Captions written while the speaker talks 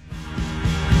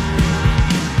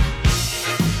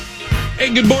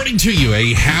Hey, good morning to you.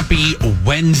 A happy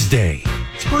Wednesday.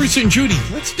 It's Bruce and Judy.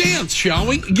 Let's dance, shall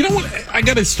we? You know what? I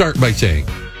got to start by saying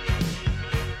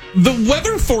the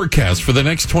weather forecast for the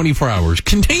next 24 hours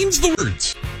contains the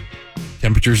words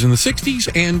temperatures in the 60s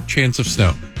and chance of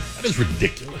snow. That is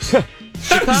ridiculous. That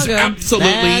is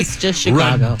absolutely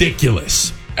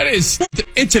ridiculous.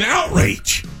 It's an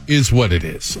outrage, is what it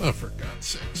is. Oh, for God's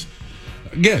sakes.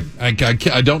 Again, I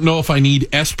don't know if I need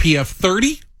SPF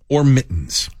 30 or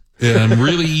mittens. I'm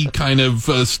really kind of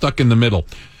stuck in the middle.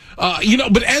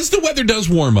 But as the weather does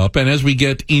warm up and as we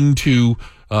get into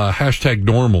hashtag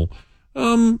normal,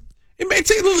 it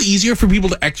makes it a little easier for people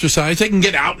to exercise. They can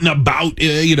get out and about,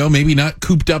 maybe not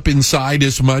cooped up inside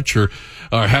as much or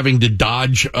having to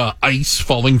dodge ice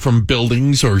falling from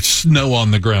buildings or snow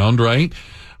on the ground, right?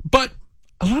 But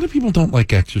a lot of people don't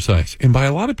like exercise. And by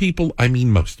a lot of people, I mean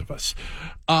most of us.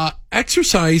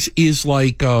 Exercise is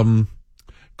like going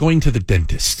to the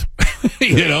dentist.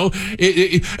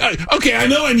 Okay, I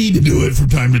know I need to do it from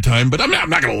time to time, but I'm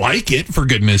not going to like it, for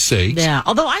goodness sakes. Yeah,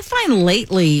 although I find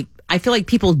lately, I feel like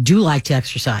people do like to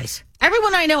exercise.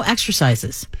 Everyone I know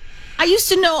exercises. I used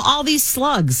to know all these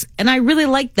slugs, and I really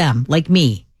liked them, like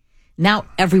me. Now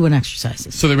everyone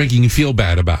exercises. So they're making you feel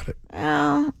bad about it.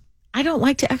 Well, I don't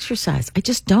like to exercise. I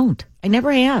just don't. I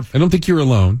never have. I don't think you're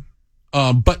alone.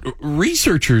 But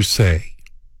researchers say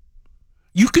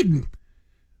you could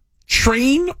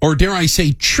train, or dare I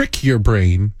say, trick your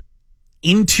brain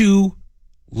into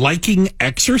liking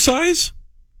exercise.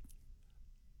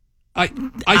 I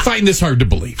find this hard to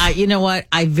believe. You know what?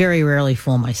 I very rarely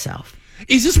fool myself.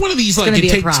 Is this one of these, like, it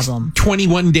takes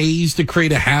 21 days to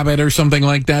create a habit or something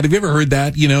like that? Have you ever heard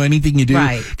that? Anything you do,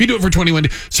 right. If you do it for 21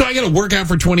 days. So I got to work out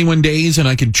for 21 days and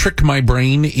I can trick my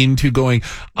brain into going,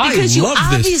 I love this. Because you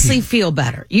obviously feel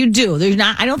better. You do.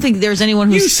 I don't think there's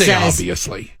anyone who says. You say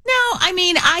obviously. No, I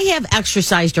mean, I have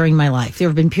exercised during my life. There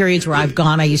have been periods where I've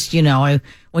gone, I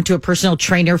went to a personal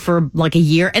trainer for like a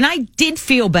year and I did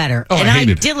feel better. Oh, and I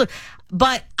hated it.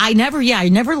 But I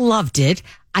never loved it.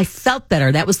 I felt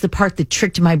better. That was the part that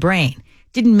tricked my brain.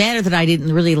 Didn't matter that I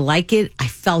didn't really like it. I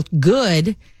felt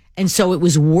good. And so it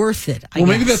was worth it. I guess.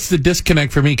 Maybe that's the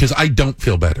disconnect for me because I don't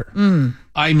feel better.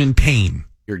 I'm in pain.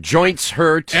 Your joints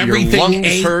hurt. Everything your lungs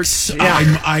aches. hurt.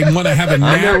 Yeah. I want to have a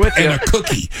nap and a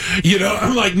cookie.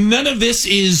 I'm like, none of this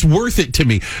is worth it to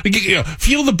me.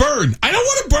 Feel the burn. I don't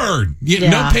want to burn.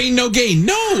 No pain, no gain.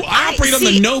 No, I operate on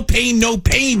the no pain, no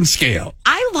pain scale.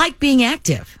 I like being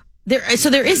active. So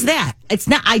there is that. It's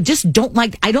not. I just don't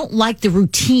like. I don't like the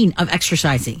routine of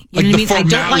exercising. You know what I mean?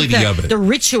 Formality I don't like of it. The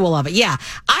ritual of it. Yeah,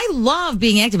 I love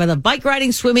being active. I love bike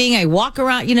riding, swimming. I walk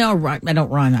around. I don't run,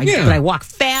 but I walk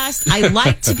fast. I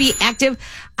like to be active.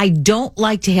 I don't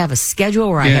like to have a schedule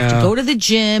where I have to go to the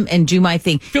gym and do my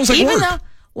thing. Feels like work.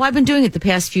 I've been doing it the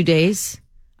past few days.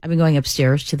 I've been going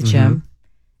upstairs to the gym.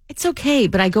 It's okay,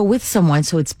 but I go with someone,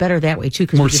 so it's better that way too.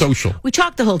 More social. We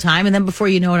talk the whole time, and then before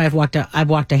you know it, I've walked a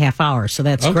half hour, so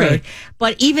that's great.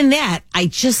 But even that,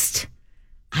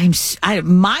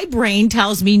 my brain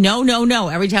tells me no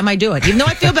every time I do it. Even though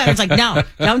I feel better, it's like no,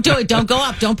 don't do it, don't go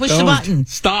up, don't push the button,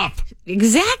 stop,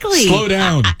 exactly, slow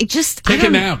down, take a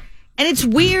nap. And it's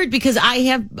weird because I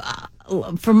have,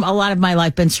 from a lot of my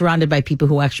life, been surrounded by people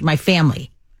who actually, my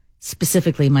family,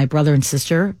 specifically my brother and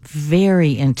sister,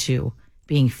 very into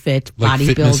being fit, like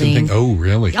bodybuilding. Oh,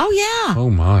 really? Oh, yeah. Oh,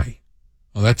 my.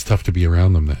 Well, that's tough to be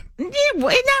around them then. Yeah,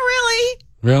 not really.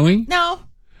 Really? No.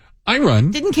 I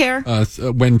run. Didn't care.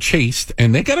 When chased,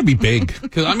 and they got to be big.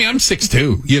 Because, I'm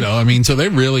 6'2", so they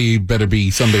really better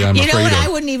be somebody I'm afraid of. You know what? I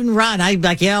wouldn't even run. I'd be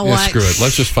like, what? Screw it.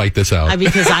 Let's just fight this out.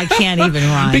 Because I can't even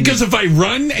run. Because if I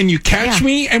run and you catch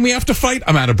me and we have to fight,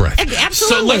 I'm out of breath.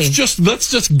 Absolutely. So let's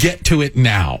just get to it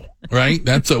now. Right?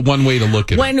 That's one way to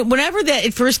look at it. Whenever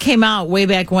it first came out, way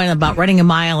back when, about running a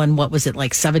mile in, what was it,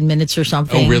 like 7 minutes or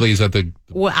something? Oh, really? Is that the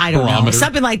I don't know.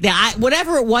 Something like that.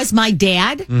 Whatever it was, my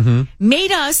dad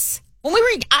made us,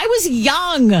 I was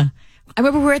young. I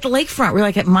remember we were at the lakefront. We were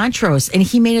like at Montrose, and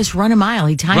he made us run a mile.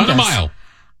 He timed us. Run a mile?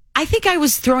 I think I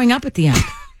was throwing up at the end.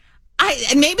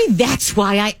 Maybe that's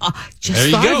why I just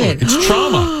started. Go. It's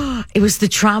trauma. It was the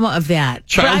trauma of that.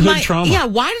 Childhood trauma. Yeah,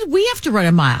 why did we have to run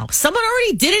a mile? Someone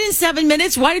already did it in 7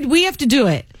 minutes. Why did we have to do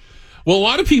it? Well, a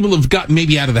lot of people have gotten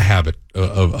maybe out of the habit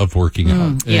of working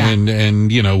out. Yeah.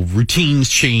 And routines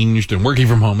changed and working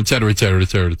from home, et cetera, et cetera, et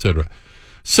cetera, et cetera.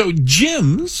 So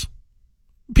gyms,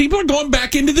 people are going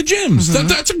back into the gyms.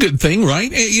 That's a good thing,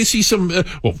 right? You see some,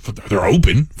 they're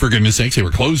open, for goodness sakes. They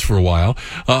were closed for a while.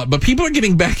 But people are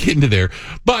getting back into there.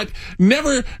 But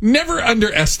never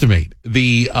underestimate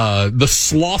the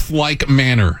sloth-like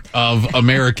manner of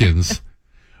Americans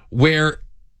where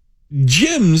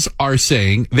gyms are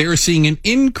saying they're seeing an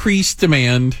increased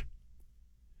demand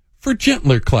for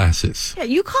gentler classes. Yeah,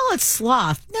 you call it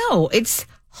sloth. No, it's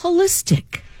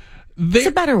holistic. It's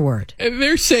a better word.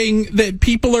 They're saying that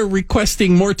people are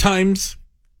requesting more times,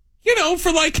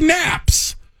 for like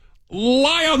naps.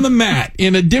 Lie on the mat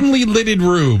in a dimly lit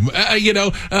room.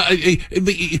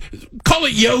 Call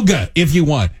it yoga if you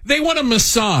want. They want a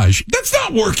massage. That's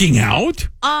not working out.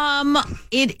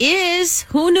 It is.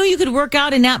 Who knew you could work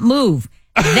out and not move?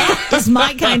 That is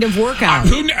my kind of workout.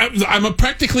 I'm a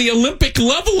practically Olympic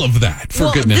level of that,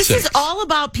 for goodness sakes. This is all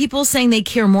about people saying they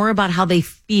care more about how they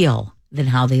feel than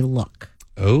how they look.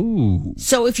 Oh.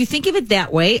 So if you think of it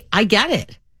that way, I get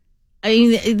it. I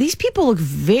mean, these people look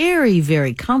very,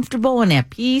 very comfortable and at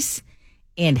peace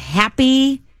and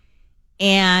happy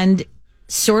and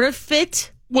sort of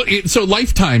fit. Well, so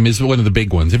Lifetime is one of the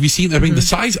big ones. Have you seen? I mean, the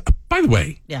size. By the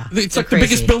way, it's like crazy. The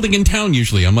biggest building in town.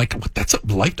 Usually, I'm like, what? That's a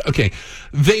Lifetime. Okay,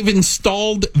 they've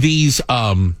installed these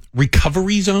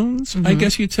recovery zones, I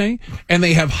guess you'd say, and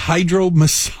they have hydro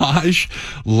massage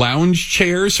lounge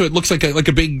chairs. So it looks like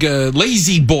a big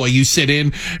lazy boy you sit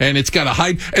in, and it's got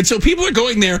and so people are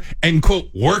going there and quote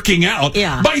working out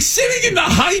by sitting in the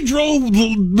hydro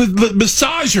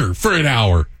massager for an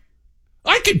hour.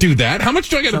 I could do that. How much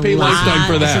do I got to pay Lifetime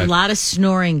for that? There's a lot of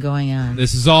snoring going on.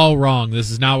 This is all wrong.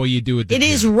 This is not what you do at the gym. It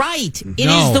is right. It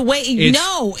is the way.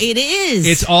 No, it is.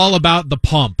 It's all about the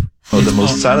pump. The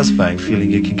most satisfying feeling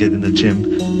you can get in the gym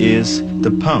is the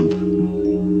pump.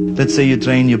 Let's say you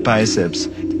train your biceps.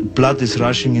 Blood is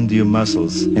rushing into your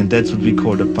muscles, and that's what we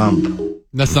call the pump.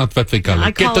 That's not what they call it.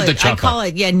 I call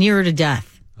it, nearer to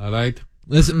death. All right.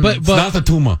 Listen, but it's not a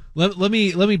tumor. Let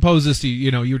me pose this to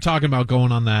you. You were talking about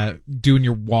going on doing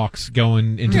your walks,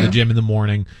 going into the gym in the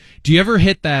morning. Do you ever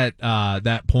hit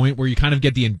that point where you kind of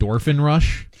get the endorphin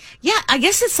rush? Yeah, I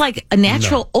guess it's like a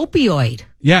natural opioid.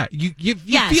 Yeah, you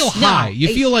feel high. You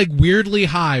feel like weirdly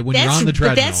high when you're on the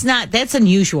treadmill. But that's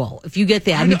unusual if you get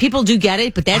that. I mean, people do get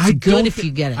it, but that's good if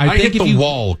you get it. I hit the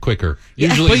wall quicker.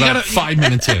 Usually about 5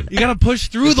 minutes in. You got to push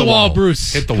through the wall,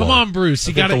 Bruce. Hit the wall. Come on, Bruce.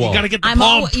 You got to get the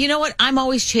pump. You know what? I'm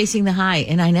always chasing the high,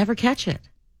 and I never catch it.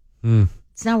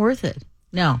 It's not worth it.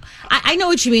 No. I know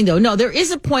what you mean, though. No, there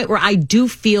is a point where I do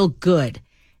feel good.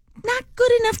 Not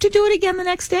good enough to do it again the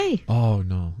next day. Oh,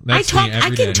 no. I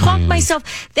can talk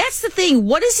myself. That's the thing.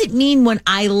 What does it mean when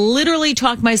I literally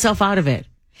talk myself out of it?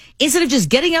 Instead of just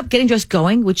getting up, getting dressed,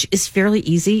 going, which is fairly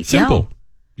easy. Simple. No.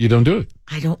 You don't do it.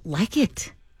 I don't like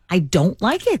it. I don't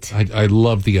like it. I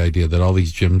love the idea that all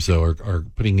these gyms, though, are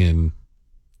putting in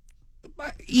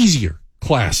easier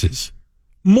classes.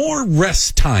 More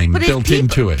rest time built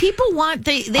into it. People want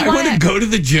I want to go to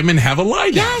the gym and have a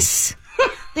lie down. Yes.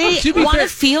 They want to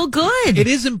feel good. It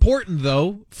is important,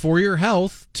 though, for your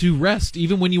health to rest,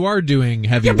 even when you are doing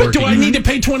heavy work. But do I need to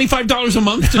pay $25 a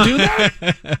month to do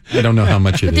that? I don't know how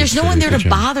much it is. But there's no one there to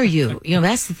bother you.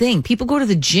 That's the thing. People go to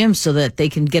the gym so that they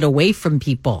can get away from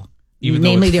people.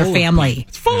 Namely their family.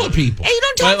 It's full of people. Hey, you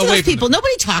don't talk to those people.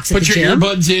 Nobody talks at the gym. Put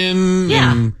your earbuds in.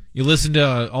 Yeah. And you listen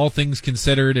to All Things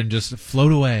Considered and just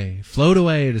float away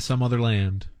to some other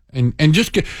land. And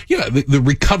just get, the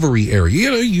recovery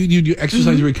area. You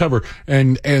exercise and recover.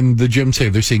 And the gym say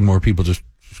they're seeing more people just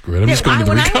screw it. I'm just going to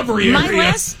the recovery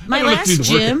area. My last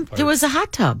gym, there was a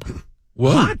hot tub.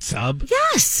 What? Hot tub?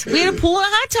 Yes. We had a pool and a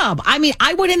hot tub. I mean,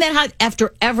 I went in that hot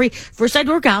after first I'd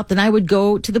work out, then I would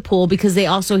go to the pool because they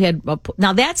also had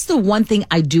now that's the one thing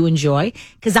I do enjoy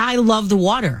because I love the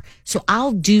water. So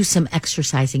I'll do some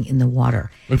exercising in the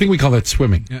water. I think we call that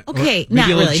swimming. Okay, not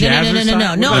really. No.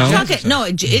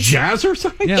 It's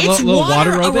jazzercise? Yeah, it's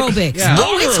water aerobics. Yeah.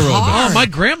 It's hard. Oh, my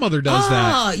grandmother does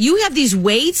that. You have these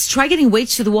weights. Try getting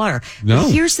weights to the water. No.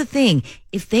 But here's the thing.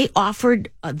 If they offered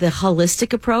the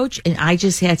holistic approach and I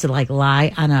just had to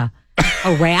lie on a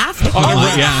raft,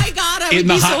 my God, I would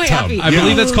be so happy. I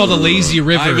believe that's called a lazy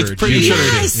river. I was pretty sure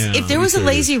it is. If there was a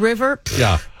lazy river.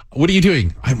 Yeah. What are you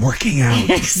doing? I'm working out.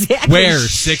 Exactly. Where?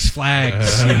 Six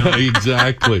Flags.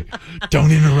 Exactly.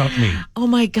 Don't interrupt me. Oh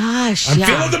my gosh. I'm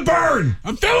feeling the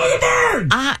burn.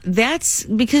 That's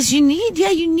because you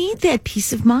need that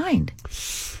peace of mind.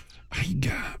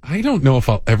 I don't know if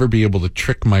I'll ever be able to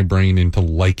trick my brain into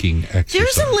liking exercise.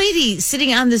 There's a lady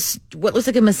sitting on this, what looks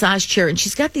like a massage chair, and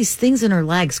she's got these things in her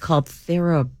legs called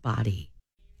TheraBody.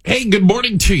 Hey, good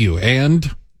morning to you,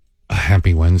 and a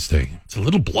happy Wednesday. It's a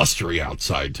little blustery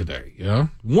outside today, yeah?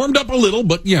 Warmed up a little,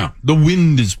 but yeah, the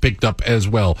wind is picked up as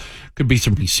well. Could be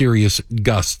some pretty serious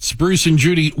gusts. Bruce and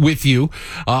Judy with you.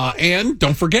 And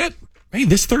don't forget, hey,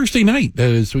 this Thursday night,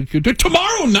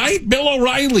 tomorrow night, Bill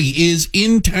O'Reilly is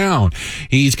in town.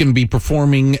 He's going to be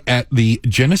performing at the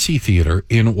Genesee Theater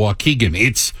in Waukegan.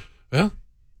 It's,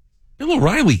 Bill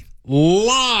O'Reilly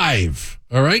live.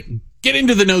 All right? Get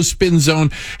into the No Spin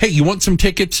Zone. Hey, you want some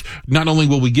tickets? Not only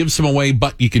will we give some away,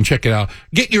 but you can check it out.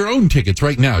 Get your own tickets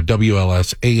right now,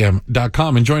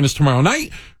 WLSAM.com, and join us tomorrow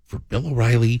night for Bill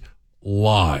O'Reilly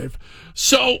live.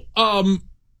 So,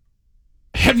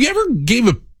 have you ever gave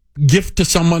a gift to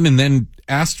someone and then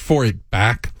asked for it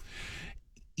back?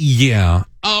 Yeah.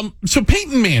 So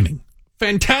Peyton Manning,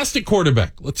 fantastic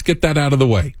quarterback. Let's get that out of the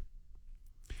way.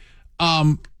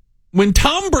 When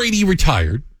Tom Brady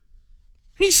retired,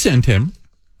 he sent him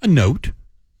a note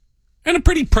and a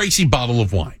pretty pricey bottle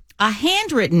of wine. A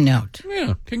handwritten note.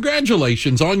 Yeah.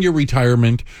 Congratulations on your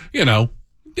retirement. You know,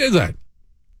 did that.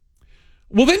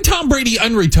 Well, then Tom Brady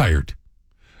unretired.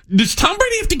 Does Tom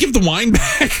Brady have to give the wine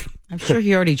back? I'm sure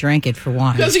he already drank it for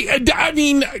wine. Does he? I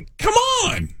mean, come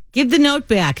on. Give the note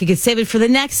back. He could save it for the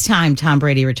next time Tom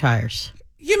Brady retires.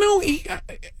 You know,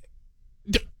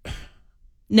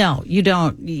 no, you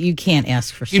don't. You can't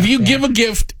ask for stuff if you back. give a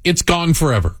gift, it's gone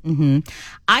forever. Mm-hmm.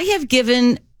 I have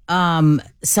given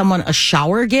someone a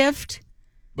shower gift.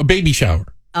 A baby shower.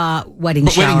 Wedding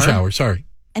shower. Wedding shower, sorry.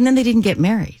 And then they didn't get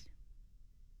married.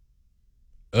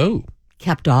 Oh.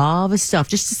 Kept all the stuff.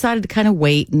 Just decided to kind of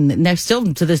wait. And they're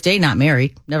still, to this day, not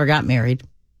married. Never got married.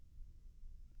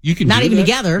 You can not do even that?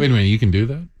 together. Wait a minute, you can do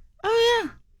that?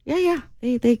 Oh, yeah. Yeah.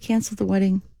 They canceled the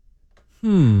wedding.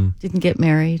 Didn't get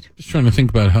married. Just trying to think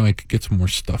about how I could get some more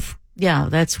stuff. Yeah,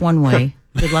 that's one way.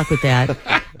 Good luck with that.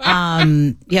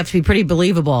 You have to be pretty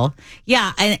believable.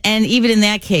 Yeah, and even in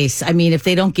that case, I mean, if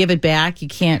they don't give it back, you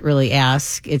can't really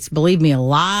ask. It's, believe me, a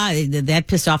lot. That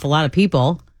pissed off a lot of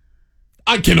people.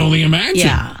 I can only imagine.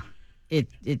 Yeah.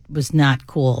 It was not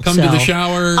cool. Come to the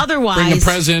shower. Otherwise, bring a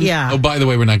present. Yeah. Oh, by the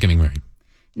way, we're not getting married.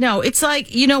 No, it's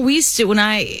like, you know, we used to,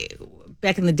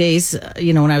 back in the days,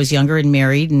 when I was younger and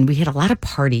married, and we had a lot of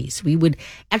parties. We would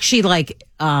actually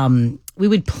we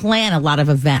would plan a lot of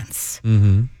events.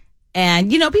 Mm-hmm.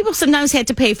 And, people sometimes had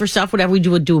to pay for stuff, whatever. We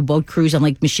would do a boat cruise on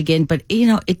Lake Michigan. But,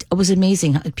 it was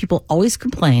amazing. People always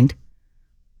complained,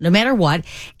 no matter what.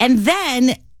 And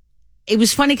then it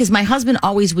was funny because my husband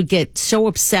always would get so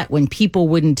upset when people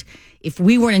wouldn't, if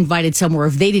we weren't invited somewhere,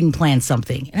 if they didn't plan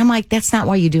something. And I'm like, that's not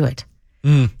why you do it.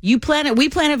 You plan it. We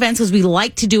plan events because we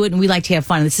like to do it and we like to have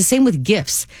fun. And it's the same with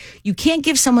gifts. You can't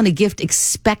give someone a gift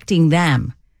expecting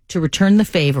them to return the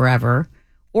favor ever,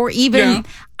 or even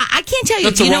I can't tell you.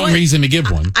 That's the wrong reason to give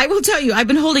one. I will tell you. I've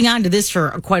been holding on to this for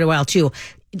quite a while too.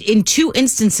 In 2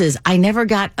 instances, I never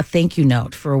got a thank you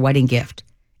note for a wedding gift,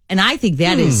 and I think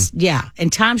that is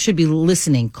And Tom should be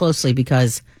listening closely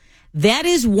because. That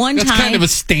is one time. That's kind of a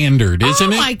standard,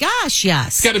 isn't it? Oh, my gosh, yes.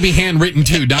 It's got to be handwritten,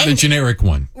 too, not a generic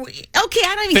one. Okay,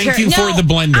 I don't even care. Thank you for the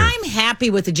blender. I'm happy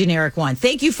with the generic one.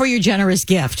 Thank you for your generous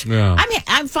gift. Yeah.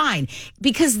 I'm fine.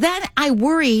 Because then I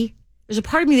worry. There's a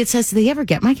part of me that says, did they ever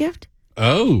get my gift?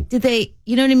 Oh. Did they,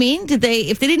 you know what I mean? Did they,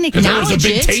 if they didn't acknowledge it.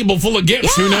 There's a big table full of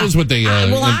gifts. Who knows what they...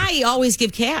 I always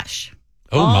give cash.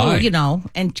 Oh, my.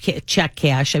 And check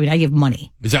cash. I mean, I give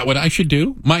money. Is that what I should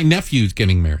do? My nephew's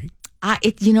getting married.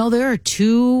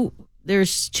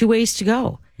 There's two ways to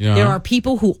go. Yeah. There are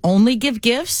people who only give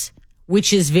gifts,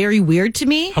 which is very weird to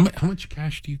me. How much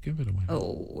cash do you give it away?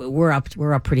 Oh, we're up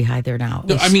pretty high there now.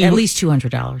 No, I mean, at least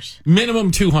 $200.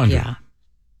 Minimum $200. Yeah.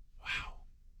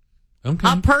 Wow. Okay.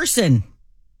 A person.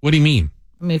 What do you mean?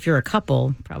 I mean, if you're a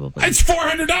couple, probably. It's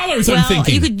 $400. I'm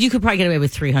thinking. You could probably get away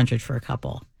with $300 for a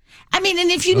couple. I mean,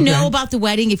 and if you know about the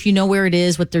wedding, if you know where it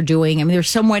is, what they're doing. I mean, there's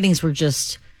some weddings where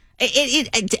just.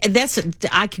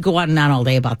 I could go on and on all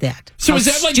day about that. So is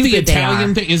that like the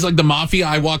Italian thing? Is like the mafia?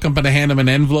 I walk up and I hand them an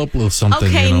envelope with something.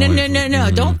 Okay, no.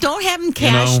 Don't have them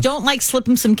cash. Don't slip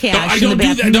them some cash. Don't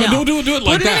do that. No. Don't do it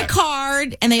like that. Put it in a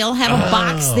card, and they'll have a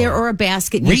box there or a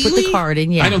basket. And you put the card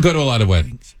in. Yeah, I don't go to a lot of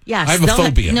weddings. Yes, I have a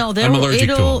phobia. I'm allergic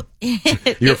to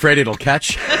them. You're afraid it'll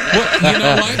catch? Well, you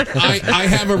know what? I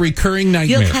have a recurring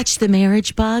nightmare. You'll catch the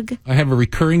marriage bug. I have a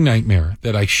recurring nightmare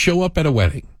that I show up at a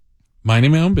wedding,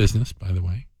 minding my own business, by the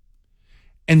way,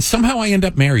 and somehow I end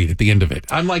up married at the end of it.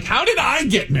 I'm like, how did I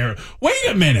get married? Wait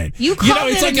a minute.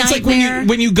 It's like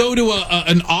when you go to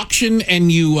an auction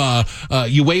and you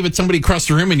wave at somebody across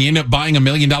the room and you end up buying $1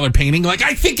 million painting. Like,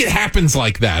 I think it happens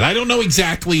like that. I don't know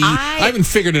exactly. I haven't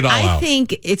figured it all out. I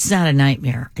think it's not a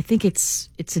nightmare. I think it's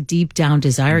a deep down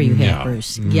desire you have,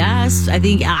 Bruce. Yes, I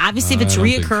think obviously if it's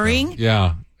reoccurring. So.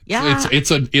 Yeah. Yeah,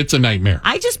 it's a nightmare.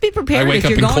 I just be prepared if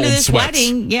you're going to this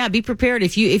wedding. Yeah, be prepared.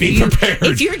 If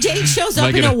your date shows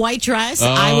up in a white dress,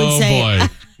 I would say, boy.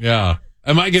 Yeah.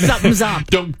 Am I gonna something's up?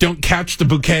 Don't catch the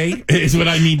bouquet is what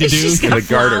I need to do. She's got The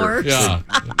garter. flowers. Yeah.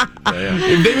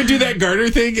 If they would do that garter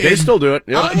thing, They still do it.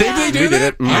 Yep. They do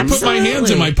that. I put my hands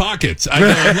in my pockets. I go,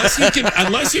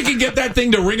 unless you can get that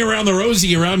thing to ring around the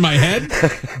rosy around my head,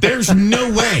 there's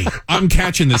no way I'm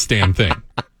catching this damn thing.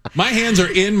 My hands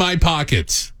are in my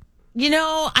pockets. You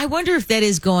know, I wonder if that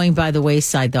is going by the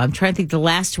wayside, though. I'm trying to think. The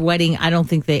last wedding, I don't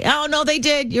think they. Oh no, they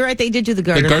did. You're right. They did do the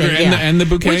garter. The garter thing, and the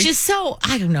bouquet, which is so.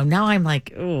 I don't know. Now I'm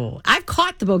like, oh, I've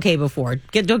caught the bouquet before.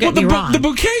 Don't get me wrong. The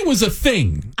bouquet was a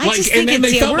thing. I just think and then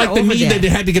they felt like the need that they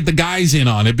had to get the guys in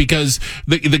on it because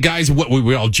the guys, we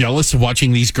were all jealous of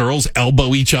watching these girls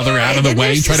elbow each other out of the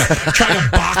way, try to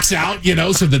box out,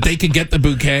 so that they could get the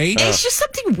bouquet. It's just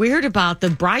something weird about the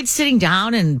bride sitting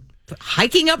down and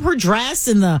hiking up her dress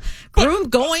and the groom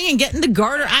going and getting the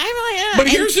garter. But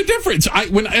here's the difference.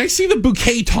 When I see the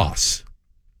bouquet toss,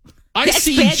 I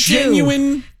see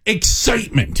genuine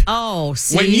excitement. Oh,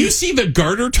 see? When you see the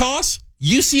garter toss,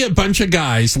 you see a bunch of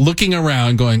guys looking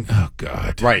around going, oh,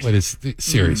 God. Right. What is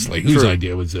seriously, whose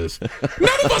idea was this?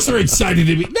 None of us are excited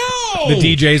to be. No!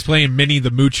 The DJ's playing Minnie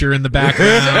the Moocher in the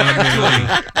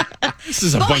background. This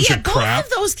is a bunch of crap.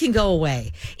 Both of those can go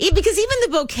away. Because even the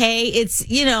bouquet, it's,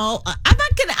 I'm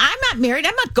not married.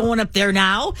 I'm not going up there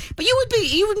now. But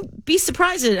you would be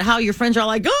surprised at how your friends are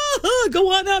like, oh,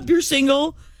 go on up. You're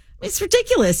single. It's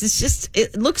ridiculous. It's just,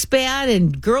 it looks bad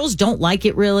and girls don't like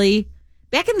it really.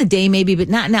 Back in the day, maybe, but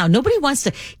not now. Nobody wants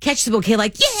to catch the bouquet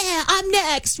like, yeah, I'm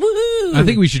next. Woohoo. I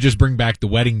think we should just bring back the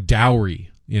wedding dowry.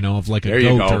 Of like a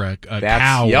goat or a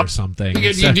cow or something.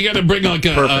 You got to bring like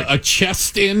a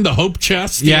chest in, the hope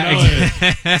chest. Yeah,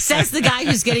 says the guy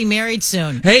who's getting married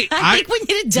soon. Hey, I think we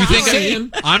need a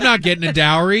dowry. I'm not getting a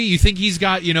dowry. You think he's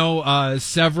got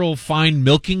several fine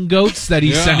milking goats that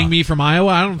he's sending me from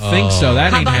Iowa? I don't think so.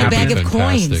 That ain't happening. How about a bag of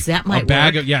coins? That might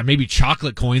work. Maybe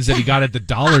chocolate coins that he got at the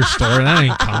dollar store. That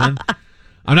ain't coming.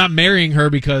 I'm not marrying her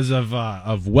because of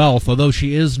wealth, although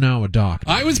she is now a doctor.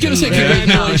 I was going to say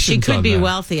congratulations. She could be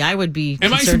wealthy. I would be.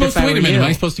 Am I supposed to wait a minute? Am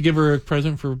I supposed to give her a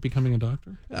present for becoming a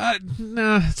doctor?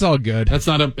 Nah, it's all good. It's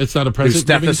not a present. Your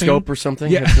stethoscope or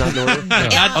something? Yeah. It's not in order.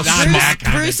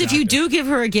 Bruce, if you do give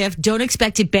her a gift, don't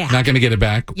expect it back. Not going to get it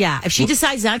back. Yeah, if she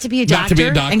decides not to be a doctor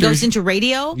and goes into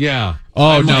radio. Yeah.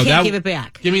 Oh no, you can't give it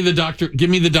back. Give me the doctor.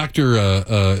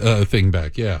 Thing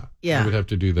back. Yeah. Yeah. I would have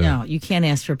to do that. No, you can't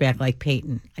ask for it back like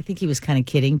Peyton. I think he was kind of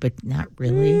kidding, but not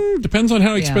really. Depends on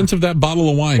how expensive that bottle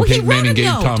of wine Peyton Manning gave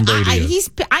Tom Brady is.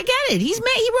 I get it. He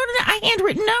wrote a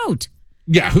handwritten note.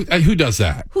 Yeah, who does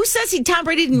that? Who says Tom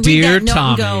Brady didn't read that note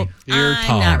and go, Dear I'm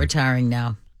Tom, not retiring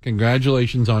now.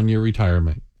 Congratulations on your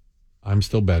retirement. I'm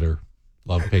still better.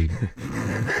 Love Peyton.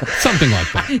 Something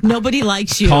like that. Nobody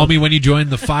likes you. Call me when you join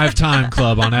the 5-time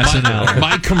club on SNL.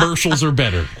 My commercials are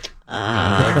better.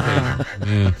 Yeah,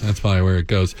 that's probably where it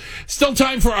goes. Still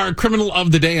time for our criminal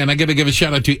of the day, and I got to give a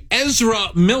shout out to Ezra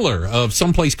Miller of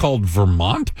someplace called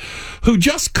Vermont, who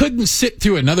just couldn't sit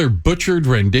through another butchered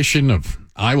rendition of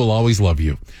I Will Always Love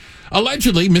You.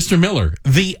 Allegedly, Mr. Miller,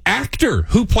 the actor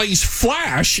who plays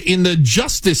Flash in the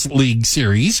Justice League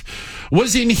series,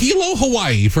 was in Hilo,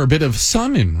 Hawaii for a bit of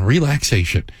sun and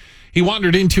relaxation. He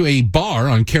wandered into a bar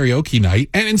on karaoke night,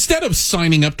 and instead of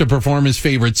signing up to perform his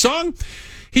favorite song,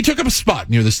 he took up a spot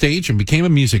near the stage and became a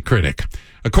music critic.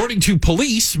 According to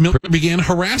police, Miller began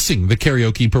harassing the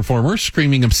karaoke performer,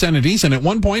 screaming obscenities, and at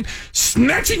one point,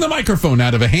 snatching the microphone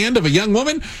out of a hand of a young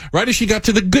woman right as she got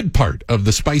to the good part of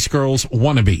the Spice Girls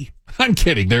wannabe. I'm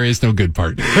kidding. There is no good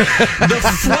part.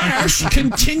 The Flash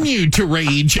continued to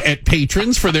rage at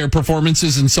patrons for their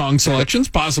performances and song selections,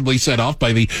 possibly set off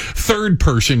by the third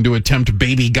person to attempt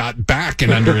Baby Got Back in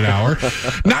under an hour.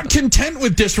 Not content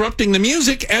with disrupting the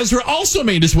music, Ezra also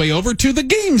made his way over to the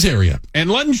games area and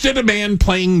lunged at a man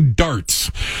playing darts.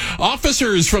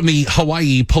 Officers from the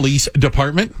Hawaii Police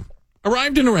Department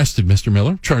arrived and arrested Mr.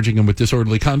 Miller, charging him with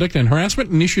disorderly conduct and harassment,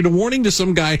 and issued a warning to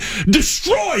some guy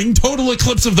destroying Total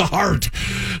Eclipse of the Heart.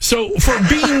 So for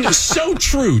being so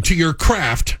true to your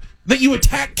craft that you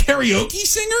attack karaoke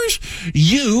singers,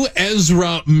 you,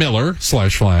 Ezra Miller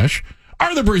 /Flash,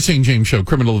 are the Bruce and James Show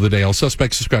criminal of the day. All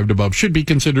suspects described above should be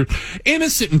considered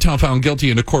innocent until found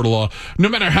guilty in a court of law, no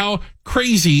matter how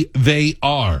crazy they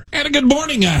are. And a good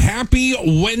morning, a happy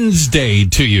Wednesday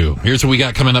to you. Here's what we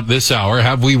got coming up this hour.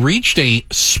 Have we reached a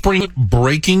spring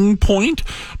breaking point?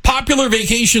 Popular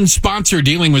vacation sponsor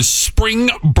dealing with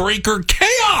spring breaker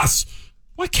chaos.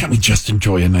 Why can't we just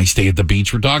enjoy a nice day at the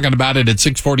beach? We're talking about it at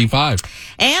 6:45.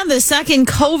 And the second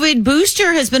COVID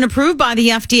booster has been approved by the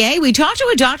FDA. We talked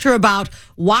to a doctor about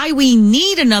why we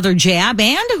need another jab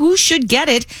and who should get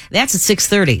it. That's at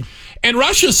 6:30. And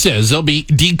Russia says they'll be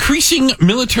decreasing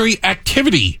military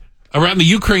activity around the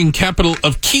Ukraine capital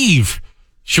of Kyiv.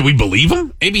 Should we believe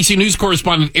him? ABC News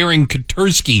correspondent Aaron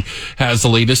Katursky has the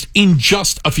latest in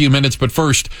just a few minutes. But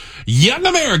first, young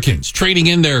Americans trading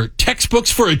in their textbooks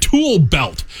for a tool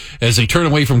belt as they turn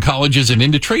away from colleges and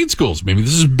into trade schools. Maybe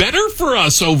this is better for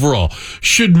us overall.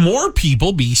 Should more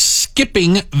people be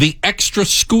skipping the extra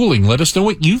schooling? Let us know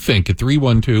what you think at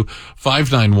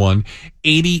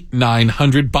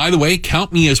 312-591-8900. By the way,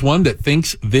 count me as one that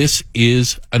thinks this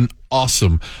is an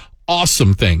awesome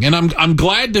thing. And I'm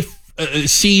glad to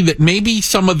see that maybe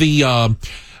some of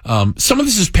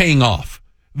this is paying off.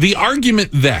 The argument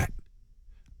that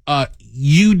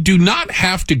you do not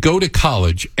have to go to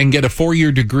college and get a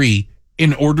 4-year degree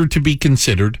in order to be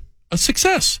considered a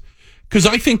success. Because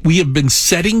I think we have been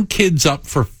setting kids up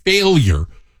for failure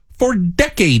for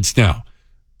decades now.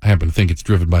 I happen to think it's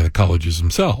driven by the colleges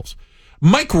themselves.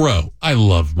 Mike Rowe, I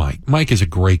love Mike. Mike is a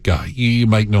great guy. You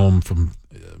might know him from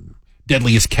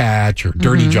Deadliest Catch or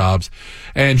Dirty Jobs.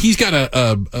 And he's got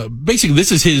basically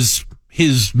this is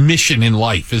his mission in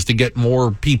life is to get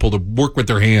more people to work with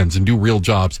their hands and do real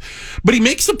jobs. But he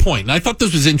makes the point, and I thought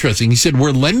this was interesting. He said,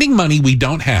 we're lending money we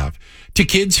don't have to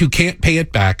kids who can't pay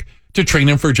it back to train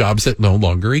them for jobs that no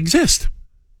longer exist.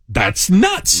 That's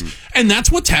nuts. And that's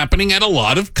what's happening at a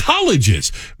lot of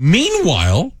colleges.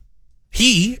 Meanwhile,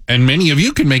 he and many of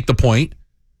you can make the point,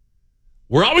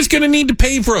 we're always going to need to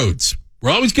pave roads.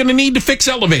 We're always going to need to fix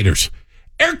elevators.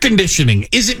 Air conditioning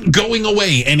isn't going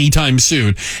away anytime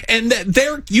soon. And that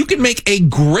there you can make a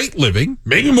great living,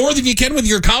 maybe more than you can with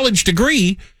your college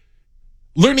degree,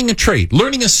 learning a trade,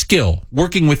 learning a skill,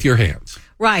 working with your hands.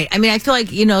 Right. I mean, I feel like,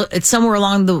 it's somewhere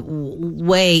along the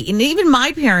way, and even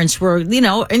my parents were,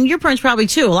 and your parents probably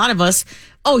too, a lot of us,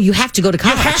 you have to go to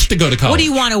college. You have to go to college. What do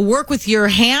you want to work with your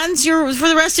hands for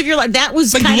the rest of your life? That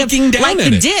was like kind of like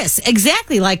the diss.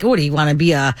 Exactly. Like, what do you want to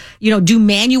be do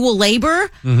manual labor?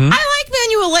 I like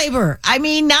manual labor. I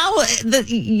mean, now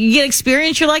you get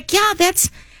experience, you're like, yeah,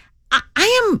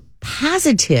 I am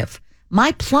positive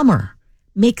my plumber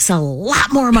makes a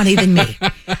lot more money than me.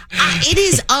 It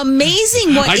is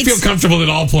amazing what I feel comfortable that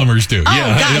all plumbers do. Oh,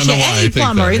 yeah, gosh, any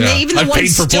plumber, and even the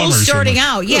ones still starting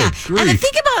out. Yeah, and the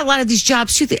thing about a lot of these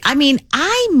jobs too. I mean,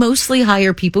 I mostly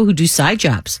hire people who do side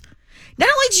jobs. Not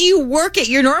only do you work at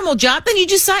your normal job, then you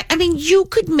decide. I mean, you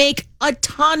could make a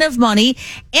ton of money.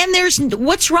 And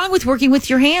what's wrong with working with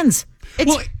your hands?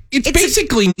 It's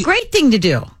basically a great thing to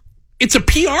do. It's a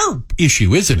PR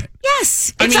issue, isn't it?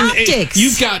 Yes, it's optics.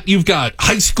 You've got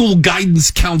high school guidance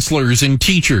counselors and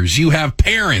teachers. You have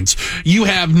parents. You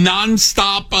have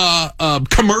nonstop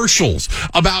commercials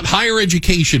about higher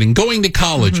education and going to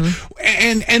college,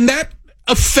 and that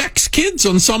affects kids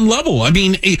on some level. I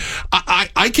mean,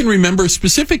 I can remember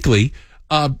specifically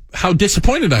how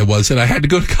disappointed I was that I had to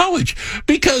go to college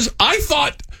because I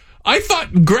thought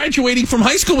graduating from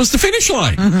high school was the finish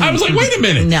line. I was like, wait a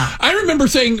minute. No. I remember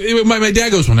saying, my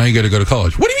dad goes, well, now you got to go to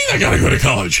college. What do you mean I got to go to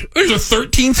college? There's a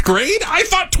 13th grade? I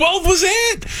thought 12 was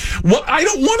it. Well, I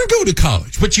don't want to go to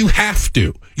college, but you have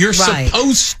to. You're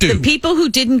supposed to. The people who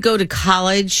didn't go to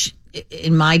college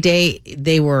in my day,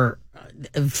 they were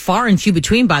far and few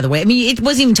between, by the way. I mean, it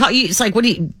wasn't even taught you. It's like,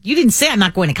 you didn't say I'm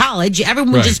not going to college.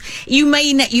 Everyone you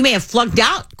may have flunked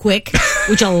out quick,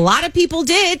 which a lot of people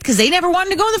did because they never wanted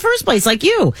to go in the first place, like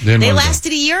you. They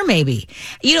lasted a year maybe.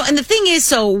 And the thing is,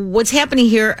 so what's happening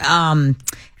here,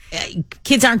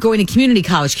 kids aren't going to community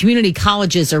college. Community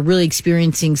colleges are really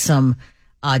experiencing some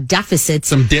deficits.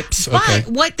 Some dips. But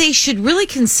what they should really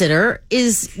consider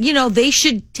is, they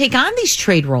should take on these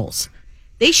trade roles.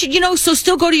 They should, so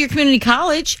still go to your community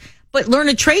college, but learn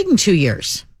a trade in 2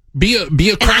 years. Be a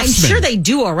craftsman. And I'm sure they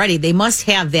do already. They must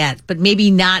have that, but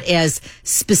maybe not as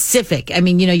specific. I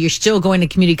mean, you're still going to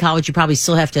community college. You probably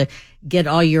still have to get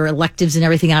all your electives and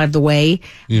everything out of the way.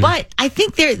 Yeah. But I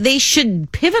think they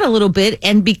should pivot a little bit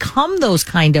and become those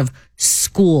kind of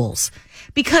schools.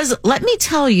 Because let me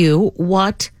tell you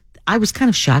what, I was kind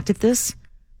of shocked at this.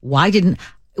 Why didn't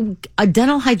a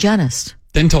dental hygienist?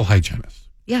 Dental hygienist.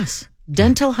 Yes.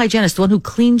 Dental hygienist, the one who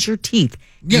cleans your teeth.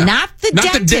 Yeah. Not the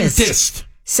dentist. The dentist.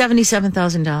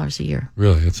 $77,000 a year.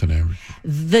 Really? That's an average.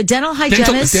 The dental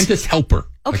hygienist. Dentist helper.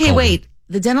 Okay, wait.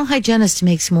 The dental hygienist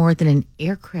makes more than an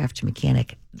aircraft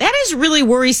mechanic. That is really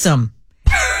worrisome.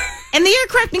 And the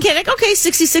aircraft mechanic, okay,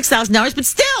 $66,000, but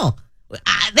still,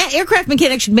 that aircraft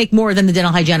mechanic should make more than the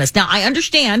dental hygienist. Now, I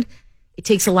understand it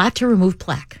takes a lot to remove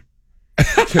plaque.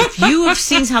 If you have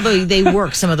seen how they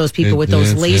work, some of those people with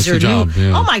those laser.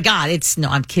 Oh my God!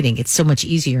 I'm kidding. It's so much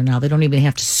easier now. They don't even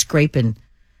have to scrape and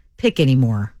pick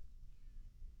anymore.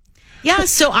 Yeah,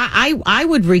 so I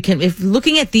would if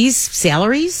looking at these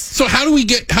salaries. So how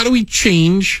do we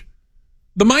change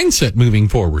the mindset moving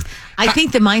forward? I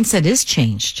think the mindset is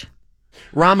changed.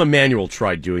 Rahm Emanuel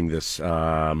tried doing this.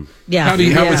 Yeah.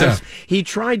 How was that? He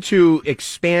tried to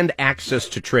expand access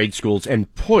to trade schools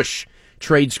and push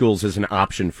trade schools as an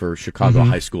option for Chicago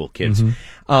high school kids.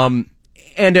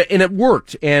 And it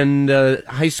worked. And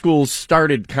high schools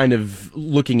started kind of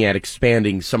looking at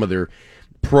expanding some of their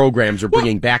programs or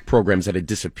bringing back programs that had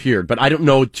disappeared. But I don't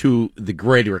know to the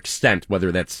greater extent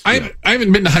whether that's... I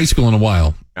haven't been to high school in a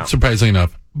while, surprisingly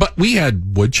enough. But we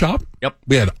had wood shop. Yep.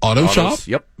 We had auto shop.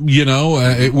 Yep. You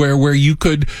know, where you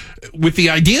could, with the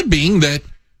idea being that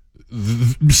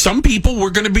some people were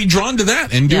going to be drawn to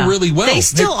that and do really well. They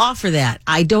still offer that.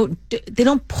 They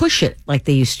don't push it like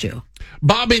they used to.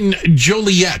 Bob in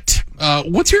Joliet,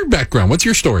 what's your background? What's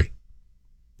your story?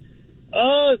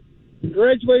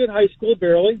 Graduated high school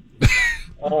barely.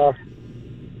 I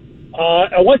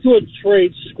went to a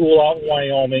trade school out in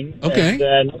Wyoming. Okay. And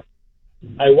then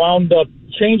I wound up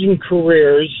changing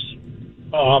careers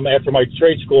after my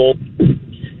trade school.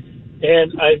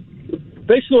 And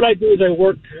basically what I do is I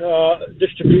work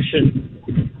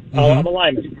distribution. I'm a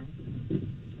lineman.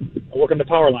 I work on the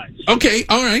power lines. Okay,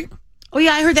 all right. Oh,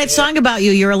 yeah, I heard that song about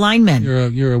you. You're a lineman.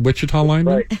 You're a Wichita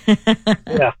lineman? Right.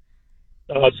 Yeah.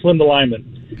 Slim the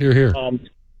lineman. Here.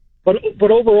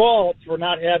 But overall, for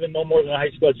not having no more than a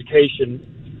high school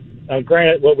education,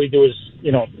 granted, what we do is,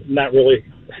 it's not really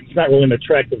an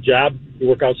attractive job. You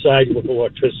work outside, you work with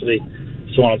electricity,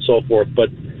 so on and so forth. But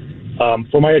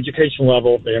for my education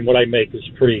level and what I make is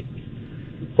pretty.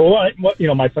 For what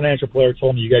my financial planner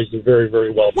told me, you guys do very,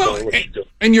 very well. Well,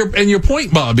 and your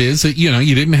point, Bob, is that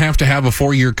you didn't have to have a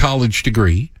 4-year college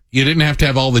degree. You didn't have to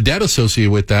have all the debt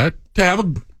associated with that to have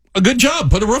a good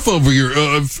job, put a roof over your,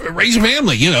 raise a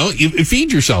family. You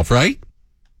feed yourself, right?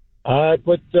 I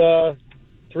put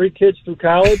 3 kids through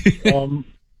college.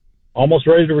 Almost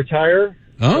ready to retire.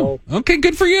 Oh, okay,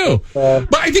 good for you.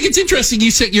 But I think it's interesting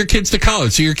you sent your kids to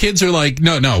college. So your kids are like,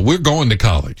 no, we're going to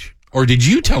college. Or did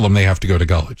you tell them they have to go to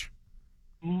college?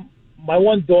 My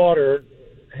one daughter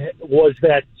was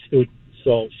that student.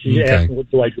 So she asked me, what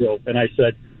do I do? And I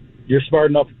said, you're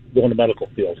smart enough to go in the medical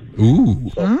field. Ooh.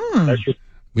 So that's just,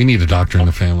 we need a doctor in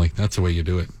the family. That's the way you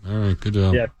do it. All right, good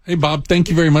job. Yeah. Hey, Bob, thank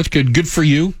you very much. Good for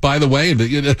you, by the way.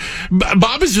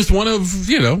 Bob is just one of,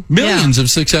 millions of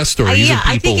success stories of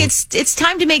people. I think it's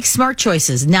time to make smart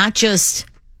choices, not just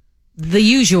the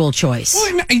usual choice.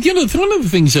 Well, one of the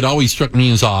things that always struck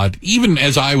me as odd, even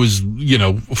as I was,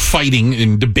 fighting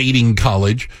and debating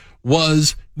college,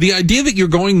 was the idea that you're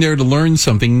going there to learn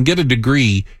something and get a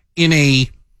degree in a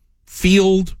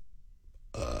field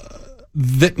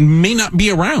that may not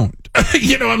be around.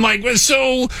 I'm like,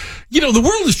 so, the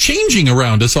world is changing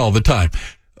around us all the time.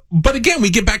 But again, we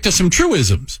get back to some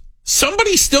truisms.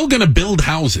 Somebody's still going to build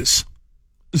houses.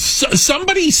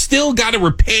 Somebody's still got to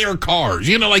repair cars.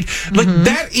 Like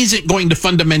that isn't going to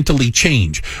fundamentally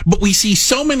change. But we see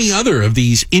so many other of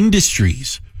these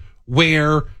industries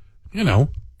where,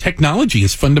 technology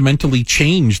has fundamentally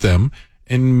changed them.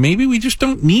 And maybe we just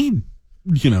don't need,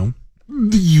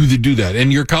 you to do that.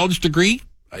 And your college degree,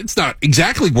 it's not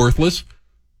exactly worthless,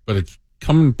 but it's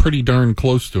coming pretty darn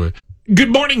close to it.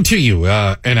 Good morning to you,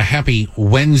 and a happy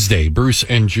Wednesday. Bruce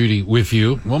and Judy with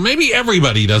you. Well, maybe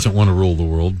everybody doesn't want to rule the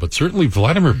world, but certainly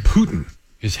Vladimir Putin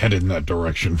is headed in that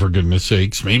direction, for goodness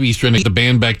sakes. Maybe he's trying to get the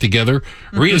band back together,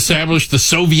 reestablish the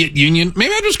Soviet Union.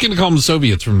 Maybe I'm just going to call them the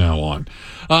Soviets from now on.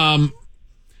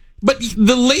 But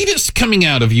the latest coming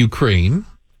out of Ukraine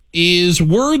is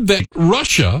word that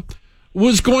Russia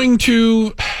was going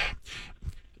to,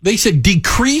 they said,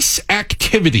 decrease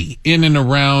activity in and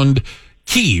around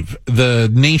Kyiv, the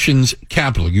nation's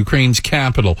capital, Ukraine's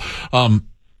capital.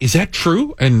 Is that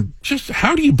true? And just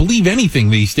how do you believe anything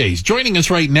these days? Joining us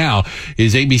right now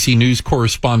is ABC News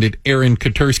correspondent Aaron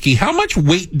Katursky. How much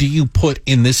weight do you put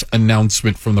in this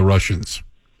announcement from the Russians?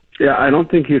 Yeah, I don't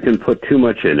think you can put too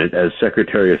much in it. As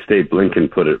Secretary of State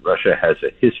Blinken put it, Russia has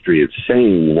a history of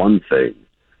saying one thing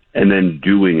and then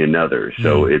doing another.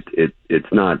 So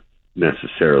it's not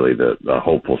necessarily the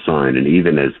hopeful sign. And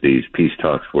even as these peace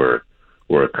talks were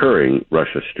occurring,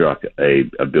 Russia struck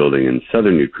a building in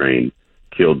southern Ukraine,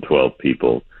 killed 12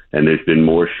 people, and there's been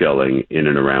more shelling in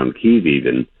and around Kyiv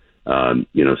even,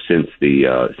 since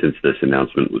this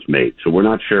announcement was made. So we're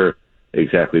not sure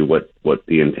exactly what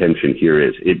the intention here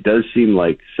is. It does seem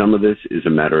like some of this is a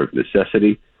matter of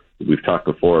necessity. We've talked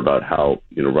before about how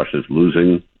Russia's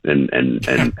losing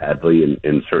and badly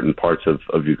in certain parts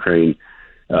of Ukraine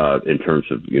in terms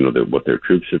of what their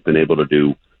troops have been able to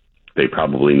do. They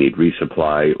probably need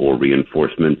resupply or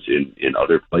reinforcements in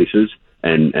other places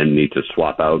and need to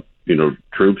swap out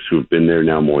troops who've been there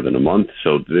now more than a month.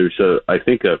 So there's I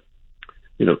think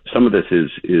some of this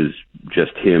is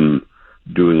just him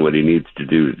doing what he needs to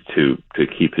do to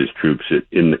keep his troops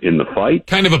in the fight.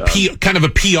 Kind of a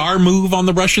PR move on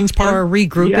the Russians' part, or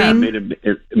regrouping.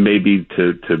 Yeah, maybe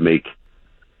to make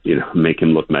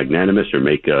him look magnanimous, or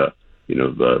make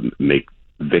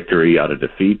victory out of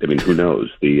defeat. I mean, who knows?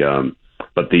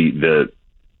 But the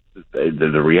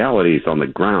realities on the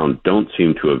ground don't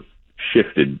seem to have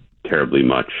shifted terribly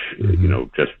much.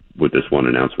 Just with this one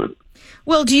announcement.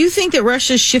 Well, do you think that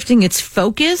Russia's shifting its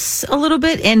focus a little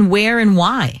bit, and where and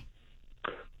why?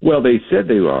 Well, they said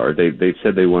they are. They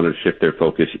said they want to shift their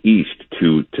focus east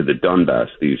to the Donbass,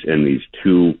 these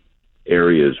two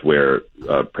areas where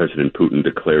President Putin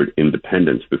declared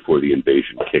independence before the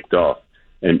invasion kicked off,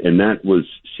 and that was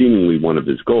seemingly one of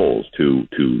his goals to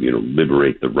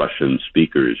liberate the Russian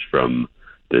speakers from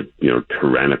the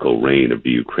tyrannical reign of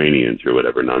the Ukrainians or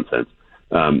whatever nonsense.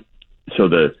 So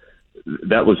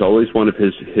that was always one of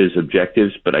his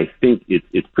objectives, but I think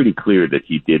it's pretty clear that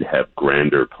he did have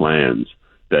grander plans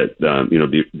that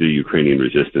the Ukrainian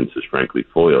resistance is frankly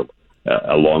foiled,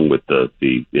 along with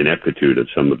the ineptitude of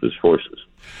some of his forces.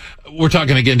 We're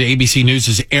talking again to ABC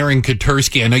News' Aaron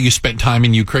Katursky. I know you spent time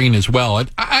in Ukraine as well.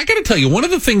 I got to tell you, one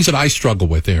of the things that I struggle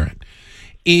with, Aaron,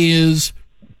 is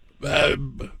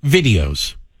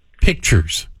videos,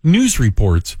 pictures, news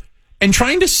reports, and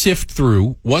trying to sift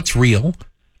through what's real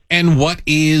and what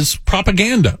is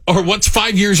propaganda, or what's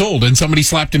 5 years old and somebody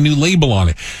slapped a new label on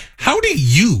it. How do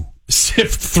you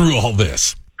sift through all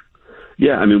this?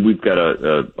 Yeah, I mean, we've got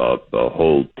a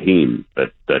whole team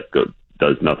that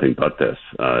does nothing but this,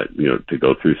 to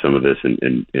go through some of this,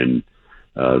 and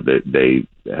they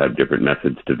have different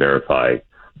methods to verify,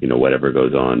 whatever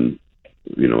goes on,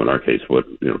 in our case, what,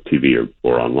 TV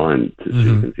or online, so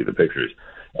you can see the pictures,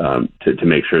 to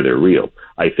make sure they're real.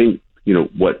 I think,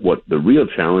 what the real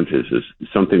challenge is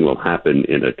something will happen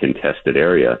in a contested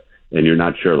area, and you're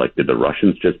not sure, like, did the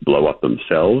Russians just blow up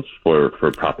themselves for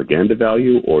propaganda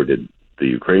value, or did the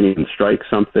Ukrainians strike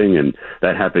something? And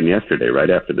that happened yesterday, right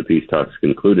after the peace talks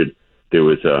concluded. There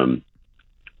were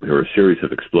a series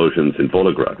of explosions in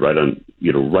Volgograd,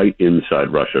 right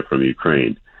inside Russia from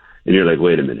Ukraine. And you're like,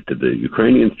 wait a minute, did the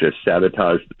Ukrainians just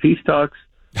sabotage the peace talks?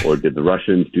 Or did the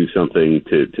Russians do something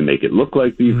to make it look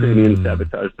like the Ukrainians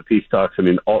sabotaged the peace talks? I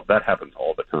mean, all that happens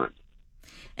all the time.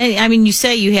 And I mean, you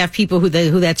say you have people who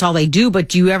that's all they do, but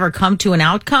do you ever come to an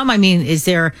outcome? I mean, is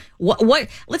there what?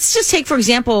 Let's just take, for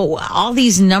example, all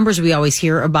these numbers we always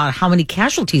hear about how many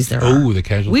casualties there are. Oh, the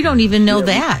casualties. We don't even know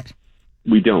that.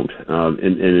 We don't.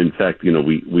 And in fact,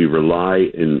 we rely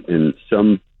in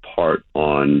some part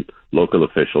on local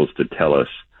officials to tell us,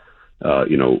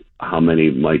 how many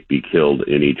might be killed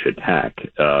in each attack.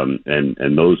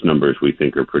 And those numbers we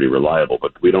think are pretty reliable,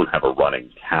 but we don't have a running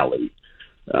tally.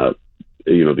 The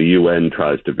UN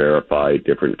tries to verify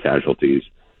different casualties,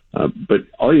 but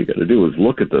all you got to do is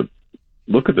look at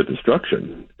the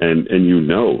destruction, and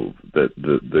that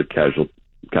the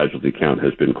casualty count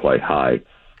has been quite high,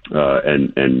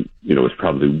 and it's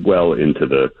probably well into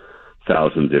the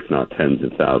thousands, if not tens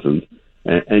of thousands.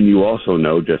 And you also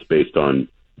know, just based on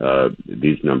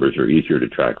these numbers are easier to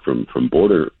track from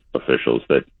border officials,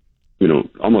 that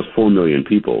almost 4 million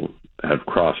people have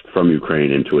crossed from Ukraine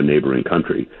into a neighboring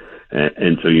country.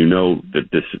 And so that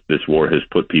this war has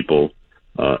put people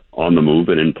on the move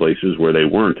and in places where they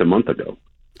weren't a month ago.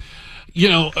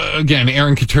 Again,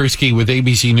 Aaron Katursky with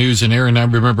ABC News. And Aaron, I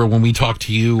remember when we talked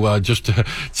to you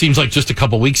seems like just a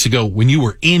couple weeks ago, when you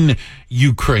were in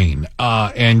Ukraine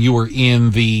and you were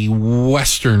in the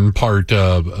western part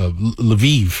of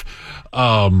Lviv.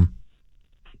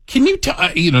 Can you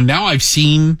now I've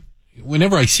seen,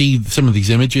 whenever I see some of these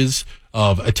images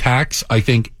of attacks, I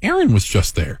think Aaron was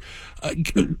just there.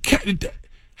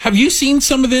 Have you seen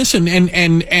some of this,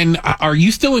 and are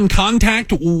you still in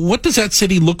contact? What does that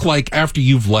city look like after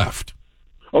you've left?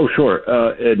 Oh, sure.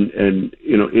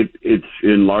 It's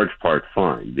in large part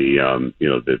fine.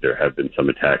 There have been some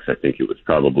attacks. I think it was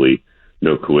probably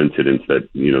no coincidence that,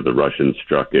 the Russians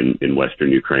struck in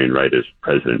Western Ukraine right as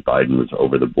President Biden was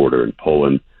over the border in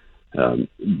Poland.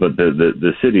 But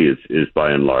the city is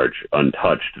by and large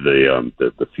untouched.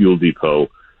 The fuel depot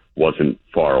wasn't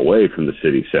far away from the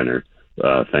city center,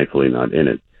 thankfully not in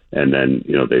it. And then,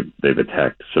 they've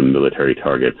attacked some military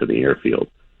targets in the airfield.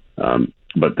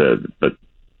 But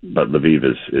Lviv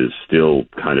is still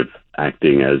kind of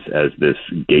acting as this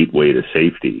gateway to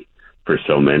safety for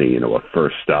so many, a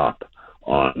first stop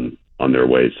on their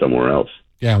way somewhere else.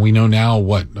 Yeah, we know now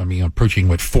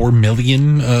approaching 4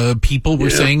 million people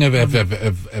we're saying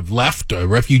have left,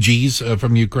 refugees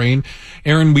from Ukraine.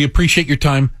 Aaron, we appreciate your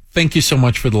time. Thank you so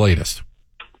much for the latest.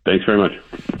 Thanks very much.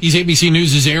 He's ABC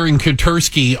News' Aaron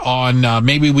Kotursky on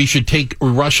maybe we should take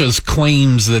Russia's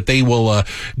claims that they will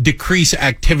decrease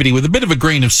activity with a bit of a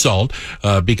grain of salt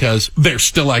because there's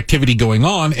still activity going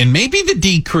on, and maybe the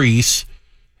decrease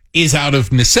is out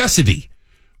of necessity.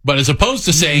 But as opposed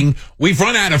to saying, we've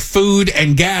run out of food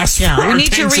and gas for our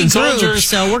tanks and soldiers,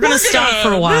 so we're going to stop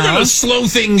for a while. We're going to slow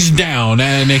things down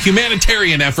and a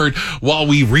humanitarian effort while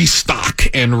we restock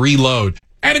and reload.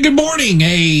 And a good morning,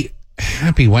 a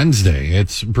happy Wednesday.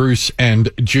 It's Bruce and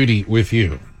Judy with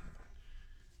you.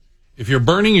 If you're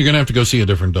burning, you're going to have to go see a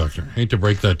different doctor. Hate to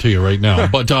break that to you right now.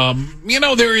 But,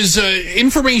 there is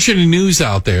information and news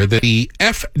out there that the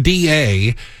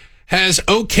FDA has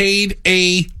okayed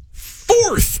a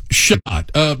fourth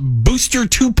shot, booster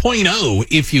 2.0,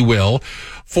 if you will,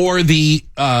 for the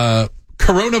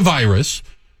coronavirus.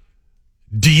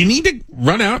 Do you need to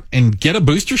run out and get a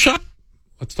booster shot?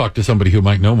 Let's talk to somebody who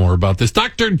might know more about this.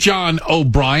 Dr. John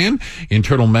O'Brien,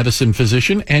 internal medicine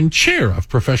physician and chair of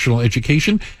professional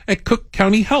education at Cook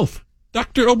County Health.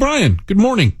 Dr. O'Brien, good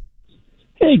morning.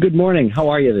 Hey, good morning. How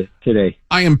are you today?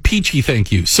 I am peachy,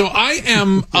 thank you. So I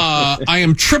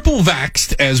am triple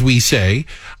vaxxed, as we say,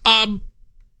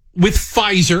 with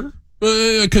Pfizer,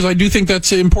 because I do think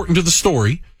that's important to the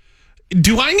story.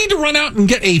 Do I need to run out and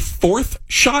get a fourth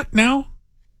shot now?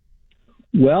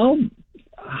 Well,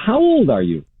 how old are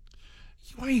you?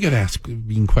 Why you got to ask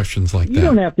me questions like that? You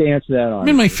don't have to answer that. I'm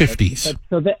in my 50s.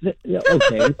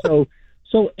 Okay.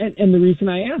 And the reason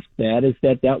I asked that is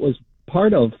that was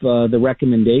part of the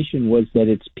recommendation was that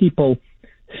it's people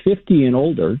 50 and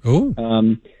older,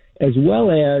 as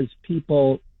well as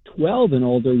people 12 and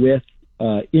older with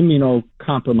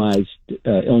immunocompromised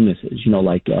illnesses,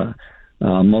 like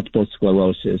multiple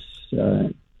sclerosis.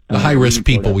 The high-risk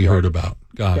people we heard about.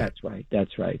 Got it.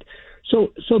 That's right.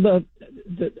 So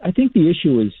I think the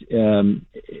issue is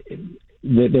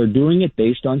that they're doing it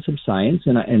based on some science,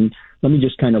 and let me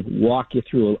just kind of walk you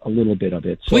through a little bit of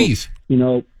it. So, please.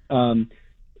 When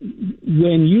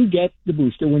you get the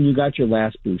booster, when you got your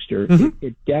last booster,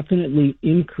 it definitely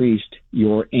increased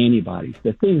your antibodies,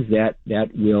 the things that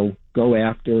will go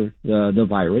after the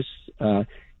virus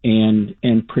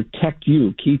and protect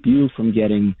you, keep you from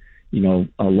getting, a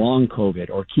long COVID,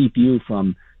 or keep you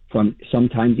from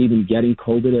sometimes even getting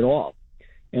COVID at all.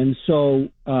 And so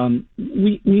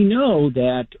we know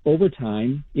that over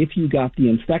time, if you got the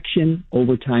infection,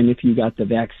 over time, if you got the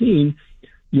vaccine,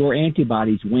 your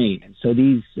antibodies wane. And so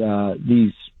these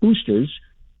boosters,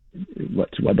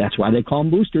 that's why they call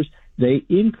them boosters, they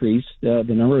increase the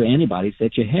number of antibodies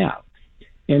that you have.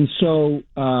 And so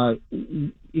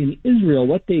in Israel,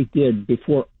 what they did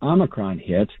before Omicron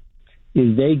hit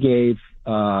is they gave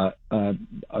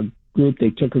they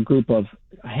took a group of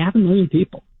 500,000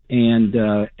 people, and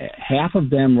half of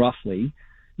them roughly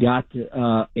got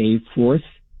a fourth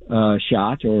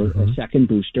shot or a second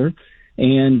booster,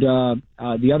 and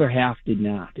the other half did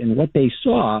not. And what they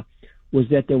saw was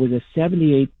that there was a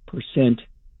 78%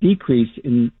 decrease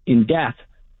in death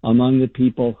among the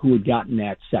people who had gotten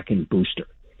that second booster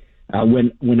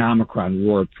when Omicron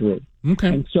roared through. Okay.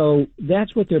 And so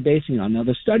that's what they're basing it on. Now,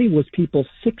 the study was people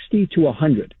 60 to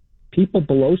 100. People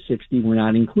below 60 were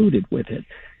not included with it.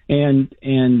 And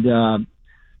the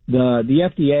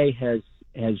FDA has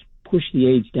pushed the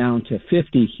age down to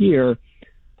 50 here,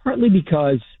 partly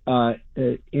because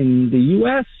in the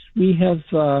U.S. we have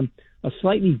a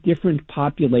slightly different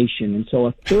population. And so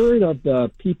a third of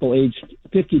the people aged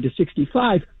 50 to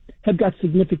 65 have got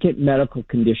significant medical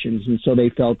conditions. And so they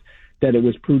felt that it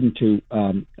was prudent to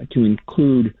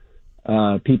include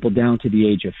people down to the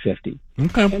age of 50.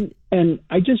 Okay. And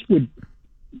I would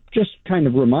kind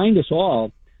of remind us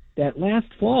all that last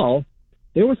fall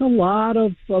there was a lot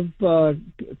of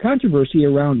controversy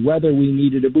around whether we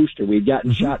needed a booster. We'd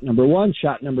gotten shot number 1,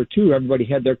 shot number 2. Everybody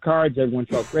had their cards. Everyone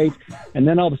felt great. And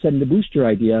then all of a sudden the booster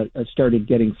idea started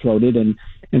getting floated, and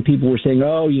people were saying,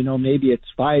 maybe it's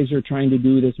Pfizer trying to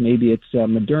do this. Maybe it's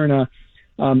Moderna.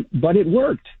 But it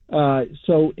worked.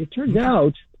 So it turns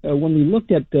out when we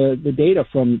looked at the data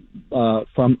from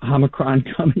Omicron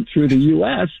coming through the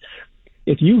U.S.,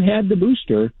 if you had the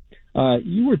booster,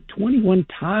 you were 21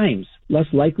 times less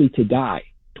likely to die.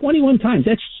 21 times.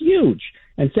 That's huge.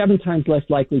 And 7 times less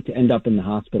likely to end up in the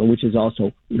hospital, which is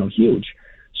also, huge.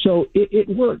 So it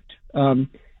worked.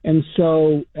 And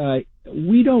so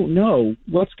we don't know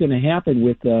what's going to happen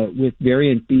with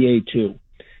variant BA2.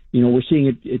 We're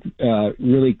seeing it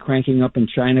really cranking up in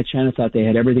China. China thought they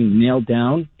had everything nailed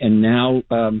down, and now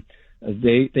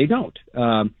they don't.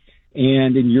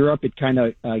 And in Europe, it kind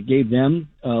of gave them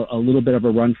a little bit of a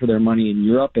run for their money in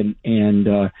Europe, and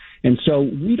so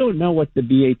we don't know what the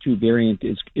BA2 variant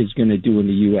is going to do in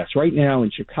the U.S. Right now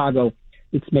in Chicago,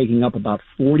 it's making up about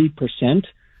 40%,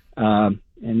 and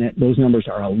those numbers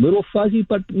are a little fuzzy,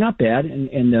 but not bad.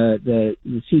 And the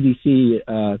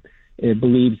CDC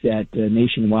believes that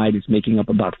nationwide is making up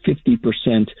about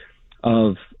 50%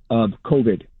 of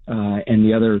COVID, and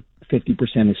the other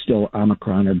 50% is still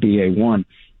Omicron or BA1.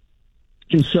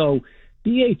 And so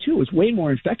BA2 is way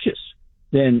more infectious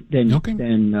than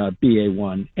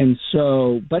BA1. And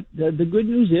so, but the good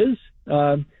news is,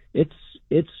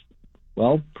 it's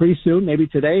pretty soon, maybe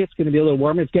today, it's going to be a little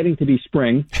warmer. It's getting to be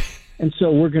spring. And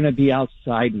so we're going to be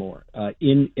outside more, and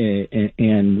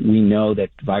we know that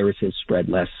viruses spread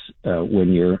less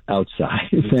when you're outside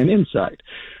than inside.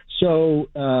 So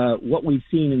what we've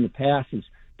seen in the past is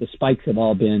the spikes have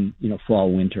all been,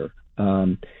 fall, winter.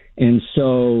 And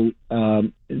so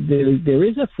there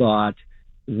is a thought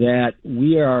that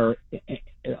we are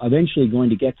eventually going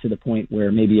to get to the point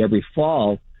where maybe every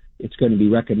fall it's going to be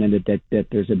recommended that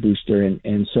there's a booster.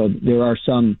 And so there are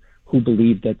some who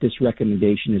believe that this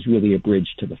recommendation is really a bridge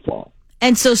to the fall.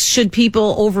 And so should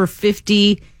people over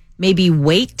 50 maybe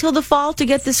wait till the fall to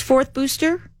get this fourth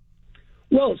booster?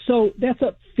 Well, so that's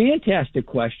a fantastic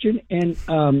question. And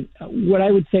what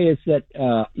I would say is that,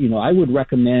 I would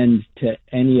recommend to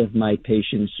any of my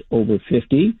patients over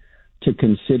 50 to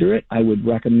consider it. I would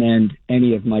recommend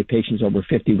any of my patients over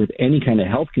 50 with any kind of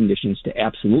health conditions to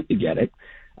absolutely get it.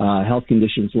 Health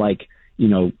conditions like,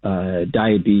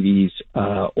 diabetes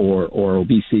or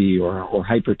obesity or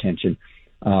hypertension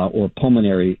or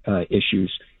pulmonary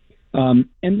issues. And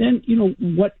then,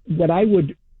 what I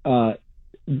would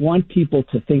want people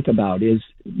to think about is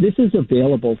this is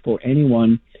available for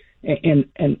anyone.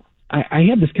 And I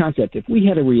have this concept. If we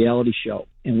had a reality show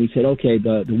and we said, okay,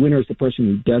 the winner is the person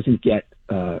who doesn't get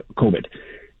COVID,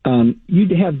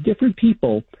 you'd have different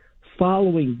people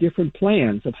following different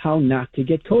plans of how not to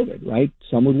get COVID, right?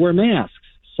 Some would wear masks.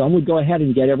 Some would go ahead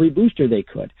and get every booster they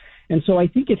could. And so I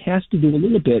think it has to do a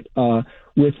little bit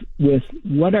with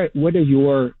what are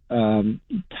your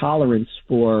tolerance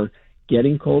for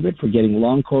getting COVID, for getting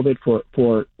long COVID,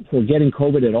 for getting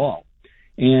COVID at all.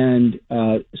 And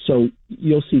so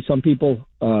you'll see some people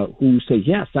who say,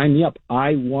 yeah, sign me up.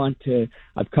 I've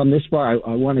come this far.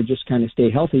 I want to just kind of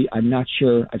stay healthy. I'm not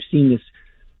sure. I've seen this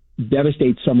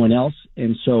devastate someone else.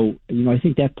 And so, I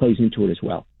think that plays into it as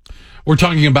well. We're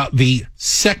talking about the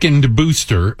second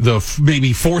booster, the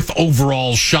maybe fourth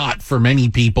overall shot for many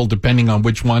people, depending on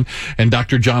which one. And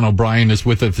Dr. John O'Brien is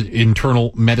with us,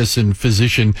 internal medicine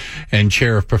physician and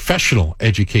chair of professional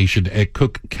education at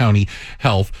Cook County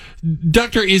Health.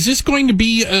 Doctor, is this going to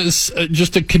be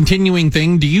just a continuing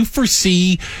thing? Do you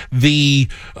foresee the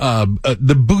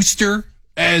booster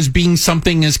as being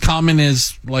something as common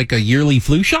as like a yearly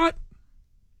flu shot?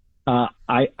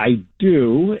 I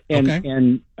do, and okay.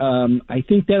 and I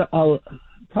think that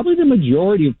probably the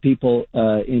majority of people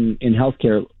in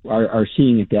healthcare are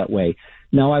seeing it that way.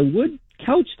 Now, I would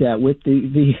couch that with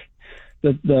the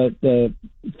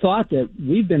thought that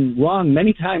we've been wrong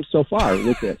many times so far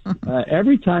with this.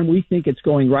 Every time we think it's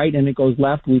going right and it goes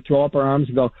left, we throw up our arms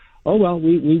and go, "Oh well,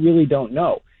 we really don't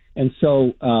know." And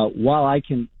so, while I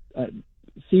can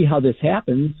see how this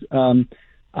happens,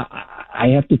 I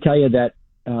have to tell you that.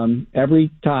 Every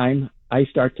time I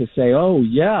start to say, oh,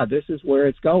 yeah, this is where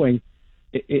it's going,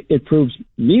 it proves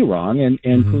me wrong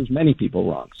and proves many people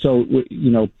wrong. So,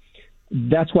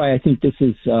 that's why I think this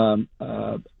is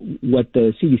what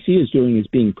the CDC is doing is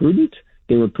being prudent.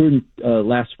 They were prudent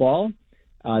last fall.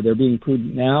 They're being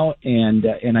prudent now. And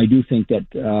I do think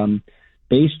that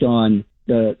based on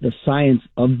the science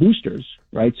of boosters,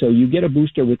 right? So you get a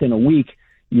booster within a week,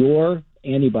 your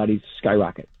antibodies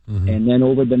skyrocket. Mm-hmm. And then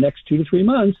over the next 2 to 3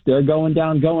 months, they're going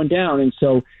down. And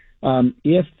so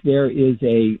if there is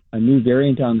a new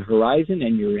variant on the horizon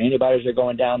and your antibodies are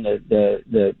going down,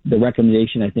 the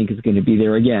recommendation, I think, is going to be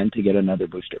there again to get another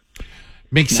booster.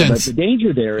 Makes sense. But the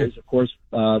danger there is, of course,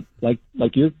 like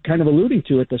you're kind of alluding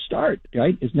to at the start,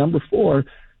 right, is number 4,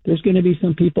 there's going to be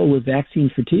some people with vaccine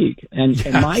fatigue. And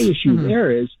my issue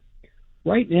there is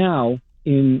right now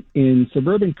in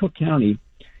suburban Cook County,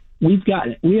 we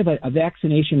have a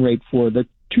vaccination rate for the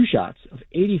 2 shots of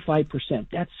 85%.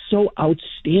 That's so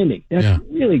outstanding. That's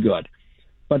really good.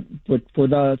 But for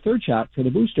the 3rd shot, for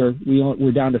the booster,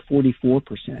 we're down to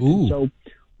 44%. So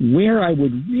where I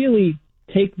would really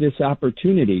take this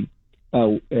opportunity,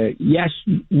 yes,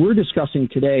 we're discussing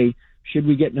today, should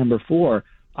we get number 4?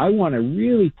 I want to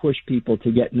really push people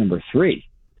to get number 3.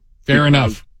 Fair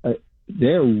enough.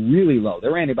 They're really low.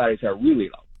 Their antibodies are really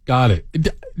low. Got it.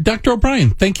 Dr. O'Brien,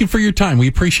 thank you for your time. We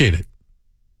appreciate it.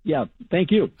 Yeah,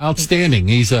 thank you. Outstanding.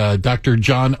 He's Dr.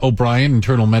 John O'Brien,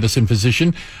 internal medicine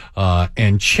physician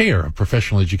and chair of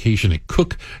professional education at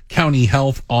Cook County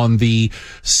Health, on the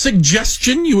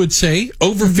suggestion, you would say,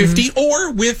 over 50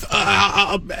 or with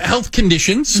health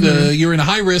conditions, you're in a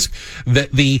high risk,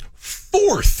 that the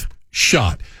 4th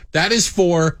shot, that is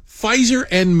for Pfizer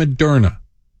and Moderna.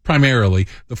 Primarily,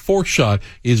 the 4th shot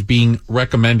is being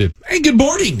recommended. Hey, good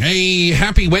morning. Hey,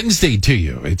 happy Wednesday to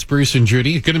you. It's Bruce and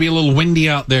Judy. It's going to be a little windy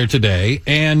out there today.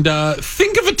 And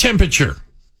think of a temperature.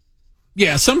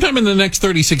 Yeah, sometime in the next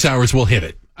 36 hours, we'll hit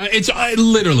it. It's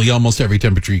literally almost every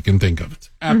temperature you can think of.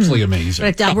 It's absolutely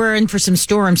amazing. But we're in for some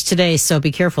storms today, so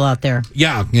be careful out there.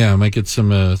 Yeah, might get some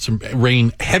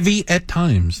rain, heavy at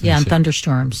times. Yeah, and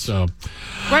thunderstorms. So,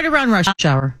 right around rush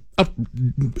hour.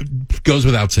 Goes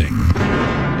without saying.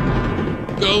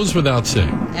 Goes without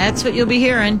saying. That's what you'll be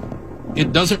hearing.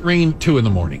 It doesn't rain 2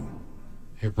 a.m.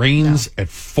 It rains at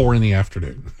 4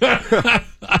 p.m.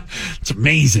 It's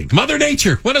amazing. Mother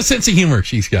Nature. What a sense of humor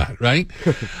she's got, right?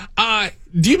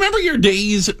 Do you remember your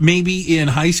days maybe in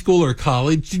high school or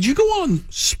college? Did you go on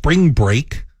spring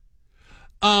break?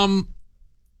 I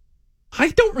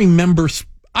don't remember.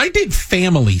 I did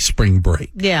family spring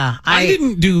break. Yeah. I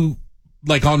didn't do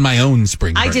like on my own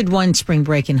spring break. I did one spring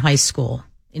break in high school.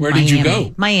 Where did you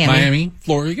go? Miami,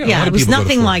 Florida. Yeah, it was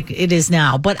nothing like it is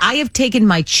now. But I have taken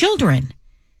my children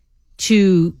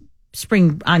to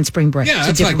spring break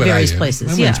to different various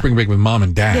places. I went on spring break with mom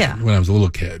and dad when I was a little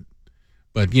kid.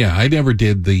 But yeah, I never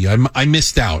did I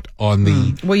missed out on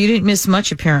the. Well, you didn't miss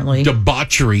much apparently.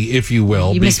 Debauchery, if you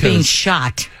will. You missed being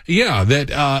shot. Yeah,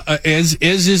 that as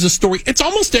is a story. It's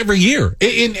almost every year,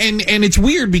 and it's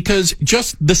weird because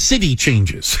just the city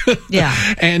changes. Yeah,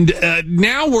 and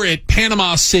now we're at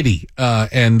Panama City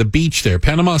and the beach there,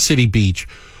 Panama City Beach,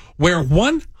 where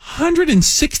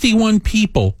 161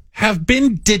 people have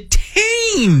been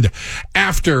detained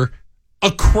after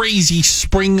a crazy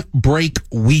spring break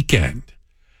weekend.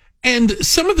 And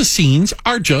some of the scenes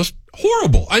are just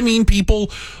horrible. I mean,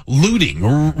 people looting,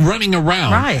 running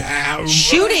around. Right.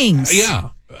 Shootings. Yeah.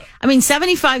 I mean,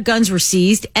 75 guns were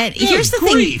seized. And here's the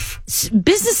thing.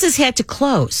 Businesses had to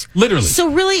close. Literally.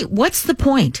 So really, what's the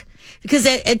point? Because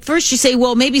at first you say,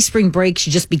 well, maybe spring break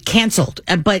should just be canceled.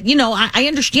 But, I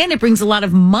understand it brings a lot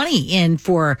of money in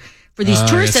for these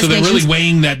tourist destinations. So they're really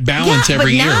weighing that balance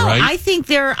every year, right? I think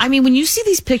when you see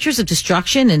these pictures of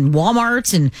destruction and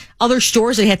Walmarts and other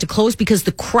stores that had to close because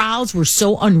the crowds were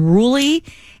so unruly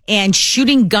and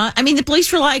shooting guns. I mean, the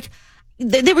police were like,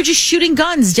 they were just shooting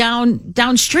guns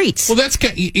down streets. Well,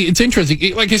 it's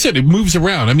interesting. Like I said, it moves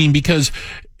around. I mean, because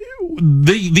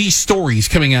these stories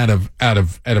coming out of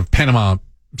Panama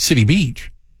City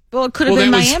Beach. Well, it could have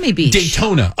been Miami Beach.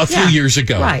 Daytona a few years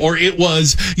ago. Right. Or it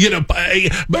was,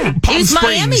 Palm Springs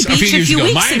Miami a few years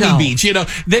ago. Miami Beach,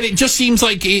 then it just seems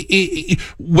like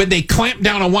when they clamp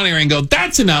down on one area and go,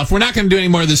 that's enough, we're not going to do any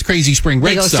more of this crazy spring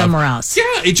break stuff. They go somewhere else. Yeah,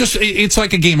 it's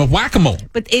like a game of whack-a-mole.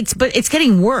 But it's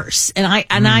getting worse. And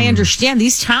I understand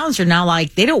these towns are now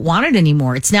like, they don't want it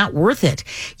anymore. It's not worth it.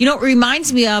 It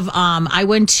reminds me of, I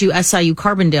went to SIU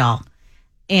Carbondale.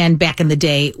 And back in the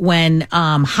day when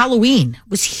Halloween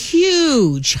was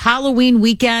huge, Halloween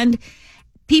weekend,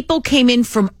 people came in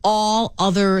from all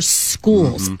other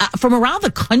schools, from around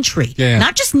the country,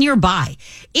 not just nearby.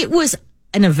 It was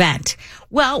an event.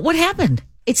 Well, what happened?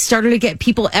 It started to get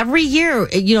people every year.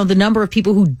 The number of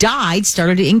people who died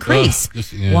started to increase.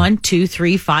 1, 2,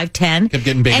 3, 5, 10. Kept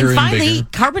getting bigger and finally,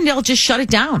 and bigger. Carbondale just shut it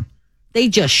down. They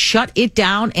just shut it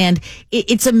down, and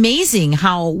it's amazing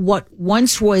how what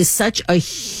once was such a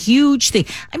huge thing.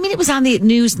 I mean, it was on the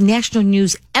news, national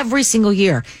news, every single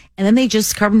year. And then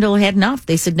Carbondale had enough.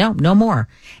 They said, no more.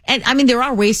 And I mean, there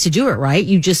are ways to do it, right?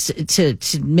 You just, to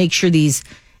make sure these,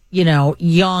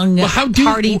 young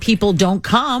party people don't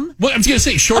come. Well, I was going to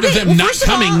say, short of them not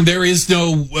coming, there is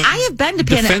no I have been to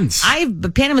defense.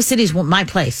 Panama City is my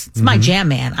place. It's my jam,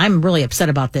 man. I'm really upset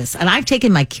about this. And I've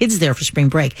taken my kids there for spring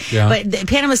break. Yeah. But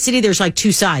Panama City, there's like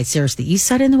 2 sides. There's the east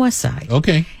side and the west side.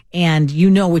 Okay. And you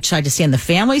know which side to stand, the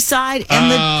family side and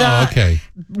the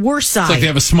worst side. It's like they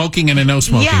have a smoking and a no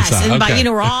smoking side. Yes, and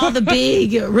where all the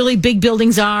big, really big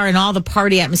buildings are and all the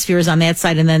party atmosphere is on that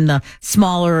side, and then the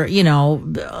smaller,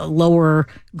 lower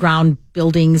ground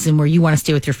buildings and where you want to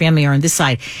stay with your family are on this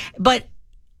side. But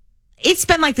it's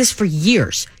been like this for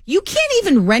years. You can't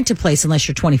even rent a place unless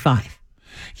you're 25.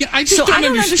 Yeah, I don't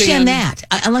understand that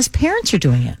unless parents are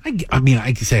doing it. I mean,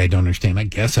 I can say I don't understand. I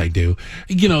guess I do.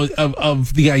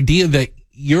 Of the idea that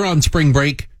you're on spring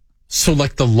break, so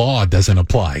like the law doesn't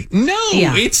apply. No,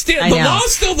 it's still the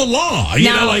law's still the law.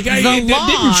 It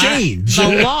didn't change.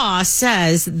 The law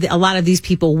says a lot of these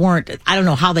people weren't. I don't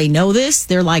know how they know this.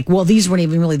 They're like, well, these weren't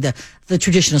even really the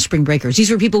traditional spring breakers. These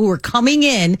were people who were coming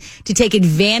in to take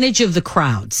advantage of the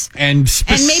crowds and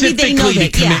specifically maybe they know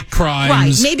that, to commit crimes.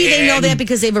 Right? Maybe they know that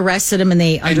because they've arrested them and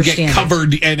they understand get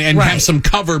covered and have some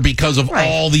cover because of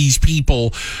all these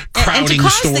people crowding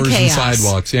stores and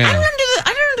sidewalks. Yeah, I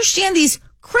don't understand these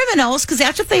criminals, because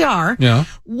that's what they are. Yeah.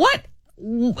 What?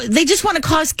 They just want to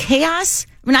cause chaos?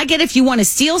 I mean, I get if you want to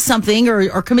steal something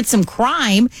or commit some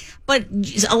crime, but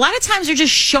a lot of times they're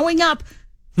just showing up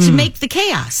to make the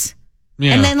chaos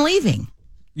and then leaving.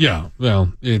 Yeah.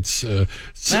 Well, it's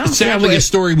sadly a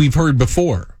story we've heard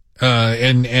before.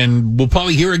 And we'll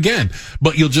probably hear again,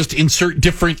 but you'll just insert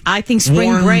different. I think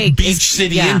spring break beach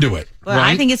city into it. But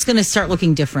right? I think it's going to start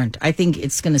looking different. I think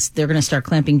they're going to start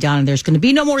clamping down, and there's going to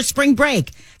be no more spring break.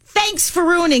 Thanks for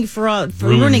ruining it for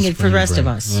the rest of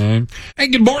us. Right. Hey,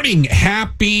 good morning.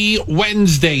 Happy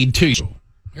Wednesday to you.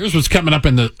 Here's what's coming up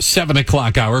in the 7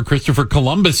 o'clock hour. Christopher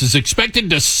Columbus is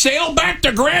expected to sail back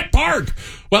to Grant Park.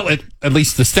 Well, at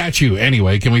least the statue,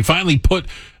 anyway. Can we finally put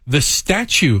the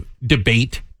statue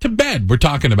debate to bed? We're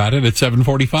talking about it at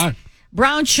 7:45.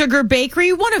 Brown Sugar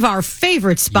Bakery, one of our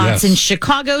favorite spots in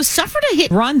Chicago, suffered a hit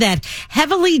run that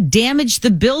heavily damaged the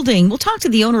building. We'll talk to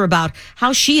the owner about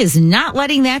how she is not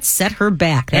letting that set her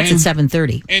back. That's at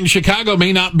 7:30. And Chicago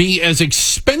may not be as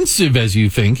expensive as you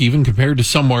think, even compared to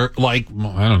somewhere like,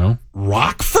 I don't know,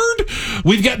 Rockford?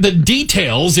 We've got the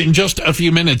details in just a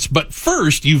few minutes. But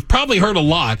first, you've probably heard a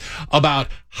lot about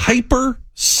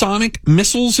hypersonic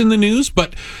missiles in the news,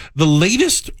 but the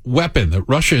latest weapon that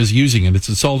Russia is using in its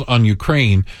assault on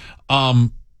Ukraine,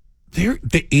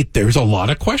 there's a lot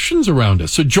of questions around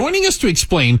us. So joining us to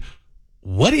explain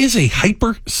what is a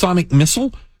hypersonic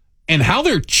missile and how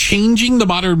they're changing the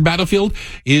modern battlefield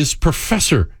is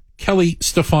Professor Kelly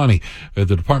Stefani at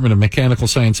the Department of Mechanical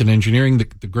Science and Engineering,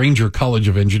 the Granger College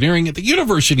of Engineering at the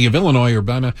University of Illinois,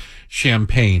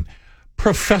 Urbana-Champaign.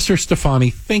 Professor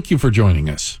Stefani, thank you for joining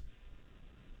us.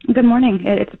 Good morning.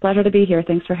 It's a pleasure to be here.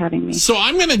 Thanks for having me. So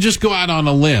I'm going to just go out on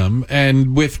a limb,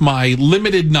 and with my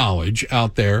limited knowledge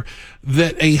out there,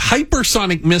 that a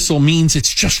hypersonic missile means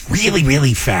it's just really,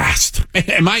 really fast.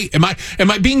 Am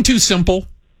I being too simple?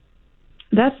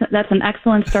 That's an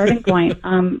excellent starting point.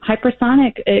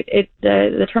 Hypersonic,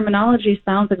 the terminology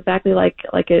sounds exactly like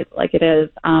it is.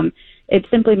 It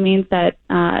simply means that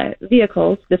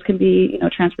vehicles, this can be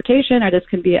transportation or this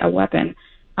can be a weapon,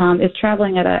 is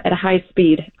traveling at a high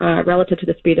speed relative to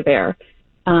the speed of air.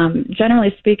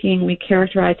 Generally speaking, we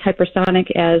characterize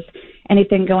hypersonic as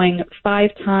anything going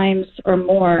 5 times or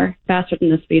more faster than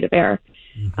the speed of air.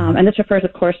 And this refers,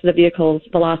 of course, to the vehicle's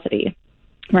velocity,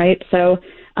 right? So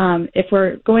if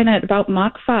we're going at about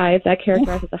Mach 5, that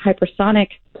characterizes a hypersonic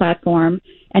platform.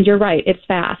 And you're right, it's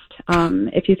fast.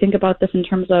 If you think about this in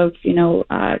terms of,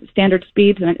 standard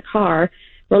speeds in a car,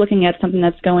 we're looking at something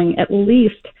that's going at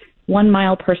least 1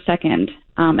 mile per second,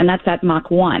 and that's at Mach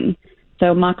 1.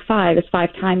 So Mach 5 is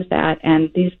 5 times that,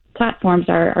 and these platforms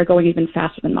are going even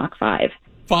faster than Mach 5.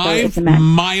 5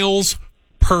 miles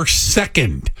per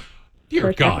second.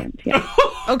 Dear God. Second, yeah.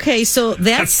 Okay, so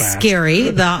that's scary,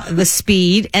 the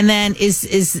speed. And then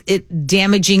is it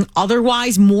damaging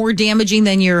otherwise, more damaging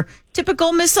than your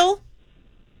typical missile?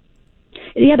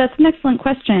 Yeah, that's an excellent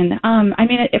question.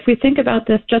 If we think about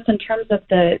this just in terms of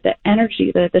the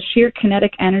energy, the sheer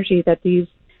kinetic energy that these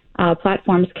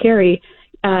platforms carry,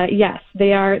 yes,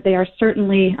 they are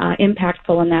certainly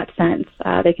impactful in that sense.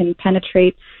 They can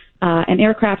penetrate an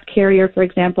aircraft carrier, for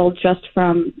example, just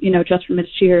from its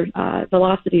sheer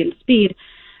velocity and speed.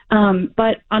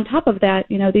 But on top of that,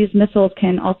 these missiles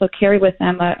can also carry with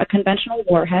them a conventional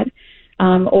warhead.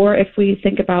 Or if we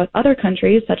think about other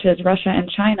countries such as Russia and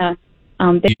China,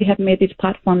 they have made these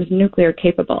platforms nuclear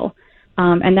capable.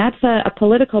 And that's a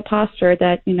political posture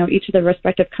that, each of the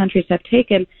respective countries have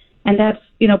taken. And that's,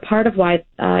 part of why,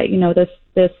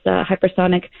 this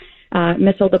hypersonic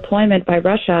missile deployment by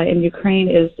Russia in Ukraine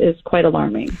is quite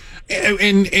alarming.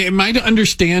 And am I to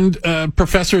understand,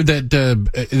 Professor, that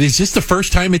is this the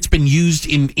first time it's been used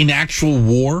in actual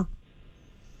war?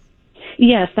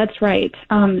 Yes, that's right.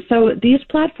 So these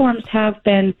platforms have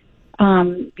been,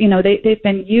 they've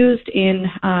been used in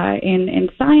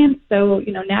science. So,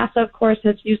 NASA, of course,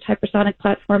 has used hypersonic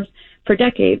platforms for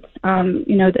decades.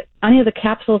 Any of the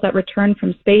capsules that return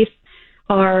from space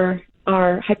are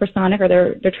hypersonic, or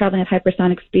they're traveling at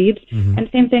hypersonic speeds. Mm-hmm. And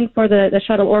same thing for the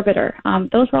shuttle orbiter.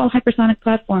 Those were all hypersonic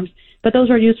platforms, but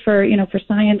those are used for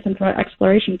science and for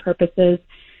exploration purposes.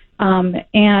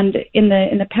 And in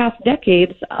the past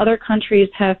decades, other countries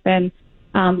have been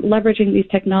leveraging these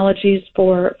technologies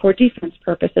for defense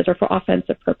purposes or for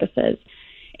offensive purposes.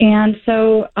 And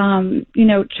so,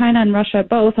 China and Russia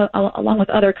both, along with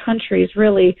other countries,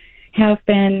 really have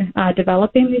been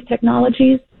developing these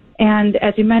technologies. And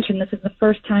as you mentioned, this is the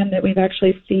first time that we've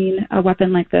actually seen a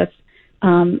weapon like this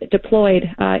deployed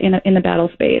in the battle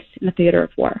space, in the theater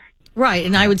of war. Right,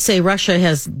 and I would say Russia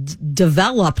has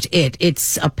developed it.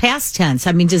 It's a past tense.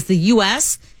 I mean, does the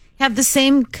U.S. have the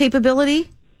same capability?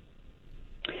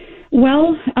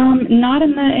 Well, not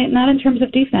in terms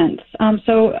of defense.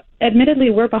 So,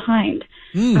 admittedly, we're behind.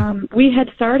 We had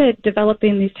started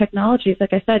developing these technologies,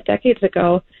 like I said, decades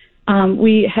ago.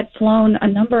 We had flown a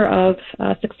number of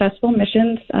successful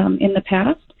missions in the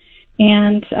past,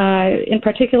 and in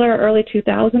particular, early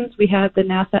 2000s, we had the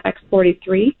NASA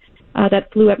X-43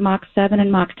 that flew at Mach 7 and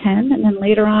Mach 10, and then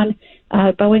later on,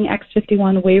 Boeing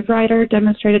X-51 Wave Rider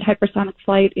demonstrated hypersonic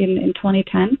flight in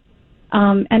 2010.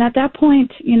 And at that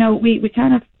point, we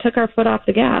kind of took our foot off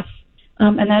the gas.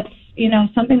 And that's,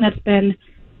 something that's been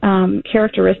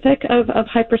characteristic of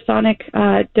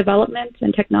hypersonic development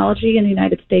and technology in the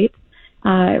United States.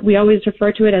 We always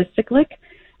refer to it as cyclic.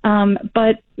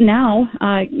 But now,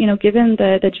 given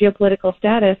the geopolitical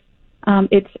status,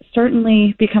 it's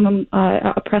certainly become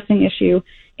a pressing issue.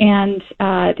 And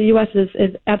the U.S.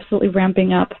 is absolutely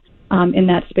ramping up in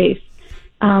that space.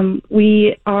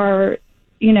 We are...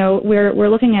 we're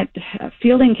looking at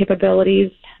fielding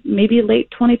capabilities maybe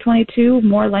late 2022,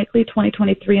 more likely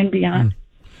 2023 and beyond.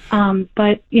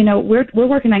 But we're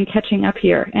working on catching up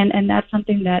here, and that's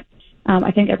something that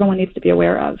I think everyone needs to be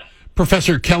aware of.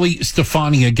 Professor Kelly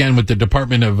Stefani, again, with the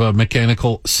Department of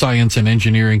Mechanical Science and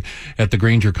Engineering at the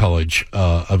Granger College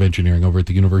of Engineering over at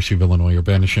the University of Illinois,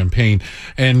 Urbana-Champaign.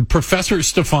 And Professor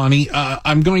Stefani,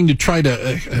 I'm going to try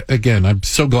to, again, I'm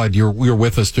so glad you're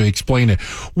with us to explain it.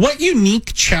 What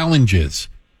unique challenges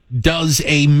does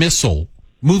a missile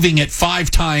moving at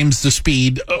 5 times the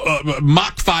speed,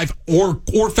 Mach 5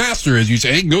 or faster, as you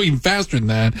say, go even faster than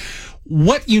that,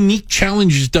 what unique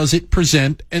challenges does it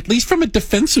present, at least from a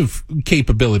defensive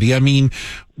capability? I mean,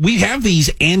 we have these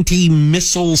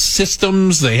anti-missile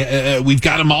systems. We've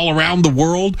got them all around the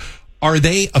world. Are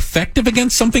they effective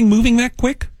against something moving that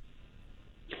quick?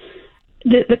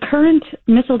 The current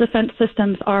missile defense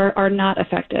systems are not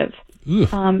effective.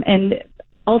 And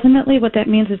ultimately what that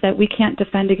means is that we can't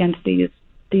defend against these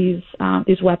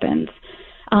weapons.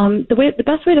 The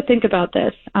best way to think about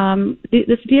this,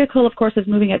 this vehicle, of course, is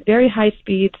moving at very high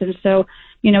speeds, and so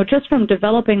just from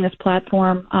developing this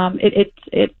platform,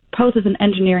 it poses an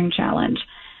engineering challenge.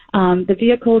 The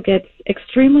vehicle gets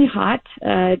extremely hot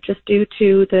just due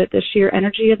to the sheer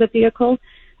energy of the vehicle,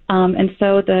 and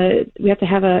so we have to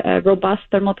have a robust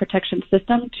thermal protection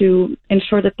system to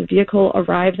ensure that the vehicle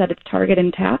arrives at its target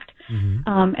intact.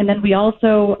 And then we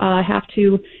also have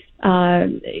to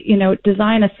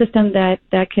design a system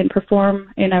that can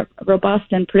perform in a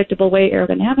robust and predictable way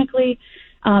aerodynamically.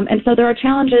 And so there are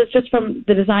challenges just from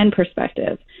the design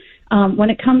perspective. When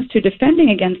it comes to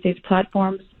defending against these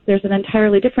platforms, there's an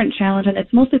entirely different challenge, and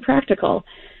it's mostly practical.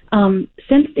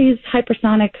 Since these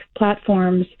hypersonic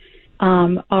platforms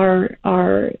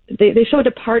they show a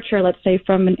departure, let's say,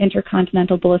 from an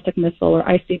intercontinental ballistic missile or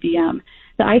ICBM.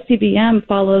 The ICBM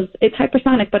it's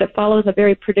hypersonic, but it follows a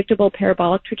very predictable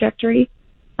parabolic trajectory.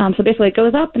 So basically it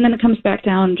goes up and then it comes back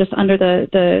down just under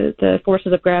the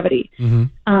forces of gravity.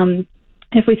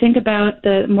 If we think about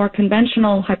the more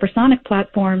conventional hypersonic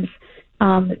platforms,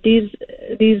 these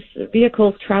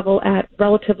vehicles travel at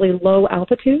relatively low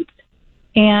altitudes.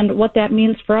 And what that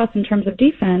means for us in terms of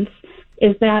defense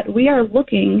is that we are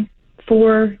looking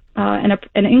for an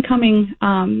incoming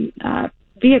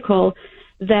vehicle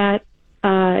that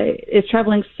is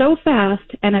traveling so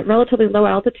fast and at relatively low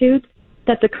altitudes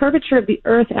that the curvature of the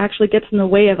Earth actually gets in the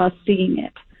way of us seeing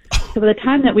it. So by the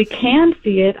time that we can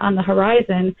see it on the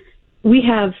horizon, we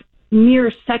have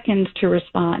mere seconds to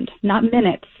respond, not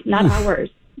minutes, not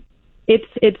hours. It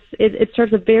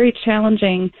serves a very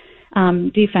challenging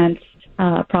defense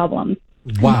problem.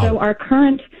 Wow. And so our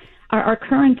current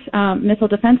missile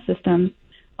defense systems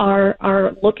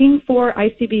are looking for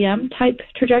ICBM type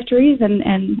trajectories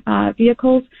and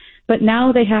vehicles, but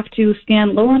now they have to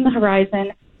scan lower on the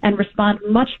horizon and respond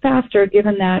much faster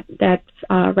given that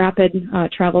rapid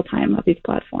travel time of these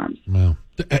platforms. Wow.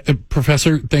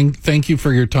 Professor, thank you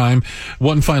for your time.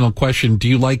 One final question. Do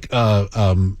you like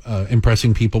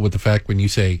impressing people with the fact when you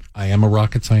say, I am a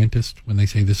rocket scientist, when they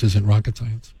say this isn't rocket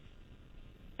science?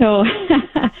 Oh,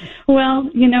 well,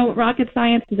 rocket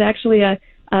science is actually a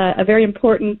a very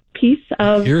important piece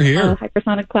of Hear, hear.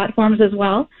 hypersonic platforms as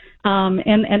well.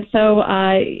 It's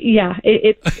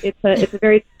a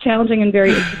very challenging and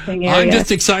very interesting area. I'm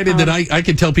just excited that I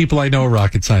can tell people I know a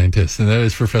rocket scientist, and that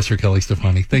is Professor Kelly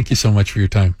Stefani. Thank you so much for your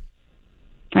time.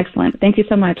 Excellent. Thank you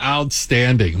so much.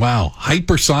 Outstanding. Wow.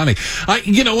 Hypersonic.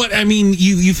 You know what? I mean,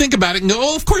 you think about it and go,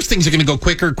 oh, of course things are going to go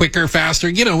quicker, faster.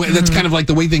 You know, that's kind of like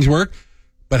the way things work.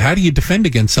 But how do you defend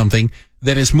against something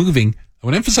that is moving, I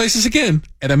want to emphasize this again,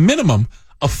 at a minimum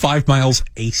of 5 miles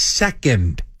a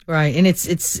second? Right. And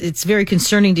it's very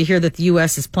concerning to hear that the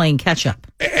U.S. is playing catch up.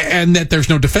 And that there's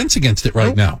no defense against it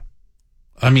right now.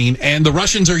 I mean, and the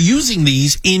Russians are using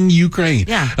these in Ukraine.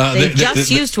 Yeah, they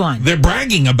just used one. They're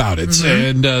bragging about it,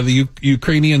 and the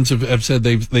Ukrainians have said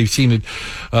they've seen it.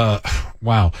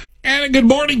 Wow! And a good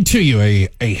morning to you.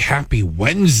 A happy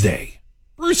Wednesday.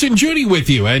 Bruce and Judy with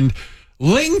you, and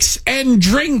Links and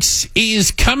Drinks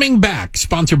is coming back.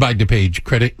 Sponsored by DePage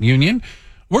Credit Union.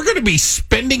 We're going to be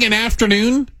spending an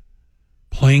afternoon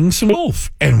playing some golf,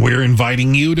 and we're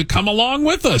inviting you to come along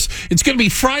with us. It's going to be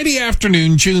Friday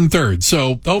afternoon, June 3rd,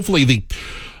 so hopefully the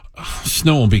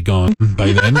snow will be gone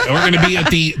by then. We're going to be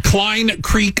at the Klein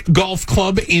Creek Golf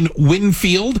Club in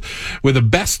Winfield with a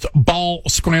best ball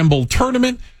scramble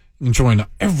tournament. You can join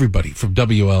everybody from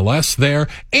WLS there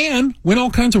and win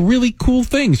all kinds of really cool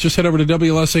things. Just head over to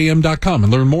WLSAM.com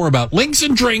and learn more about Links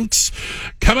and Drinks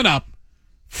coming up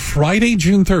Friday,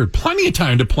 June 3rd. Plenty of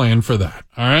time to plan for that.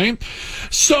 All right.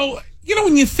 So, you know,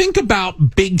 when you think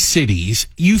about big cities,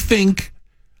 you think,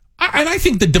 and I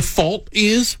think the default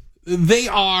is they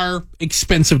are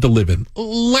expensive to live in,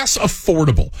 less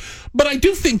affordable. But I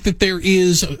do think that there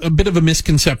is a bit of a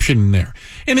misconception in there.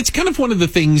 And it's kind of one of the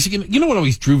things, you know what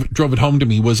always drove it home to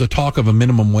me was a talk of a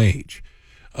minimum wage,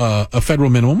 a federal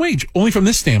minimum wage, only from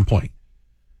this standpoint.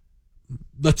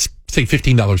 Let's say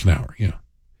 $15 an hour, you know.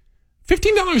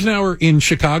 $15 an hour in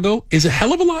Chicago is a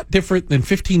hell of a lot different than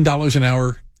 $15 an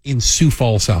hour in Sioux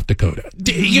Falls, South Dakota.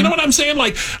 You know what I'm saying?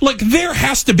 Like there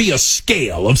has to be a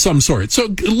scale of some sort. So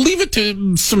leave it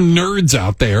to some nerds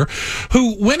out there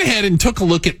who went ahead and took a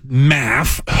look at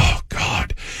math. Oh,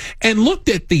 God. And looked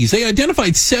at these. They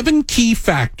identified 7 key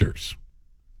factors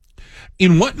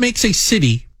in what makes a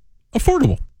city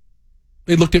affordable.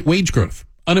 They looked at wage growth,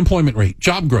 unemployment rate,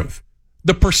 job growth,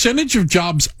 the percentage of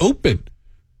jobs open,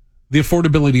 the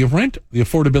affordability of rent, the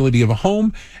affordability of a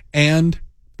home, and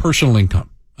personal income.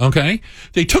 Okay?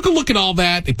 They took a look at all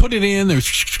that. They put it in.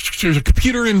 There's a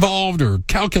computer involved or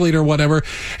calculator or whatever.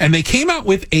 And they came out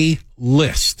with a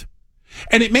list.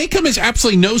 And it may come as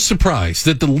absolutely no surprise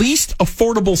that the least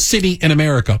affordable city in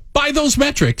America, by those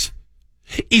metrics,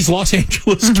 is Los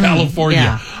Angeles, California.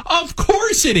 Yeah. Of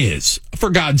course it is, for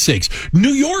God's sakes. New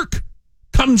York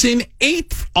comes in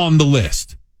 8th on the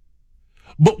list.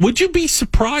 But would you be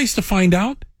surprised to find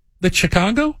out that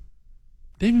Chicago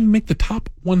didn't even make the top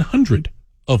 100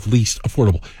 of least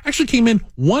affordable? Actually came in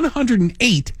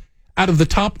 108 out of the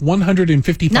top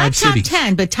 155 cities. Not top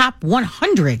 10, but top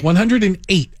 100.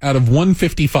 108 out of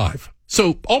 155.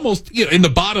 So almost in the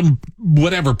bottom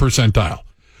whatever percentile,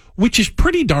 which is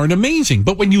pretty darn amazing.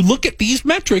 But when you look at these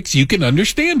metrics, you can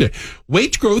understand it.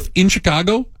 Wage growth in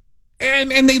Chicago,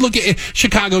 and they look at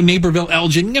Chicago, Naperville,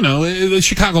 Elgin, the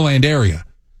Chicagoland area,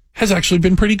 has actually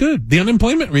been pretty good. The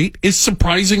unemployment rate is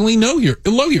surprisingly low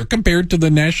here compared to the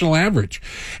national average.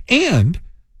 And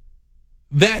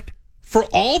that for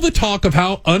all the talk of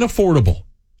how unaffordable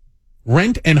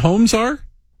rent and homes are,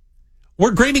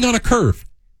 we're grading on a curve.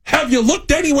 Have you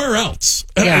looked anywhere else?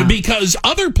 Yeah. Because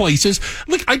other places,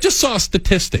 look, I just saw a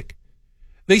statistic.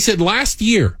 They said last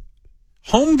year,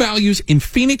 home values in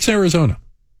Phoenix, Arizona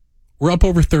were up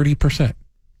over 30%.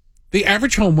 The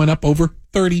average home went up over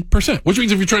 30%, which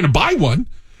means if you're trying to buy one,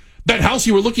 that house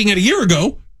you were looking at a year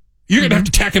ago, you're going to have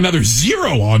to tack another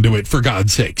 0 onto it, for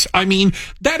God's sakes. I mean,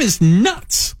 that is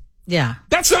nuts. Yeah.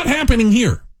 That's not happening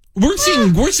here. We're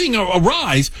seeing a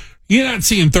rise. You're not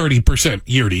seeing 30%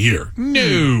 year to year.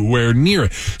 Nowhere near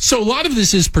it. So a lot of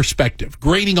this is perspective,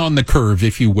 grading on the curve,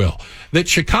 if you will, that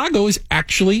Chicago is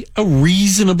actually a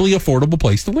reasonably affordable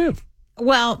place to live.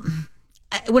 Well,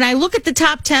 when I look at the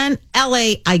top 10,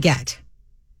 LA, I get.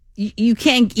 You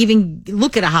can't even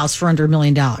look at a house for under $1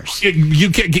 million.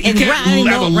 You can't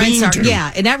have a lean-to.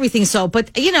 Yeah, and everything. So, but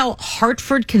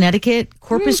Hartford, Connecticut,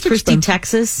 Corpus Christi,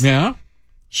 Texas. Yeah.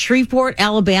 Shreveport,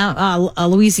 Alabama,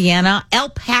 Louisiana, El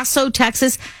Paso,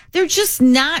 Texas. They're just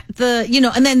not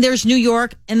and then there's New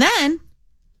York. And then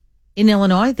in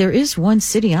Illinois, there is one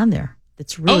city on there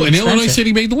that's really expensive. Illinois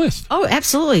City made the list. Oh,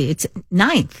 absolutely. It's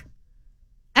 9th.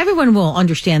 Everyone will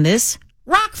understand this.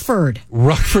 Rockford,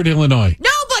 Illinois.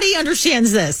 Nobody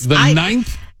understands this. The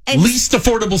 9th? least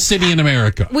affordable city in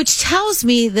America. Which tells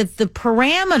me that the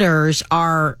parameters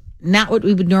are not what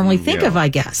we would normally think of, I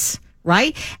guess.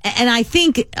 Right? And I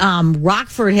think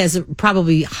Rockford has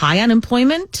probably high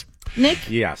unemployment. Nick?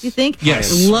 Yes. You think?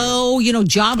 Yes. Low,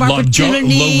 job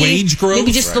opportunity. Low wage growth.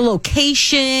 Maybe just the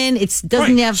location. It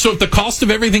doesn't have. So if the cost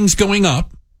of everything's going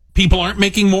up, people aren't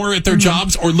making more at their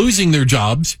jobs or losing their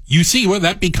jobs, you see where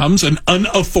that becomes an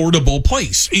unaffordable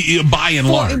place, by and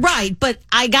large. Right. But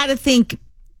I got to think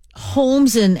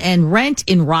homes and rent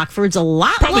in Rockford's a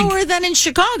lot lower than in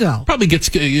Chicago. Probably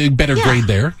gets a better grade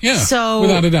there. Yeah. So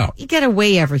without a doubt. You got to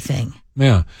weigh everything.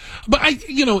 Yeah. But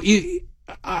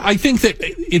I think that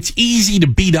it's easy to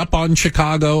beat up on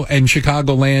Chicago and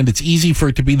Chicagoland. It's easy for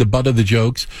it to be the butt of the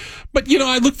jokes. But,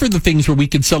 I look for the things where we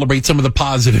can celebrate some of the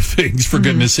positive things, for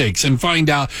goodness sakes, and find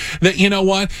out that,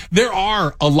 there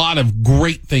are a lot of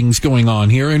great things going on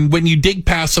here. And when you dig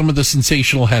past some of the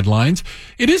sensational headlines,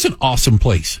 it is an awesome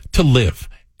place to live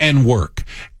and work.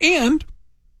 And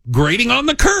grading on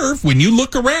the curve, when you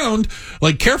look around,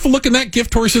 careful looking that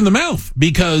gift horse in the mouth,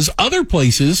 because other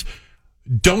places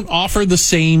don't offer the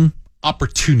same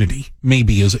opportunity,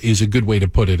 maybe is a good way to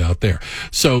put it out there.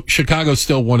 So Chicago's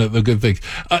still one of the good things.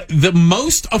 The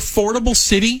most affordable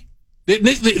city,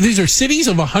 these are cities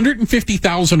of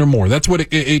 150,000 or more. That's what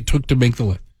it took to make the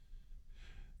list.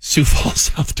 Sioux Falls,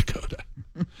 South Dakota.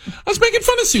 I was making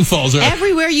fun of Sioux Falls.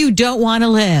 Everywhere you don't want to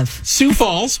live. Sioux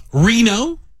Falls,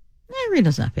 Reno.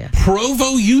 Reno's not bad.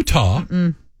 Provo, Utah.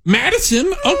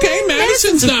 Madison. Okay,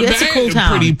 Madison's not bad. It's a cool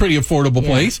town. Pretty affordable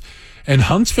place. And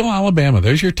Huntsville, Alabama.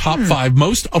 There's your top 5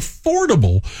 most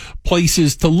affordable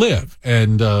places to live.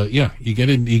 And you get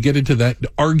into that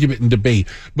argument and debate.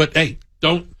 But hey,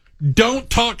 don't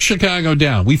talk Chicago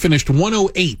down. We finished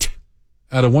 108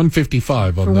 out of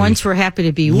 155 on For once, we're happy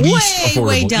to be way down on the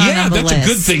list. Yeah, that's a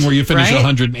good thing where you finish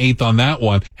 108th on that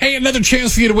one. Hey, another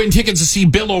chance for you to win tickets to see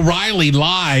Bill O'Reilly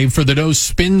live for the No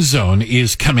Spin Zone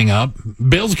is coming up.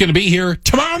 Bill's going to be here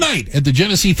tomorrow night at the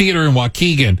Genesee Theater in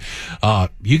Waukegan.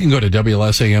 You can go to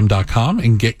WLSAM.com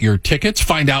and get your tickets.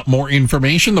 Find out more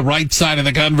information. The right side of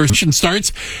the conversation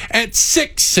starts at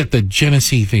 6 at the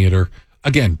Genesee Theater.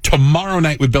 Again, tomorrow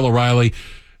night with Bill O'Reilly.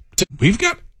 We've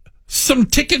got some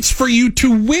tickets for you to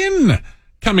win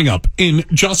coming up in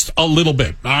just a little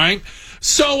bit. All right.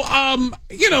 So,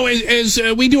 as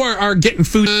we do our Getting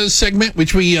Food segment,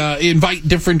 which we invite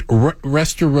different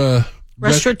restaurateurs,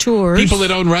 people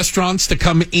that own restaurants to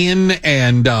come in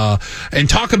and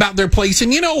talk about their place.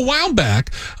 And, a while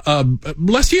back,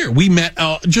 last year, we met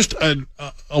just a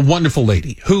wonderful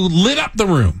lady who lit up the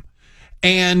room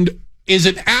and is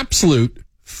an absolute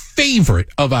favorite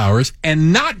of ours,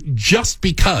 and not just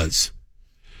because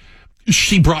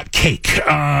she brought cake.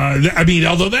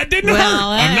 Although that didn't hurt.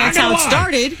 That's how it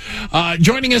started.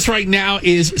 Joining us right now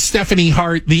is Stephanie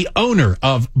Hart, the owner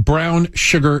of Brown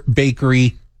Sugar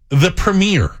Bakery, the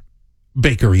premier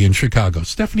bakery in Chicago.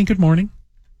 Stephanie, good morning.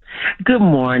 Good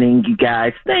morning, you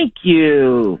guys. Thank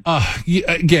you.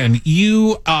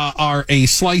 You are a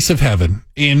slice of heaven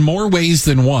in more ways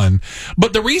than one.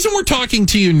 But the reason we're talking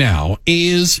to you now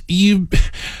is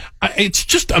it's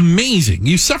just amazing.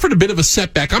 You suffered a bit of a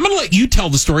setback. I'm going to let you tell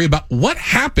the story about what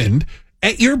happened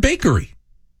at your bakery.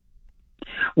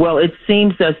 Well, it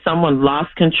seems that someone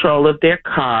lost control of their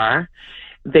car.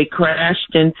 They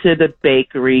crashed into the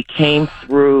bakery, came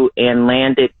through, and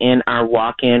landed in our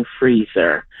walk-in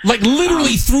freezer. Like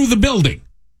literally through the building?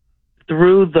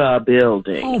 Through the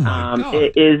building. Oh, my God.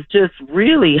 It is just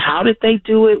really, how did they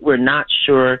do it? We're not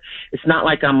sure. It's not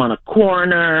like I'm on a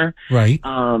corner. Right.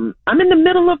 I'm in the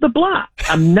middle of the block.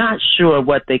 I'm not sure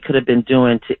what they could have been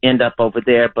doing to end up over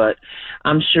there, but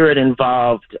I'm sure it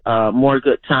involved more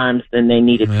good times than they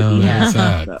needed to be had.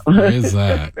 Is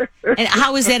that? And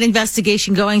how is that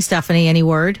investigation going, Stephanie? Any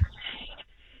word?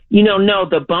 No,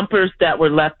 the bumpers that were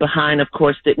left behind, of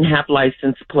course, didn't have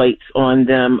license plates on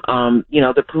them.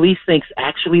 The police thinks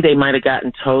actually they might have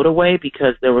gotten towed away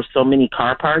because there were so many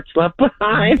car parts left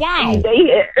behind. Wow.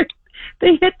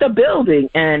 They hit the building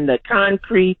and the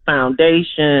concrete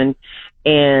foundation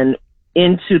and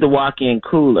into the walk-in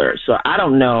cooler. So I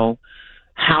don't know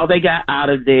how they got out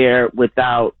of there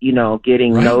without,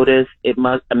 getting noticed.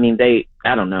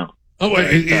 I don't know. Oh,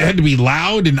 it had to be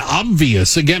loud and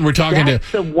obvious. Again, we're talking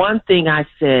That's the one thing I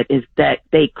said is that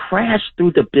they crashed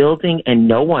through the building and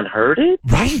no one heard it.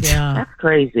 Right. Yeah. That's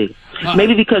crazy.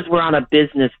 Maybe because we're on a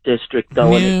business district,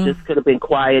 though, and it just could have been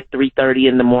quiet 3:30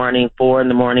 in the morning, 4 in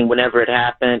the morning, whenever it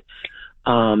happened.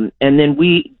 And then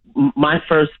my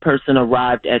first person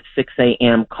arrived at 6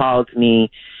 a.m., called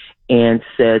me, and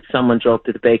said someone drove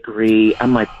through the bakery.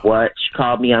 I'm like, what? She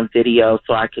called me on video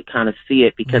so I could kind of see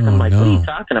it, because I'm like, what are you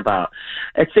talking about?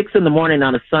 At 6 a.m.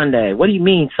 on a Sunday. What do you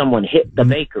mean someone hit the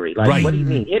bakery? Like, right. What do you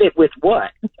mean? Hit it with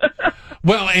what?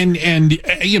 Well, and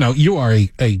you are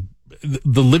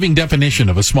the living definition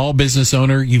of a small business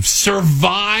owner. You've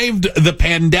survived the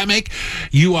pandemic.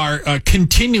 You are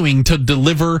continuing to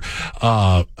deliver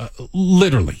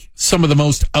literally some of the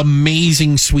most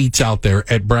amazing sweets out there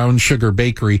at Brown Sugar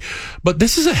Bakery. But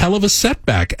this is a hell of a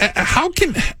setback. How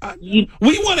can we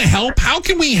want to help? How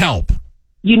can we help?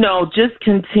 Just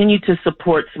continue to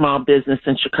support small business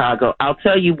in Chicago. I'll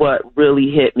tell you what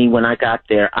really hit me when I got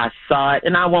there. I saw it,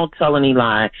 and I won't tell any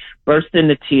lie, burst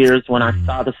into tears when I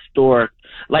saw the store.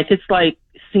 It's like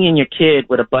seeing your kid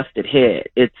with a busted head.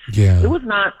 It was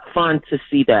not fun to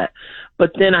see that.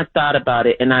 But then I thought about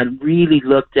it, and I really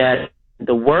looked at it.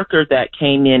 The worker that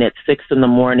came in at 6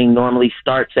 a.m. normally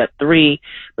starts at 3,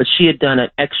 but she had done an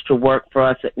extra work for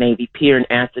us at Navy Pier and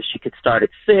asked if she could start at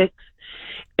 6.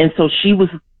 And so she was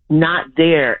not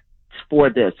there for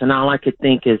this. And all I could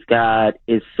think is God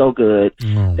is so good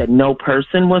that no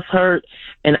person was hurt.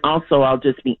 And also, I'll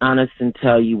just be honest and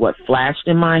tell you what flashed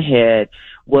in my head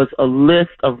was a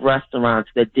list of restaurants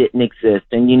that didn't exist.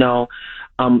 And,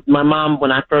 my mom,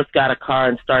 when I first got a car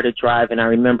and started driving, I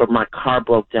remember my car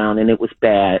broke down and it was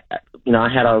bad. I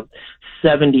had a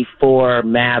 74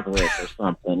 Maverick or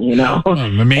something,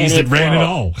 I'm amazed it ran at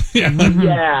all.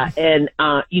 Yeah. And,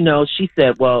 she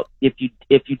said, well, if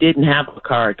you didn't have a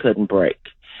car, it couldn't break.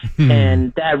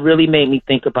 And that really made me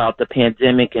think about the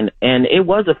pandemic, and it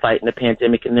was a fight in the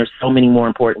pandemic, and there's so many more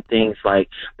important things like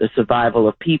the survival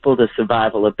of people, the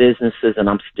survival of businesses, and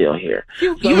I'm still here.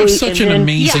 You have such an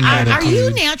amazing attitude. Are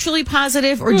you naturally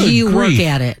positive, or do you work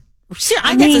at it?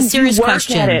 I mean, that's a serious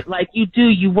question. You work at it like you do.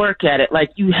 You work at it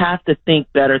like you have to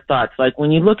think better thoughts. Like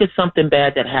when you look at something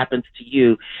bad that happens to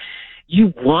you,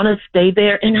 you want to stay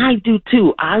there, and I do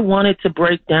too. I wanted to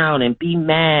break down and be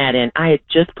mad, and I had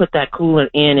just put that cooler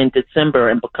in December,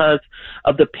 and because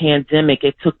of the pandemic,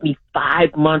 it took me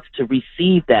 5 months to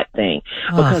receive that thing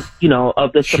because,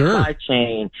 of the supply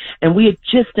chain. And we had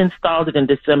just installed it in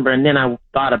December, and then I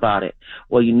thought about it.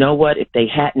 Well, you know what? If they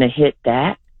hadn't hit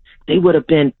that, they would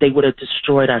have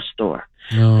destroyed our store.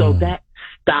 So that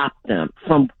stopped them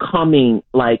from coming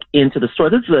into the store.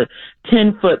 This is a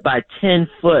 10-foot by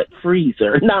 10-foot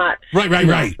freezer, not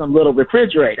right. some little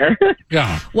refrigerator.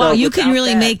 Yeah. Well, you can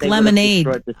really make lemonade.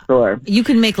 You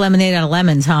can make lemonade out of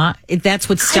lemons, huh? That's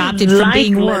what stopped it from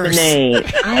being worse.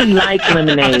 I like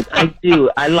lemonade. I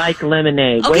do. I like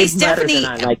lemonade. Okay, way Stephanie,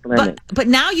 better than I like lemon. But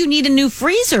now you need a new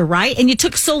freezer, right? And you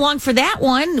took so long for that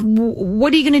one.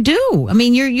 What are you going to do? I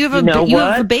mean, you have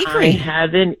a bakery. I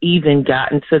haven't even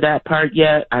gotten to that part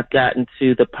yet. I've gotten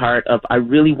to the part of I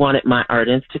really wanted my Art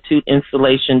Institute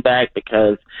installation back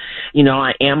because,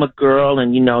 I am a girl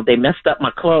and, they messed up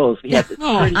my clothes. We had this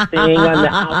pretty thing on the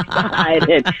outside.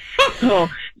 And so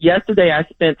yesterday I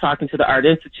spent talking to the Art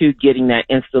Institute, getting that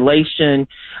installation.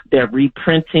 They're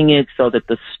reprinting it so that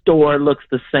the store looks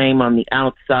the same on the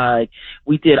outside.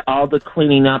 We did all the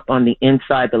cleaning up on the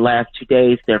inside the last 2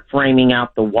 days. They're framing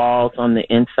out the walls on the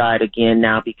inside again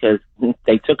now because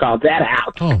they took all that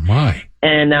out. Oh, my.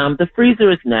 And the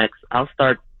freezer is next. I'll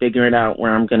start figuring out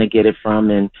where I'm going to get it from,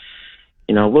 and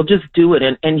we'll just do it.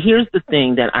 And here's the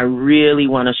thing that I really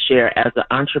want to share as an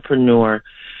entrepreneur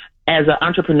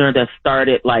that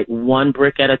started one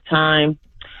brick at a time.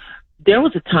 There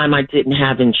was a time I didn't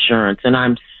have insurance, and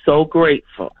I'm so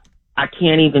grateful. I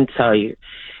can't even tell you.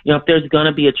 If there's going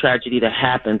to be a tragedy that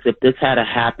happens, if this had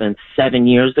happened 7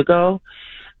 years ago,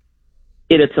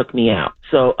 it had took me out.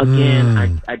 So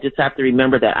again, I just have to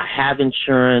remember that I have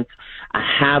insurance. I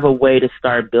have a way to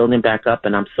start building back up,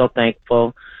 and I'm so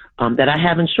thankful that I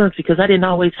have insurance because I didn't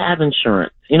always have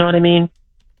insurance. You know what I mean?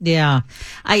 Yeah.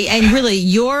 And really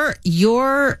your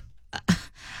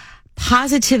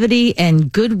positivity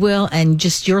and goodwill and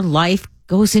just your life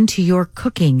goes into your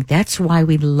cooking. That's why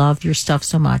we love your stuff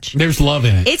so much. There's love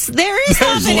in it. There is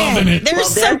love in it. There's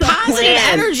some positive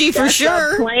energy for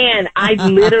sure. Plan. I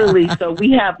literally, so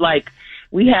we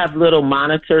have little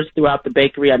monitors throughout the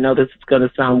bakery. I know this is going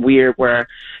to sound weird where,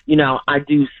 I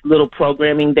do little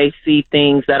programming. They see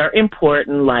things that are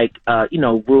important, like,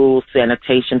 rules,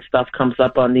 sanitation stuff comes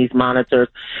up on these monitors.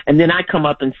 And then I come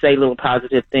up and say little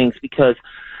positive things because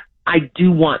I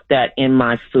do want that in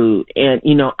my food. And,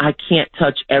 I can't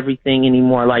touch everything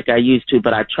anymore like I used to,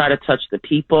 but I try to touch the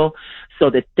people so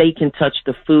that they can touch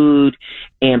the food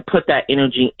and put that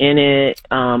energy in it.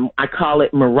 I call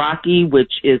it Meraki,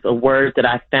 which is a word that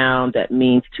I found that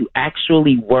means to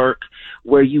actually work,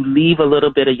 where you leave a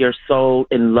little bit of your soul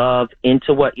and love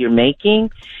into what you're making.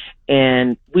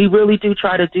 And we really do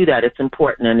try to do that. It's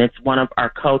important, and it's one of our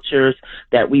cultures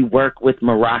that we work with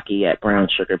Meraki at Brown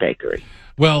Sugar Bakery.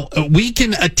 Well, we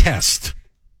can attest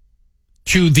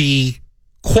to the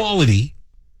quality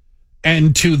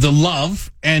and to the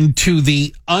love and to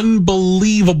the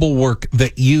unbelievable work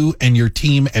that you and your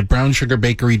team at Brown Sugar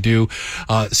Bakery do.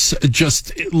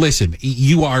 Just listen,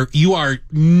 you are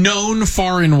known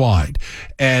far and wide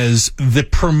as the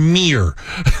premier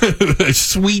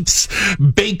sweets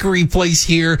bakery place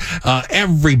here.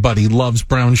 Everybody loves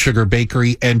Brown Sugar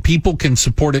Bakery, and people can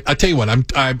support it. I tell you what,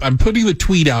 I'm putting the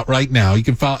tweet out right now. You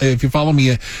can follow, if you follow me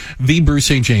at the Bruce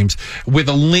St. James, with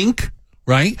a link.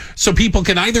 Right? So people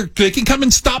can they can come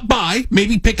and stop by,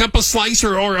 maybe pick up a slice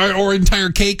or entire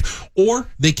cake, or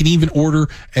they can even order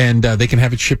and they can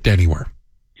have it shipped anywhere.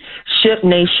 Shipped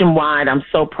nationwide. I'm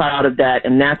so proud of that.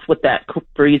 And that's what that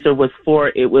freezer was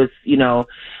for. It was,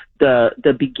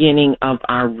 the beginning of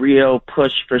our real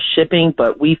push for shipping,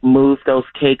 but we've moved those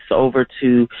cakes over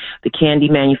to the candy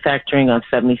manufacturing on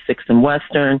 76th and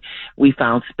Western. We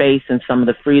found space in some of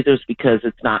the freezers because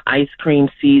it's not ice cream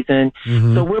season.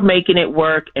 Mm-hmm. So we're making it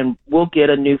work, and we'll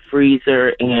get a new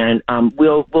freezer, and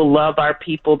we'll love our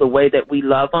people the way that we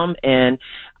love them. And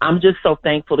I'm just so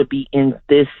thankful to be in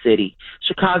this city.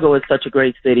 Chicago is such a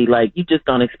great city. Like, you just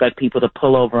don't expect people to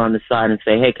pull over on the side and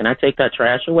say, hey, can I take that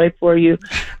trash away for you?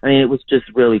 I mean, it was just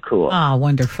really cool. Oh,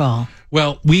 wonderful.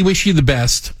 Well, we wish you the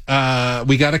best.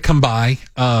 We got to come by.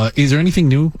 Is there anything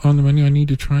new on the menu I need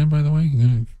to try, by the way?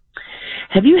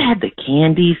 Have you had the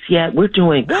candies yet? We're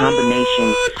doing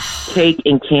combination cake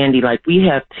and candy. Like, we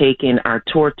have taken our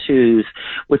tortus,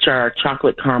 which are our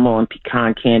chocolate caramel and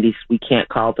pecan candies. We can't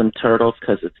call them turtles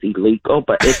because it's illegal,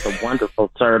 but it's a wonderful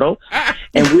turtle.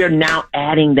 And we're now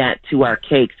adding that to our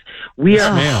cakes. We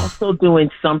are also doing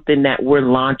something that we're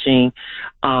launching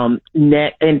and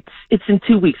it's in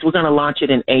 2 weeks. We're going to launch it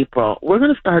in April. We're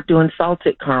going to start doing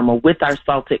salted caramel with our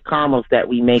salted caramels that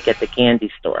we make at the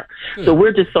candy store. So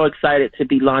we're just so excited to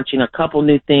be launching a couple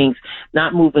new things,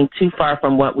 not moving too far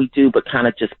from what we do, but kind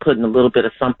of just putting a little bit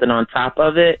of something on top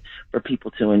of it for people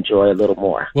to enjoy a little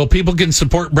more. Well, people can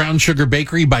support Brown Sugar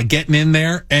Bakery by getting in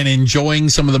there and enjoying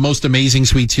some of the most amazing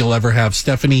sweets you'll ever have.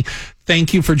 Stephanie,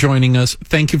 thank you for joining us.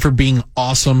 Thank you for being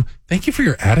awesome. Thank you for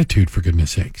your attitude, for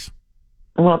goodness sakes.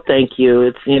 Well, thank you.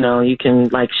 It's, you can,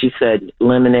 like she said,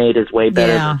 lemonade is way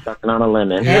better than sucking on a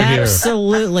lemon.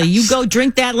 Absolutely. You go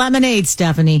drink that lemonade,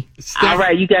 Stephanie. All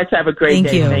right. You guys have a great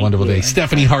day. Thank you. Wonderful day.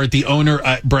 Stephanie Hart, the owner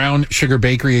at Brown Sugar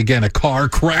Bakery. Again, a car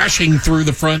crashing through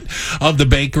the front of the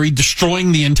bakery,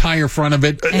 destroying the entire front of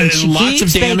it. Lots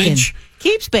of damage.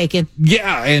 Keeps baking.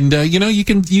 Yeah, and you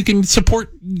can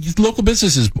support local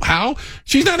businesses. How?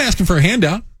 She's not asking for a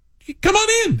handout. Come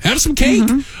on in, have some cake.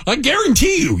 Mm-hmm. I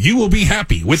guarantee you will be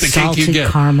happy with the salted cake you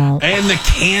get. Caramel. And the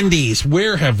candies.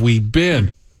 Where have we been?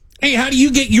 Hey, how do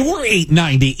you get your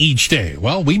 $8.90 each day?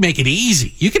 Well, we make it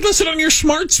easy. You can listen on your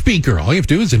smart speaker. All you have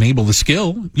to do is enable the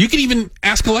skill. You can even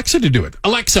ask Alexa to do it.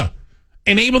 Alexa,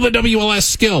 enable the WLS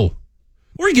skill.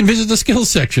 Or you can visit the skills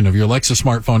section of your Alexa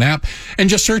smartphone app and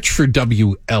just search for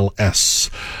WLS.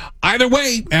 Either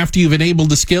way, after you've enabled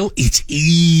the skill, it's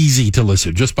easy to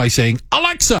listen just by saying,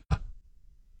 Alexa,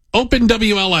 open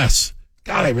WLS.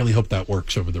 God, I really hope that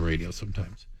works over the radio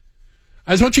sometimes.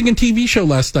 I was watching a TV show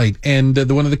last night, and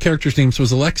one of the characters' names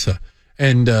was Alexa.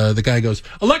 And the guy goes,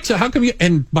 Alexa, how come you...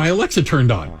 And my Alexa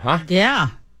turned on. Uh-huh. Yeah.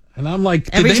 And I'm like,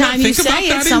 every time you say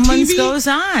it, someone's goes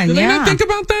on. Did they not think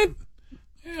about that?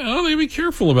 Yeah, they be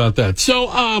careful about that. So,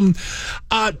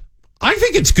 I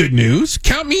think it's good news.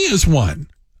 Count me as one.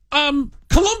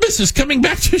 Columbus is coming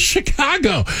back to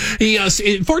Chicago. He, in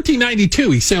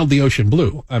 1492, he sailed the ocean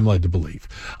blue, I'm led to believe.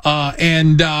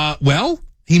 Well,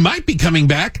 he might be coming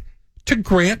back to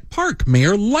Grant Park.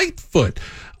 Mayor Lightfoot,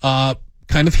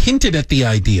 kind of hinted at the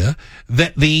idea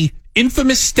that the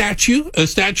infamous statue, a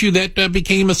statue that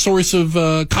became a source of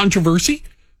controversy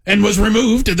and was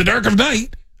removed in the dark of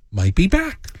night, might be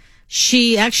back.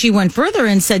 She actually went further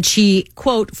and said she,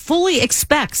 quote, fully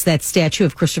expects that statue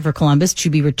of Christopher Columbus to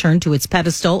be returned to its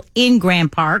pedestal in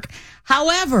Grant Park.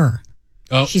 However,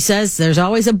 she says there's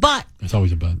always a but. There's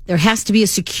always a but. There has to be a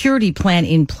security plan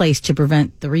in place to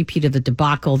prevent the repeat of the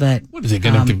debacle that... What is it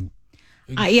going to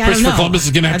have Christopher Columbus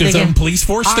is going to have his own police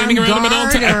force standing around him at all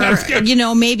times?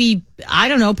 Or, maybe, I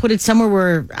don't know, put it somewhere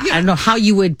where, I don't know how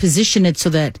you would position it so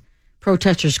that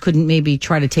protesters couldn't maybe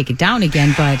try to take it down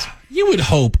again, but... You would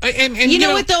hope. And you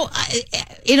know what, though?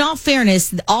 In all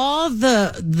fairness, all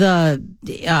the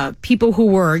people who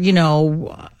were,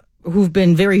 who've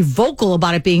been very vocal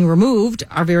about it being removed,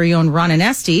 our very own Ron and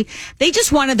Esty, they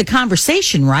just wanted the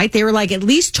conversation, right? They were like, at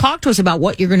least talk to us about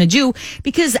what you're going to do,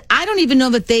 because I don't even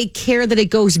know that they care that it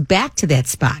goes back to that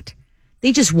spot.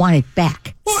 They just want it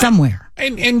back somewhere.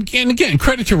 And again,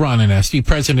 credit to Ron and Esty,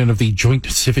 president of the Joint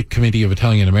Civic Committee of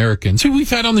Italian Americans, who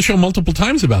we've had on the show multiple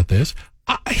times about this.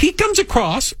 He comes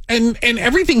across, and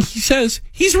everything he says,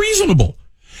 he's reasonable.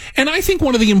 And I think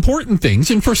one of the important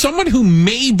things, and for someone who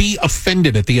may be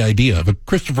offended at the idea of a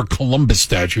Christopher Columbus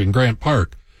statue in Grant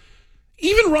Park,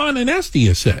 even Ron and Esty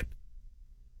has said,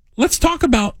 let's talk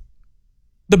about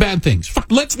the bad things.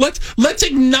 Let's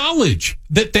acknowledge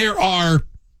that there are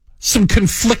some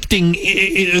conflicting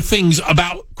things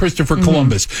about Christopher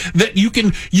Columbus, that you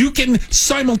can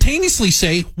simultaneously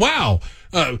say, wow,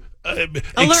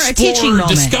 explore,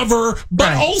 discover,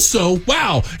 but also,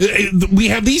 wow, we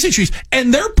have these issues,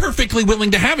 and they're perfectly willing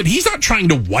to have it. He's not trying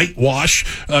to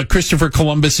whitewash Christopher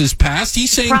Columbus's past. He's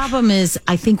saying, the problem is,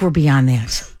 I think we're beyond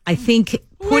that. I think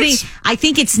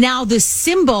it's now the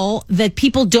symbol that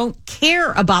people don't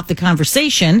care about the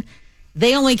conversation.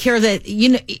 They only care that,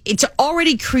 it's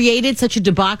already created such a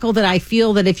debacle that I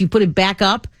feel that if you put it back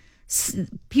up,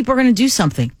 people are going to do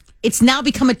something. It's now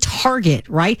become a target,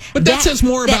 right? But that says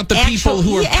more about the people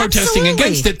who are protesting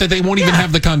against it, that they won't even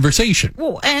have the conversation.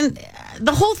 Well, and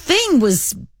the whole thing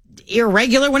was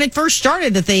irregular when it first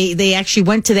started, that they actually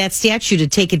went to that statue to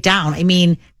take it down. I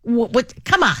mean, what?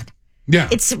 Come on. Yeah.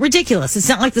 It's ridiculous. It's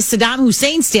not like the Saddam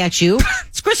Hussein statue.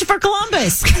 It's Christopher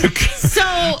Columbus.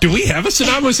 So, do we have a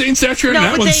Saddam Hussein statue? No,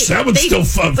 that one's still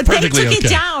perfectly they took it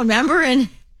down, remember? In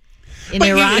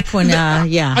Iraq when,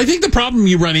 I think the problem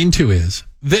you run into is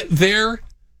that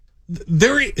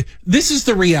this is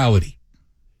the reality.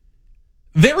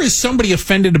 There is somebody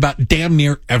offended about damn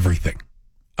near everything.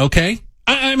 Okay?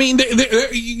 I mean,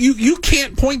 you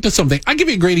can't point to something. I'll give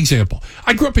you a great example.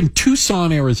 I grew up in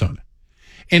Tucson, Arizona.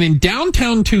 And in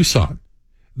downtown Tucson,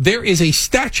 there is a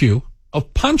statue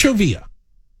of Pancho Villa,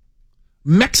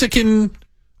 Mexican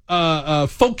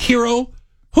folk hero,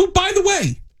 who, by the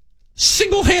way,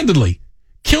 single-handedly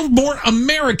killed more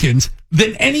Americans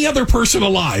than any other person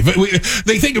alive.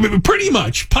 They think of it pretty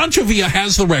much. Pancho Villa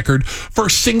has the record for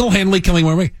single-handedly killing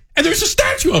more Americans. And there's a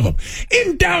statue of him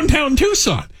in downtown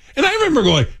Tucson. And I remember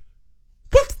going,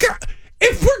 what God?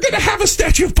 If we're going to have a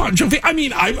statue of Pancho Villa, I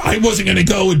mean, I wasn't going to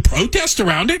go and protest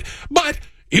around it, but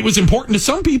it was important to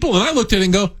some people. And I looked at it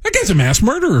and go, that guy's a mass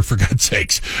murderer, for God's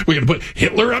sakes. We're going to put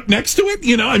Hitler up next to it?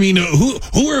 I mean,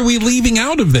 who are we leaving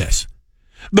out of this?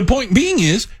 The point being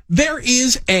is, there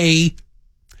is a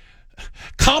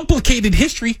complicated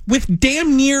history with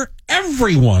damn near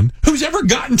everyone who's ever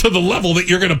gotten to the level that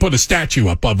you're going to put a statue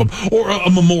up of them, or a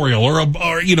memorial, or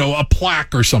a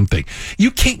plaque or something.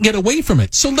 You can't get away from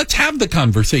it. So let's have the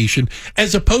conversation,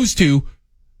 as opposed to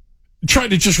try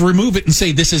to just remove it and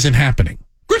say this isn't happening.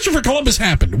 Christopher Columbus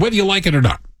happened, whether you like it or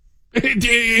not.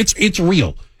 It's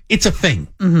real. It's a thing.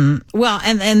 Mm-hmm. Well,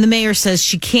 and the mayor says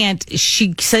she can't.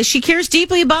 She says she cares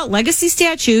deeply about legacy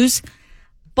statues,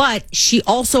 but she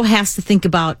also has to think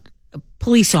about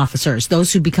police officers,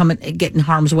 those who get in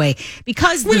harm's way,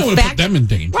 because we don't want to put them in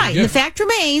danger. Right. Yeah. The fact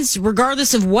remains,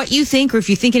 regardless of what you think, or if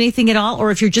you think anything at all, or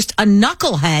if you're just a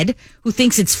knucklehead who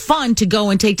thinks it's fun to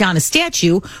go and take down a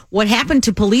statue, what happened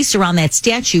to police around that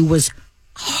statue was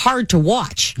hard to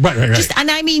watch. Right.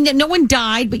 And I mean, no one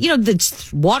died, but the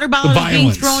water bottles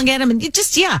being thrown at them, and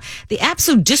the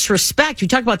absolute disrespect. You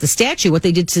talk about the statue, what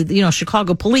they did to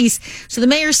Chicago police. So the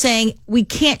mayor's saying I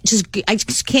can't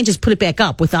just put it back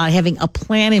up without having a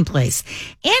plan in place.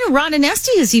 And Ron and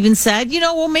Esty has even said,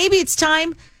 maybe it's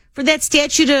time for that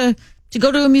statue to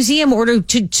go to a museum, or to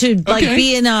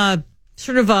be in a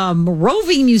sort of a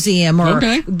roving museum, or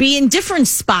be in different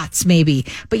spots maybe.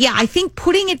 But yeah, I think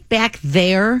putting it back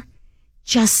there,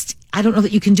 I don't know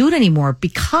that you can do it anymore,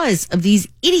 because of these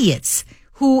idiots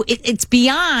who it's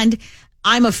beyond,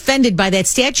 I'm offended by that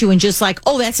statue, and just like,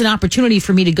 that's an opportunity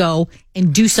for me to go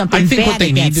and do something bad. I think what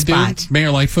they need to spot. do,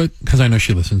 Mayor Lightfoot, because I know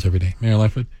she listens every day, Mayor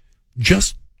Lightfoot,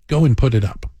 just go and put it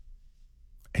up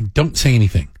and don't say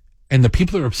anything. And the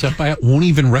people that are upset by it won't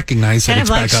even recognize that it's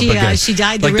back up again. She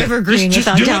dyed the river green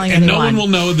without telling anyone. And no one will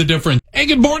know the difference. Hey,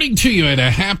 good morning to you, and a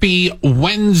happy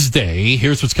Wednesday.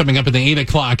 Here's what's coming up in the 8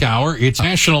 o'clock hour. It's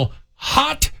National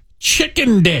Hot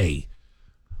Chicken Day.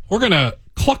 We're going to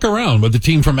cluck around with the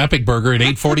team from Epic Burger at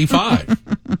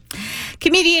 8:45.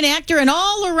 Comedian, actor, and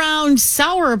all-around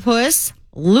sourpuss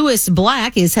Lewis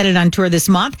Black is headed on tour this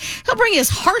month. He'll bring his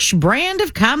harsh brand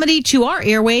of comedy to our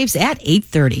airwaves at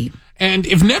 8:30. And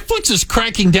if Netflix is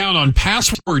cracking down on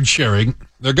password sharing,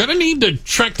 they're going to need to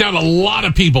track down a lot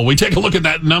of people. We take a look at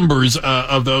that numbers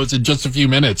of those in just a few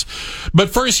minutes. But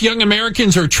first, young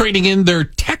Americans are trading in their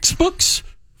textbooks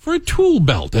for a tool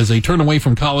belt as they turn away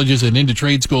from colleges and into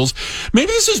trade schools. Maybe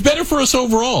this is better for us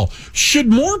overall. Should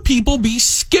more people be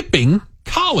skipping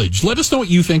college? Let us know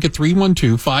what you think at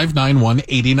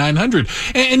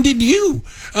 312-591-8900. And did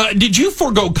you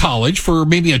forego college for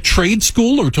maybe a trade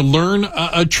school or to learn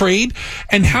a trade?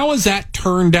 And how has that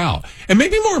turned out? And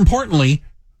maybe more importantly,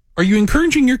 are you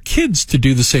encouraging your kids to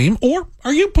do the same, or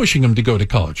are you pushing them to go to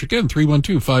college? Again,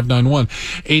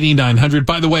 312-591-8900.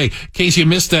 By the way, in case you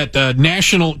missed that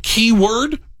national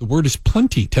keyword, the word is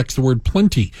plenty. Text the word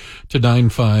plenty to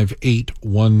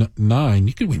 95819.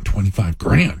 You could win 25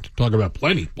 grand. Talk about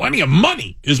plenty. Plenty of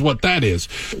money is what that is.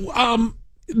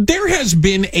 There has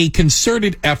been a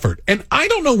concerted effort, and I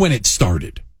don't know when it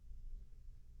started.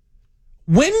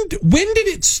 When did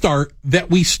it start that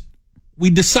we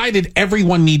decided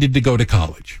everyone needed to go to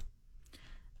college?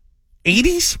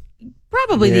 80s?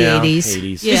 Probably the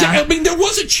 80s. Yeah. I mean, there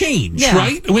was a change,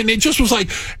 right? When it just was like,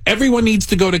 everyone needs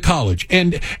to go to college.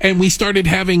 And we started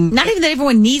having... Not even that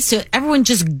everyone needs to. Everyone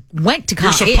just went to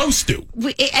college. You're supposed to.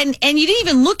 And you didn't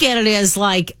even look at it as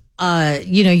like,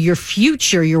 your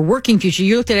future, your working future.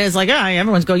 You looked at it as like,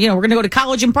 everyone's going, we're going to go to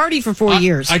college and party for 4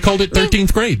 years. I called it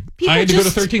 13th grade. I had to go to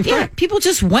 13th grade. People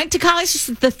just went to college. It's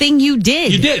just the thing you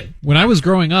did. You did. When I was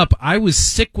growing up, I was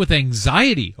sick with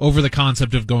anxiety over the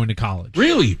concept of going to college.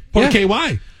 Really? Okay,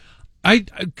 why?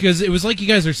 Because it was like you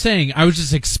guys are saying, I was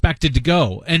just expected to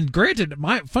go. And granted,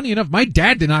 funny enough, my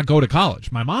dad did not go to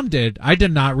college. My mom did. I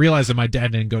did not realize that my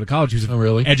dad didn't go to college. He was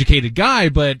an educated guy,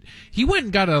 but he went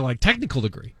and got a technical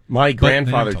degree. My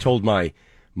grandfather told my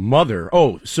mother,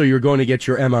 so you're going to get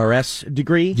your MRS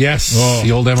degree? Yes,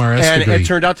 the old MRS degree. And it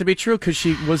turned out to be true because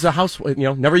she was a housewife,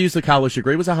 never used the college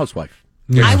degree, was a housewife.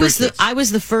 Yeah. I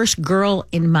was the first girl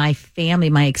in my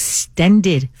family, my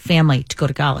extended family, to go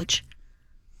to college.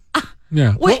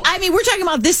 Yeah. We're talking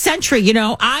about this century,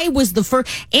 I was the first.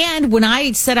 And when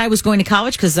I said I was going to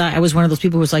college, because I was one of those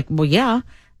people who was like, well, yeah,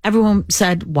 everyone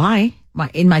said, why?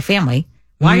 In my family,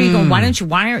 why are you going? Why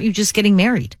aren't you just getting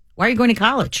married? Why are you going to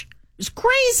college? It's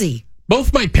crazy.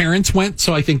 Both my parents went,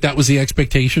 so I think that was the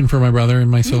expectation for my brother and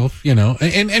myself,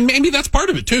 and maybe that's part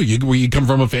of it too. You come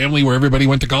from a family where everybody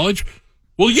went to college.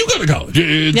 Well, you go to college.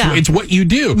 It's what you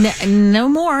do. No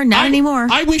more. Not anymore.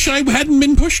 I wish I hadn't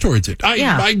been pushed towards it.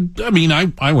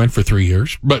 I went for 3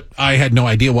 years, but I had no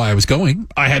idea why I was going.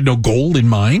 I had no goal in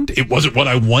mind. It wasn't what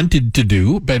I wanted to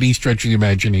do. Betty, stretching the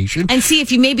imagination. And see,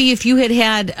 if you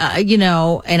had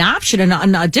an option,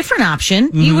 a different option,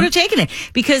 you would have taken it.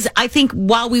 Because I think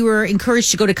while we were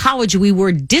encouraged to go to college, we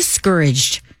were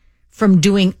discouraged from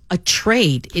doing a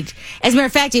trade. As a matter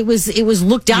of fact, it was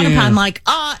looked down upon like,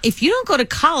 if you don't go to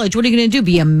college, what are you going to do?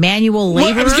 Be a manual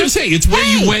laborer? Well, I was going to say, it's where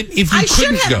you went if you couldn't go. I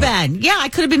should have been. Yeah, I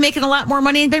could have been making a lot more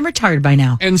money and been retired by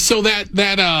now. And so that's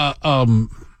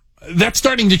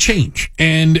starting to change.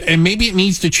 And maybe it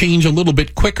needs to change a little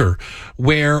bit quicker,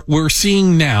 where we're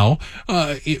seeing now,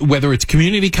 whether it's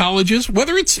community colleges,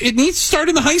 it needs to start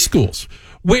in the high schools,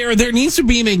 where there needs to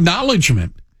be an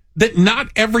acknowledgement that not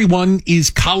everyone is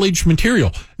college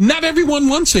material. Not everyone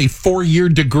wants a 4-year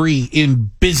degree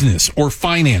in business or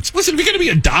finance. Listen, if you're going to be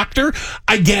a doctor,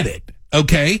 I get it.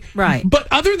 Okay? Right. But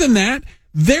other than that,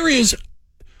 there is...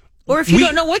 Or if you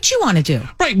don't know what you want to do.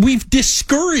 Right. We've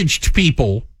discouraged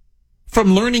people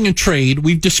from learning a trade.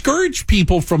 We've discouraged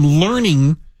people from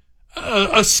learning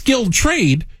a skilled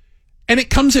trade. And it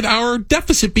comes at our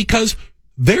deficit because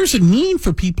there's a need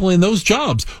for people in those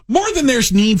jobs more than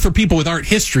there's need for people with art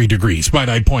history degrees, might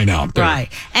I point out. Right.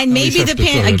 And maybe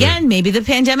maybe the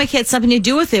pandemic had something to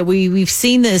do with it. We've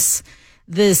seen this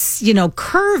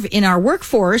curve in our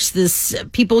workforce, this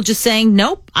people just saying,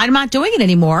 nope, I'm not doing it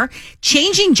anymore,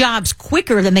 changing jobs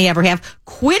quicker than they ever have,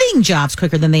 quitting jobs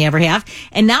quicker than they ever have.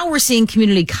 And now we're seeing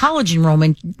community college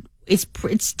enrollment.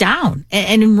 It's down,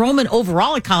 and enrollment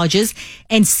overall at colleges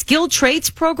and skilled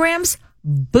trades programs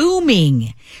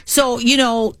booming. So,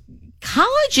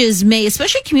 colleges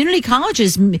especially community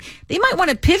colleges, they might want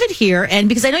to pivot here. And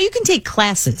because I know you can take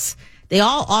classes, they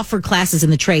all offer classes in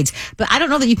the trades, but I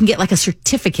don't know that you can get like a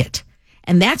certificate.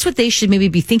 And that's what they should maybe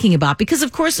be thinking about, because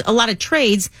of course, a lot of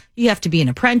trades, you have to be an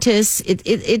apprentice.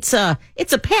 It's a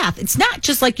path. It's not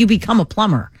just like you become a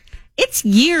plumber. It's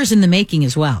years in the making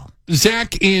as well.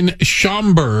 Zach in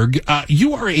Schaumburg,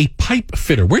 you are a pipe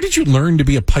fitter. Where did you learn to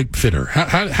be a pipe fitter?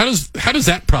 How does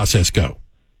that process go?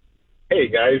 Hey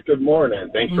guys, good morning.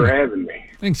 Thanks for having me.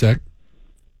 Thanks, Zach.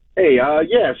 Hey,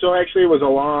 so actually it was a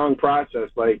long process,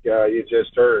 like you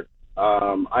just heard.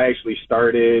 I actually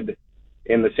started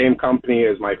in the same company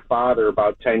as my father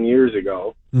about 10 years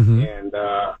ago. Mm-hmm. And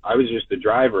I was just a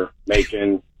driver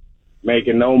making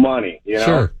no money, you know?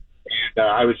 Sure. And,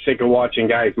 I was sick of watching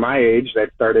guys my age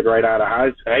that started right out of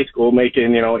high school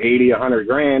making, 80, 100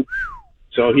 grand.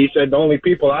 So he said, the only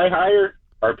people I hire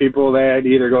are people that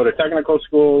either go to technical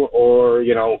school or,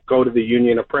 go to the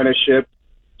union apprenticeship.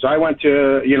 So I went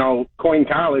to, Coyne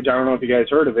College. I don't know if you guys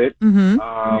heard of it.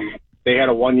 Mm-hmm. They had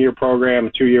a 1-year program, a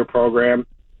 2-year program.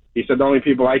 He said the only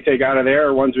people I take out of there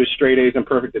are ones with straight A's and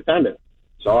perfect attendance.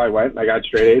 So I went, I got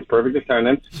straight A's, perfect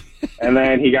attendance. And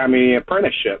then he got me an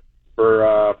apprenticeship for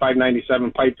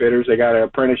 $597 pipe fitters. They got an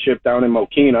apprenticeship down in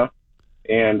Mokina.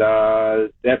 And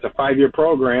that's a 5-year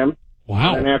program.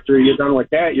 Wow. And after you're done with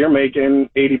that, you're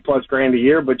making 80 plus grand a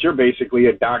year, but you're basically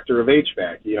a doctor of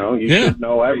HVAC. You should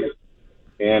know everything.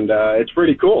 And it's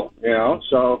pretty cool,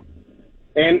 so,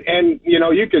 and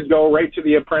you could go right to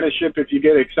the apprenticeship if you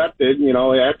get accepted.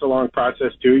 That's a long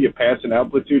process too. You pass an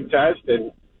altitude test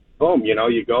and boom,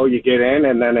 you go, you get in,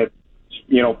 and then it's,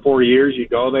 4 years you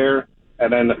go there,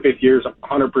 and then the 5th year is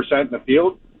 100% in the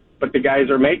field. But the guys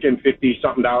are making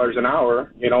 $50-something an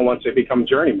hour, once they become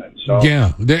journeymen. So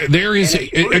yeah, there is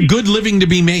a good living to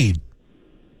be made.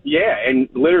 Yeah, and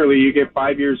literally you get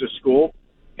 5 years of school,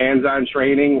 hands-on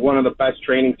training, one of the best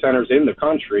training centers in the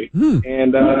country.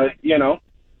 And,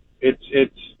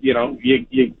 it's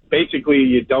you basically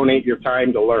you donate your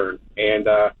time to learn, and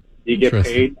you get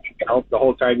paid, the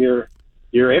whole time you're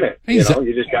in it. You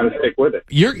just got to stick with it.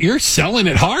 You're selling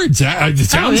it hard, Zach. It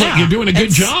sounds like you're doing a good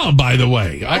job, by the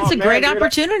way. It's a great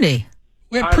opportunity.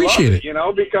 We appreciate it.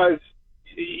 Because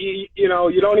you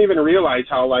don't even realize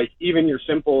how even your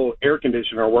simple air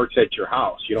conditioner works at your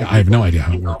house. I have no idea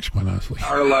how it works, quite honestly.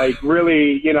 Are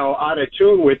really out of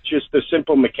tune with just the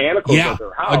simple mechanicals of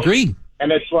their house. Agreed.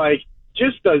 And it's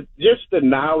just the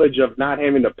knowledge of not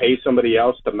having to pay somebody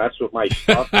else to mess with my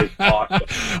stuff is awesome.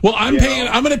 Well, I'm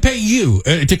going to pay you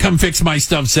to come fix my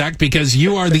stuff, Zach, because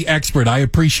you are the expert. I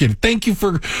appreciate it. Thank you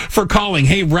for calling.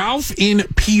 Hey, Ralph in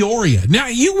Peoria. Now,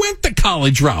 you went to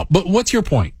college, Ralph, but what's your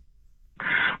point?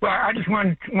 Well, I just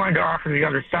wanted to offer the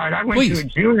other side. I went to a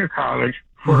junior college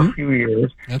for a few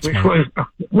years, which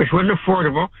was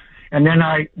affordable. And then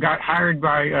I got hired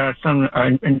by some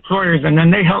employers, and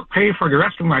then they helped pay for the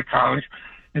rest of my college.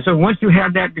 And so once you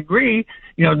have that degree,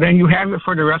 then you have it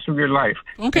for the rest of your life.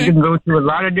 Okay. You can go to a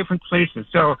lot of different places.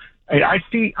 So I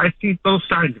see both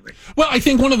sides of it. Well, I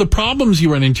think one of the problems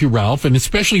you run into, Ralph, and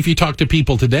especially if you talk to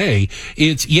people today,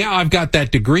 it's, I've got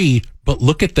that degree, but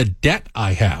look at the debt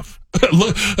I have.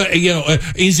 Look,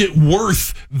 is it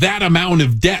worth that amount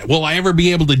of debt? Will I ever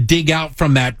be able to dig out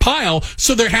from that pile?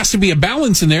 So there has to be a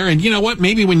balance in there. And you know what?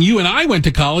 Maybe when you and I went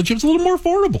to college, it was a little more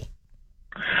affordable.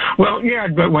 Well, yeah,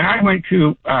 but when I went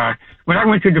to the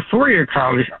 4-year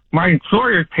college, my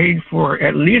employer paid for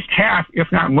at least half,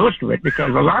 if not most of it,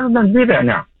 because a lot of them do that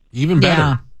now. Even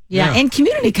better. Yeah. And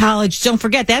community college, don't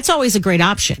forget, that's always a great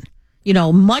option.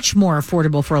 Much more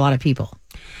affordable for a lot of people.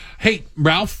 Hey,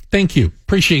 Ralph, thank you.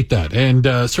 Appreciate that. And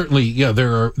certainly,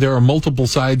 there are multiple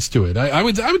sides to it. I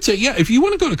would say, if you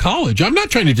want to go to college, I'm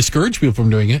not trying to discourage people from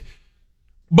doing it,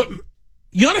 but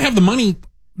you ought to have the money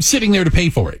sitting there to pay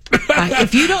for it.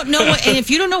 If you don't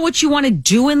know what you want to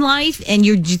do in life, and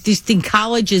you just think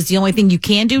college is the only thing you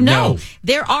can do, no.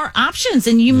 There are options,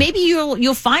 and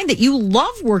you'll find that you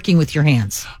love working with your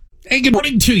hands. Hey, good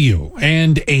morning to you,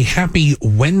 and a happy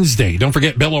Wednesday. Don't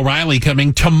forget Bill O'Reilly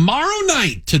coming tomorrow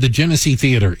night to the Genesee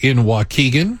Theater in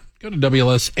Waukegan. Go to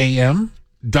WLSAM.com.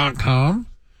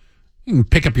 You can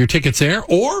pick up your tickets there,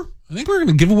 or I think we're going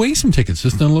to give away some tickets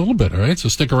just in a little bit, all right? So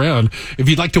stick around if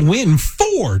you'd like to win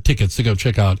 4 tickets to go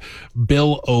check out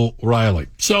Bill O'Reilly.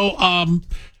 So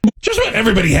just about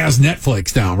everybody has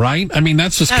Netflix now, right? I mean,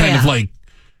 that's just kind of like,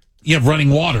 you have running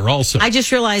water also. I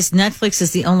just realized Netflix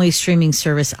is the only streaming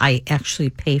service I actually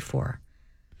pay for.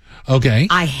 Okay.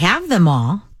 I have them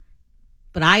all,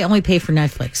 but I only pay for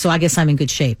Netflix, so I guess I'm in good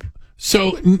shape.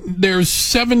 So there's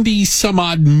 70 some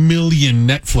odd million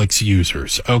Netflix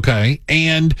users, okay?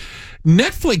 And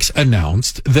Netflix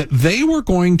announced that they were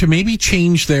going to maybe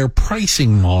change their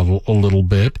pricing model a little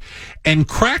bit and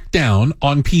crack down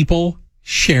on people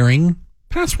sharing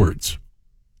passwords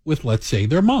with, let's say,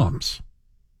 their moms.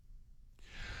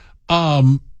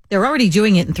 They're already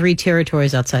doing it in 3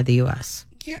 territories outside the U.S.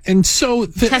 Yeah, and so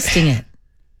testing it.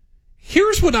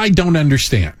 Here's what I don't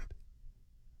understand.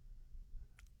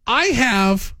 I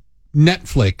have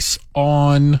Netflix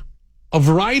on a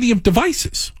variety of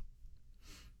devices.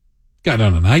 Got it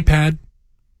on an iPad.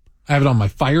 I have it on my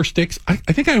Fire Sticks. I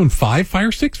think I own 5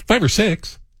 Fire Sticks, 5 or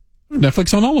 6.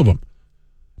 Netflix on all of them.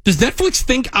 Does Netflix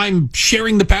think I'm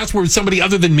sharing the password with somebody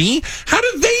other than me? How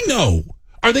do they know?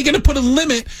 Are they going to put a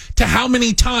limit to how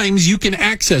many times you can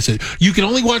access it? You can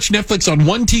only watch Netflix on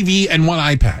one TV and one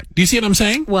iPad. Do you see what I'm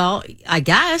saying? Well, I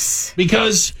guess.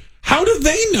 Because how do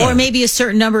they know? Or maybe a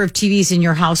certain number of TVs in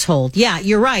your household. Yeah,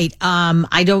 you're right.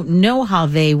 I don't know how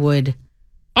they would.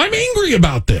 I'm angry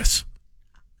about this.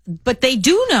 But they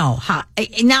do know how.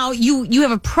 Now, you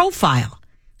have a profile.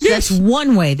 So yes. That's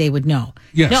one way they would know.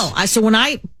 Yes. No, so when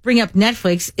I bring up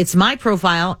Netflix, it's my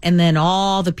profile and then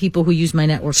all the people who use my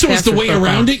network. So it's the way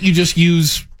around it? You just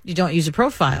use... You don't use a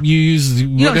profile. You use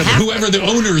whoever the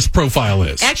owner's profile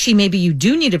is. Actually, maybe you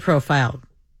do need a profile.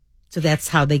 So that's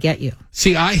how they get you.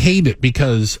 See, I hate it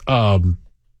because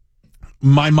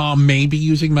my mom may be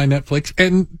using my Netflix,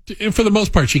 and for the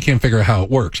most part, she can't figure out how it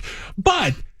works.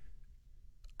 But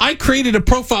I created a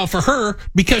profile for her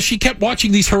because she kept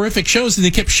watching these horrific shows and they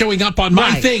kept showing up on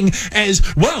my thing as,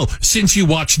 well, since you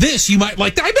watch this, you might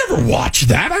like that. I never watched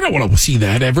that. I don't want to see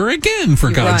that ever again,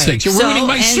 for God's sakes. You're ruining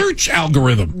my search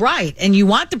algorithm. Right. And you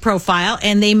want the profile,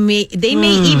 and they may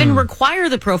even require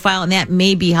the profile, and that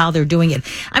may be how they're doing it.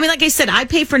 I mean, like I said, I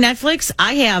pay for Netflix.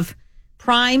 I have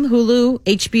Prime, Hulu,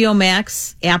 HBO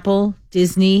Max, Apple,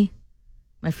 Disney.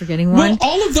 Am I forgetting one? Well,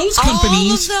 all of those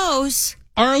companies... All of those...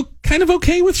 are kind of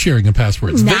okay with sharing a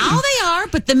password. Now they are,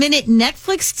 but the minute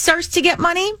Netflix starts to get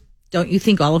money, don't you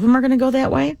think all of them are going to go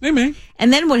that way? They may.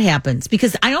 And then what happens?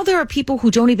 Because I know there are people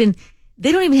who don't even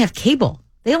have cable.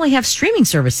 They only have streaming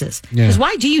services. Because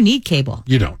why do you need cable?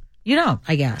 You don't. You don't,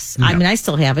 I guess. No. I mean, I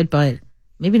still have it, but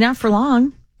maybe not for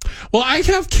long. Well, I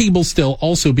have cable still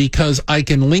also because I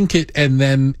can link it and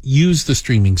then use the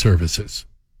streaming services.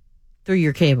 Through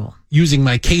your cable. Using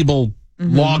my cable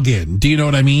login. Do you know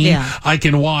what I mean? Yeah. I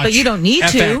can watch but you don't need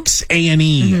FX,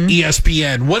 A&E,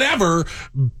 ESPN, whatever,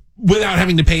 without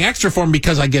having to pay extra for them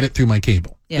because I get it through my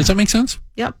cable. Yeah. Does that make sense?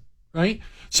 Yep. Right?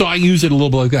 So I use it a little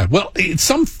bit like that. Well, it's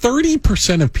some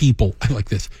 30% of people, I like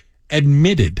this,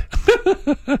 admitted.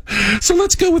 So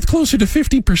let's go with closer to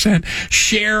 50%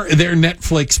 share their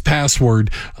Netflix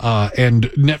password, and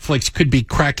Netflix could be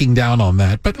cracking down on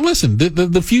that. But listen,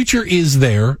 the future is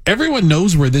there. Everyone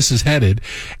knows where this is headed.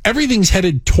 Everything's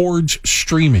headed towards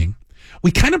streaming.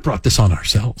 We kind of brought this on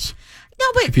ourselves. No,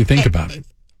 but if you think about it,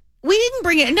 we didn't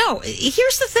bring it. No,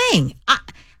 here's the thing.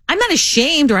 I'm not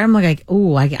ashamed, or I'm like,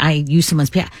 oh, I use someone's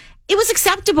pay. It was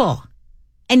acceptable.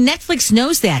 And Netflix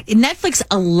knows that. And Netflix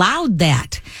allowed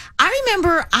that. I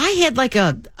remember I had like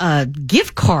a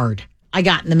gift card I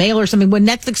got in the mail or something when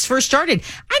Netflix first started.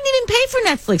 I didn't even pay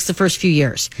for Netflix the first few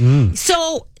years.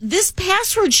 So this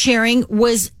password sharing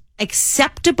was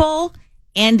acceptable,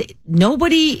 and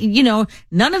nobody,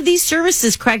 none of these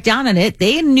services cracked down on it.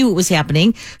 They knew it was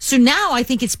happening. So now I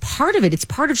think it's part of it. It's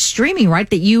part of streaming, right?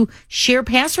 That you share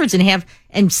passwords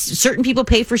and certain people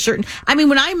pay for certain. I mean,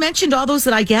 when I mentioned all those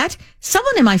that I get,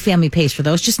 someone in my family pays for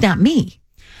those, just not me.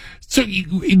 So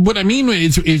what I mean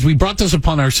is we brought this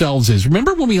upon ourselves is,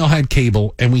 remember when we all had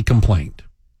cable and we complained?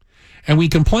 And we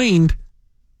complained,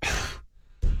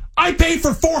 I pay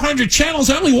for 400 channels.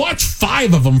 I only watch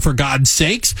 5 of them, for God's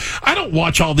sakes. I don't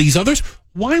watch all these others.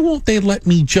 Why won't they let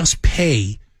me just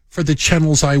pay for the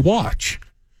channels I watch?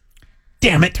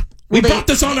 Damn it. We brought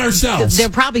this on ourselves. They're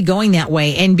probably going that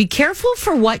way. And be careful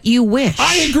for what you wish.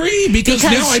 I agree, because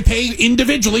now I pay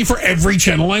individually for every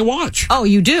channel I watch. Oh,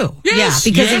 you do? Yes, yeah,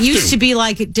 because it used to be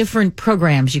like different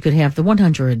programs. You could have the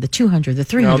 100, the 200, the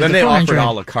 300, no, then the 400. they offered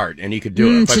a la carte, and you could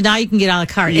do it. So now you can get a la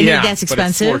carte. And that's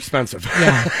expensive. But it's more expensive.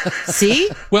 Yeah. See?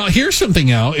 Well, here's something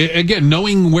now. Again,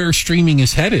 knowing where streaming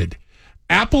is headed,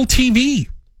 Apple TV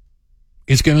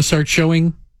is going to start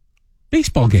showing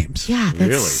baseball games. Yeah,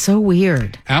 that's so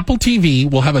weird. Apple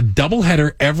TV will have a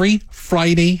doubleheader every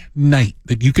Friday night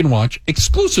that you can watch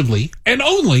exclusively and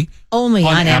only on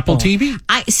Apple TV.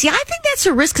 I think that's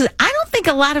a risk, because I don't think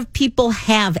a lot of people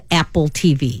have Apple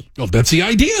TV. Well, that's the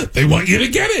idea. They want you to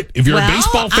get it. If you're a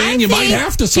baseball fan, you might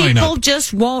have to sign up. People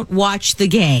just won't watch the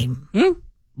game.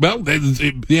 Well, it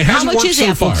hasn't How much worked is so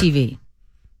Apple far. TV?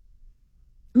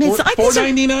 I mean, it's like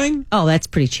 $4.99? Oh, that's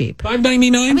pretty cheap. $5.99? I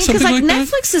mean, because like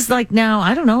Netflix is like now,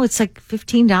 I don't know, it's like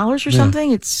 $15 or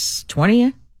something. It's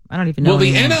 $20. I don't even know. Well,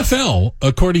 the anymore. NFL,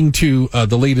 according to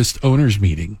the latest owners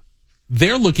meeting,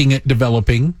 they're looking at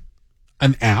developing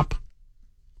an app,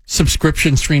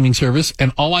 subscription streaming service,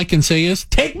 and all I can say is,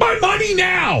 take my money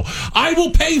now. I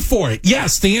will pay for it.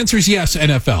 Yes, the answer is yes,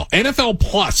 NFL. NFL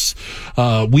Plus,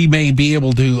 we may be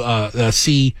able to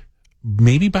see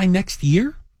maybe by next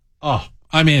year. Oh,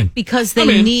 I'm in. Because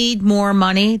they need more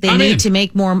money. They need to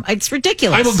make more. It's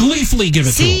ridiculous. I will gleefully give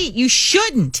it to them. See, you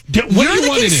shouldn't. You're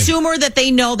the consumer that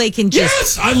they know they can just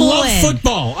Yes, I love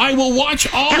football. I will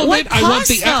watch all of it. I want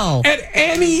the at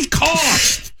any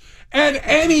cost. At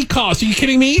any cost. Are you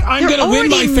kidding me? I'm going to win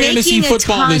my fantasy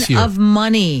football this year. Of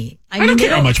money. I don't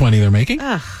care how much money they're making.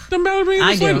 Doesn't bother me.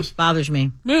 I do. It bothers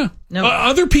me. Yeah. No.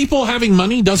 Other people having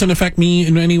money doesn't affect me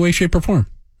in any way, shape, or form.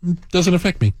 Doesn't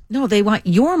affect me. No, they want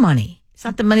your money. It's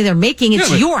not the money they're making. It's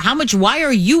how much. Why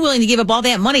are you willing to give up all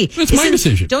that money? It's my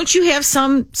decision. Don't you have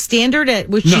some standard at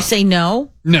which you say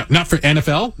no? No, not for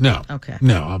NFL. No. Okay.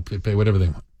 No, I'll pay whatever they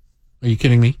want. Are you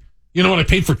kidding me? You know what I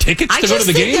paid for tickets to go to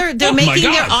the game? They're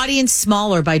making their audience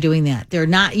smaller by doing that. They're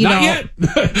not, not yet.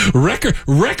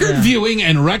 record viewing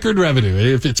and record revenue.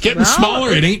 If it's getting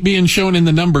smaller, it ain't being shown in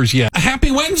the numbers yet. A happy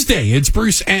Wednesday. It's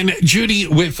Bruce and Judy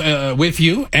with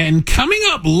you. And coming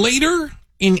up later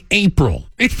in April,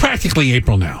 it's practically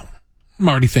April now. I'm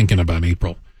already thinking about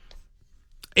April.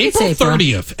 April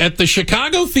 30th at the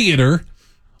Chicago Theater,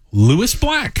 Lewis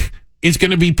Black is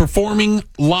going to be performing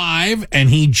live,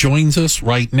 and he joins us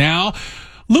right now.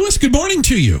 Lewis, good morning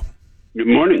to you. Good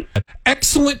morning.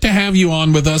 Excellent to have you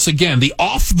on with us again. The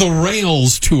Off the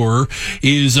Rails tour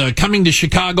is coming to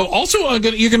Chicago. Also,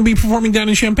 you're going to be performing down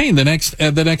in Champaign the next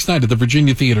night at the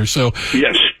Virginia Theater. So,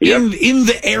 yes, in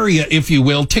the area, if you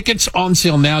will. Tickets on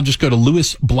sale now. Just go to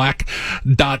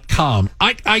lewisblack.com.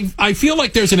 I feel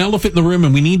like there's an elephant in the room,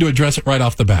 and we need to address it right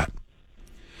off the bat.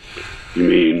 You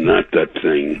mean not that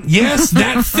thing? Yes,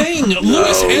 that thing.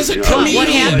 Lewis, as a comedian. What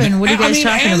happened? What are you guys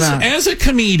talking about? As a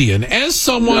comedian, as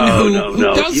someone who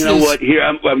does you know this. what? Here,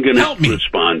 I'm going to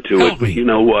respond to it. But you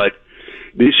know what?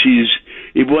 This is,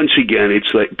 once again,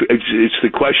 it's like, it's the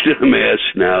question I'm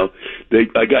asked now.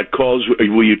 I got calls,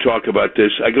 will you talk about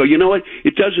this? I go, you know what?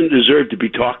 It doesn't deserve to be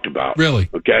talked about. Really?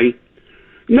 Okay?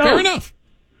 No. Fair enough.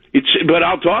 But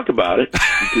I'll talk about it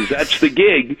because that's the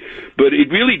gig. But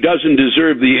it really doesn't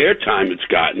deserve the airtime it's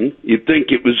gotten. You'd think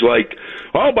it was like,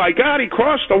 oh my God, he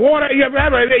crossed the water. You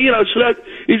know, so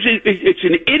it's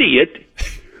an idiot.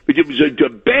 But it was a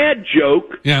bad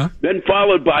joke. Yeah. Then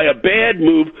followed by a bad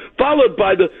move, followed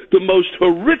by the most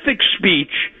horrific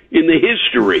speech in the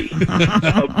history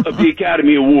of the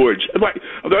Academy Awards. Like,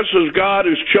 this is God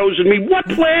who's chosen me. What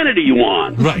planet are you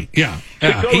on? Right, yeah.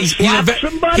 He's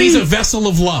a vessel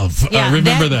of love. Yeah,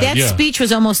 remember that. That speech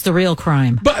was almost the real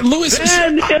crime. But Lewis...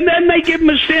 And then they give him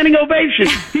a standing ovation.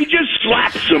 He just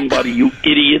slapped somebody, you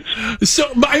idiots. So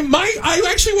I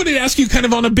actually wanted to ask you kind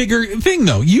of on a bigger thing,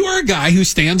 though. You are a guy who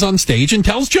stands on stage and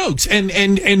tells jokes.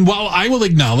 And while I will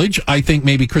acknowledge, I think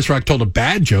maybe Chris Rock told a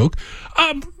bad joke,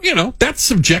 that's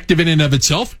subjective in and of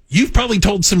itself. You've probably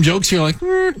told some jokes you're like,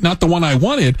 not the one I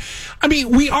wanted. I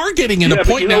mean, we are getting at a point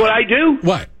now. You know what I do?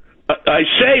 What? I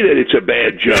say that it's a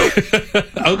bad joke.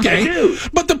 Okay. I do.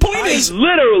 But the point is... I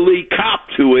literally cop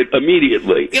to it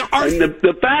immediately. And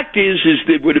the fact is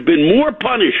there would have been more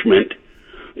punishment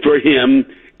for him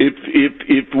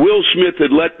if Will Smith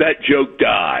had let that joke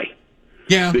die.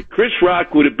 Yeah. That Chris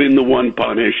Rock would have been the one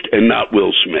punished and not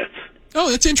Will Smith. Oh,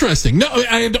 that's interesting. No,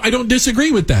 I don't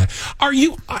disagree with that. Are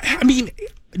you... I mean,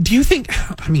 do you think...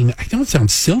 I mean, I know it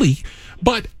sounds silly,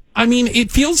 but... I mean,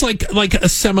 it feels like a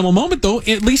seminal moment, though,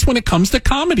 at least when it comes to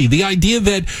comedy. The idea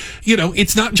that,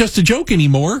 it's not just a joke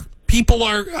anymore. People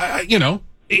are, going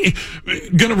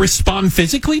to respond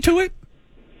physically to it?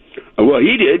 Well,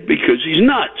 he did because he's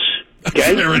nuts.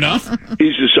 Okay? Fair enough.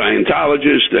 He's a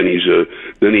Scientologist, and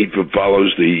then he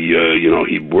follows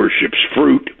he worships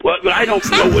fruit. Well, I don't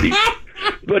know what he...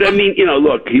 But, I mean,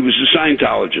 look, he was a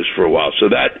Scientologist for a while, so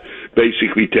that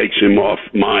basically takes him off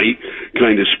my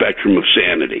kind of spectrum of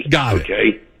sanity. Got it.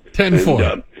 Okay?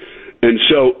 10-4. And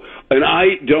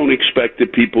I don't expect the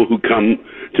people who come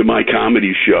to my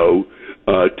comedy show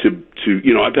to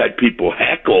I've had people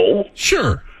heckle.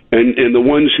 Sure. And the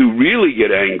ones who really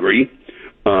get angry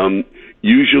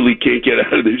usually can't get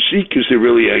out of their seat because they're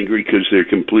really angry because they're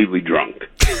completely drunk.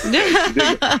 That's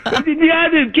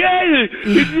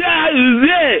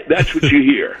what you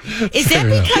hear. Is that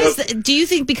because? Do you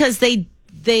think because they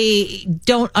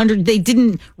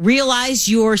didn't realize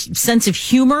your sense of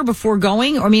humor before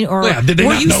going? Or did they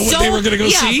not know what they were going to go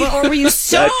see? Or were you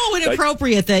so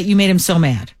inappropriate that you made him so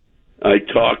mad? I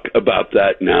talk about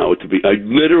that now. I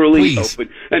literally open,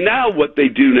 and now what they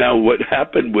do now, what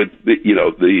happened with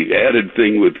the added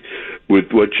thing with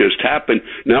what just happened.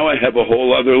 Now I have a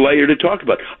whole other layer to talk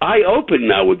about. I open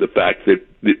now with the fact that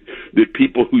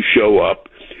people who show up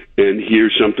and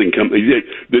hear something come,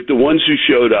 that the ones who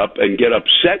showed up and get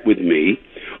upset with me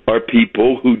are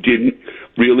people who didn't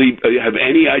really have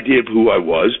any idea of who I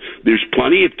was. There's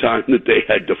plenty of time that they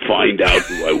had to find out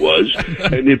who I was.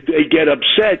 And if they get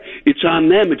upset, it's on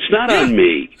them. It's not on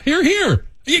me. Here.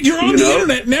 You're on the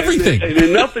internet and everything. And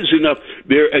enough is enough.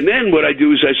 And then what I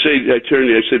do is I said,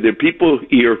 there are people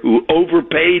here who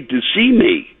overpaid to see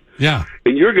me. Yeah.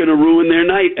 And you're going to ruin their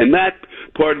night. And that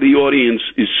part of the audience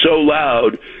is so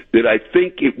loud that I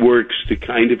think it works to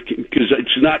kind of, because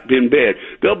it's not been bad.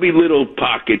 There'll be little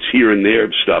pockets here and there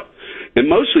of stuff. And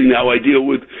mostly now I deal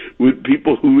with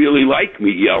people who really like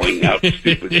me yelling out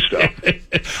stupid stuff.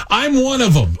 I'm one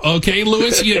of them. Okay,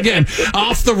 Louis, again,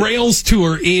 Off the Rails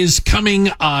tour is coming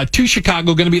to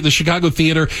Chicago, going to be at the Chicago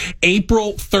Theater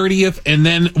April 30th, and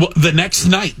then the next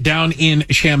night down in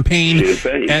Champaign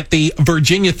at the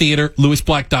Virginia Theater,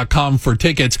 louisblack.com for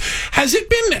tickets. Has it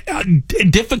been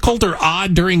difficult or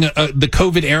odd during the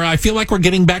COVID era? I feel like we're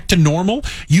getting back to normal.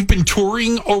 You've been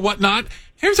touring or whatnot.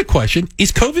 Here's a question.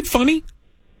 Is COVID funny?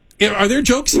 Are there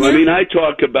jokes in there? I mean, I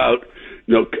talk about,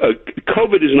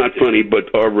 COVID is not funny, but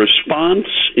our response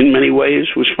in many ways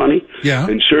was funny. Yeah.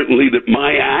 And certainly that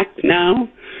my act now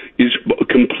is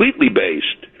completely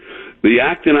based. The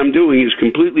act that I'm doing is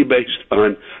completely based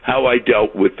on how I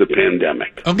dealt with the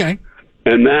pandemic. Okay.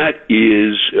 And that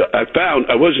is, I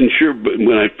found, I wasn't sure, but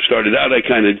when I started out,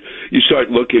 you start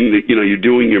looking, you're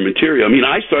doing your material. I mean,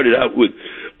 I started out with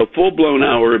a full-blown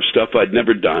hour of stuff I'd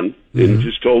never done, and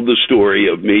just told the story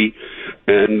of me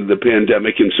and the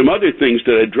pandemic and some other things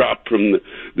that I dropped from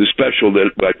the special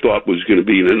that I thought was going to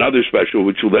be in another special,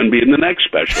 which will then be in the next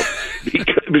special.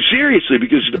 But seriously,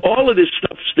 because all of this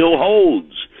stuff still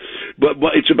holds. But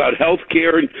it's about health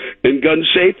care and gun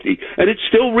safety. And it's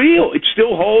still real. It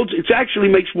still holds. It actually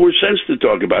makes more sense to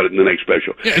talk about it in the next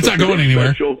special. Yeah, it's not going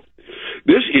anywhere.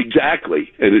 But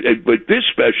this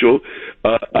special,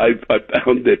 I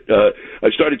found that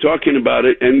I started talking about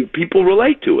it, and people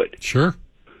relate to it. Sure,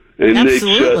 and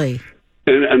absolutely.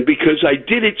 And because I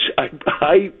did it,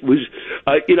 I was,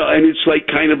 and it's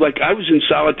kind of like I was in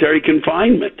solitary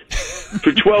confinement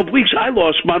for 12 weeks. I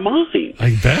lost my mind.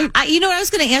 I bet. I was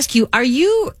going to ask you: are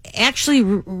you actually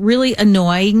really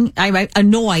annoying?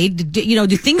 Annoyed?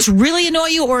 Do things really annoy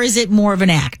you, or is it more of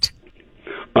an act?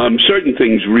 Certain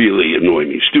things really annoy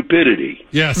me. Stupidity,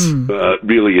 yes,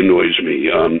 really annoys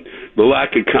me. The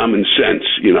lack of common sense,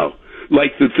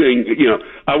 like the thing,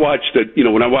 I watched it.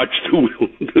 When I watched when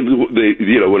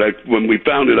we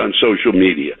found it on social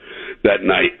media that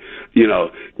night,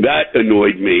 that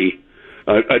annoyed me.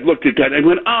 I looked at that and I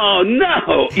went, "Oh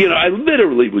no!" I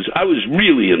was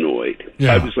really annoyed.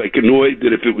 Yeah. I was annoyed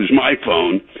that if it was my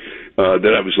phone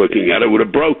that I was looking at, I would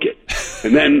have broke it.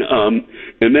 And then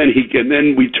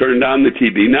we turned on the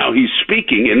TV. Now he's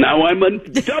speaking, and now I'm a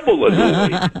double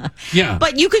annoyed. Yeah,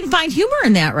 but you can find humor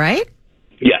in that, right?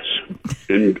 Yes,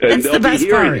 and that's they'll the best be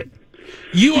hearing part. It.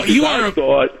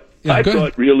 I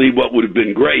thought really what would have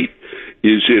been great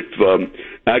is if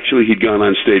actually he'd gone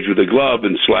on stage with a glove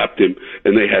and slapped him,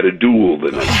 and they had a duel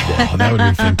the next day. Oh, that would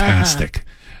have been fantastic.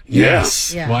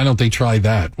 Yes. Yeah. Why don't they try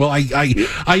that? Well,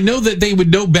 I know that they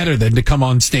would know better than to come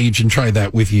on stage and try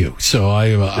that with you. So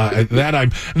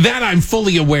I'm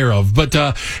fully aware of. But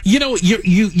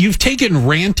you've taken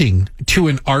ranting to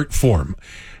an art form.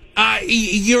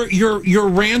 Your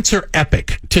rants are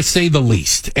epic, to say the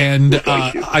least, and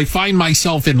I find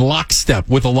myself in lockstep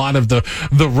with a lot of the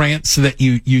rants that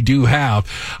you do have.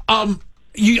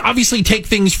 You obviously take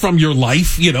things from your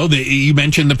life, you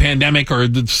mentioned the pandemic or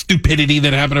the stupidity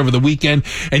that happened over the weekend,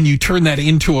 and you turn that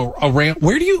into a rant.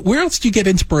 Where else do you get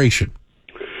inspiration?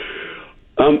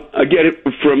 I get it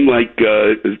from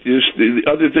just the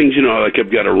other things,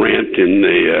 I've got a rant in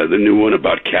the new one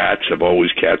about cats.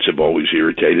 Cats have always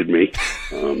irritated me.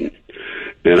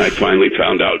 And I finally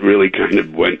found out, really kind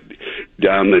of went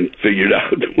down and figured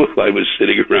out while I was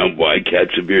sitting around why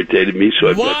cats have irritated me.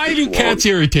 So why do cats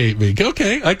irritate me?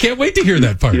 Okay, I can't wait to hear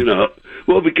that part.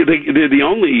 Well, because they're the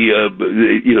only, they're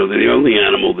the only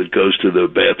animal that goes to the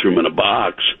bathroom in a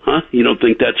box. Huh? You don't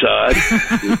think that's odd?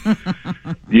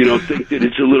 You don't think that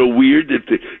it's a little weird that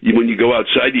when you go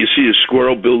outside, you see a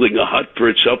squirrel building a hut for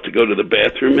itself to go to the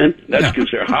bathroom in? That's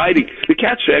because they're hiding. The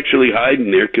cats actually hide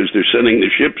in there because they're sending the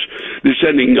ships. They're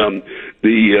sending the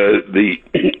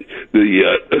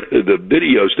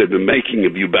videos they've been making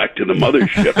of you back to the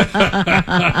mothership.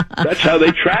 That's how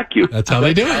they track you. That's how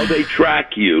they do it. How they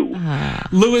track you.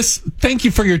 Louis, thank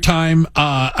you for your time.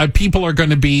 People are going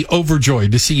to be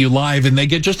overjoyed to see you live, and they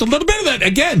get just a little bit of that.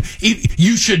 Again,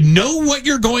 you should know what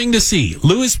you're going to see.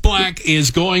 Louis Black is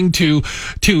going to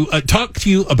talk to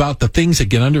you about the things that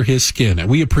get under his skin, and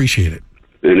we appreciate it.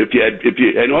 And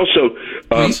and also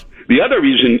the other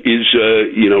reason is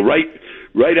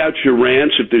write out your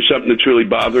rants. If there's something that's really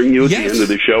bothering you at the end of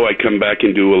the show, I come back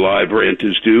and do a live Rant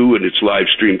is Due, and it's live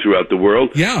streamed throughout the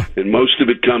world. Yeah. And most of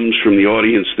it comes from the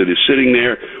audience that is sitting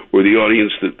there or the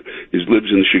audience that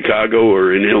lives in Chicago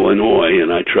or in Illinois,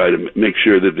 and I try to make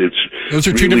sure that it's those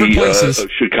are two different places. A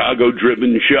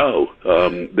Chicago-driven show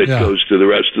that goes to the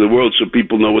rest of the world so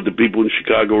people know what the people in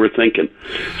Chicago are thinking.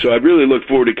 So I really look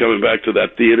forward to coming back to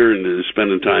that theater and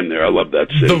spending time there. I love that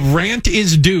city. The Rant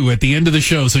is Due at the end of the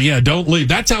show, so don't leave.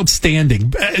 That's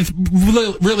outstanding.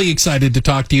 Really excited to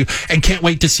talk to you and can't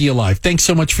wait to see you live. Thanks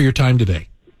so much for your time today.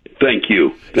 Thank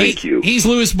you. Thank you. He's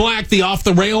Lewis Black, the Off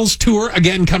the Rails tour,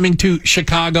 again coming to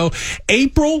Chicago,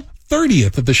 April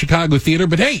 30th at the Chicago Theater.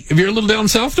 But hey, if you're a little down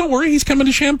south, don't worry. He's coming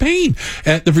to Champaign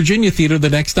at the Virginia Theater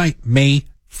the next night, May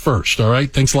 1st. All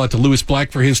right. Thanks a lot to Lewis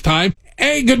Black for his time.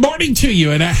 Hey, good morning to you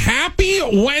and a happy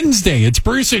Wednesday. It's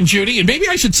Bruce and Judy. And maybe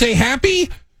I should say happy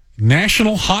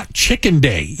National Hot Chicken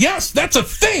Day. Yes, that's a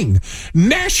thing.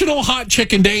 National Hot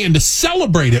Chicken Day. And to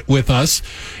celebrate it with us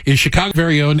is Chicago's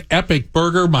very own Epic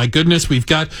Burger. My goodness, we've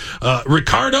got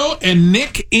Ricardo and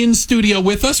Nick in studio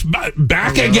with us.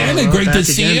 Back again, and great to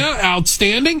see you.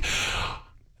 Outstanding.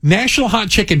 National Hot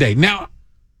Chicken Day. Now,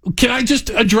 can I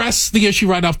just address the issue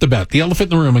right off the bat? The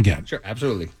elephant in the room again. Sure,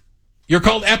 absolutely. You're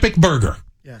called Epic Burger.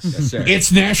 Yes, sir.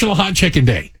 It's National Hot Chicken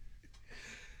Day.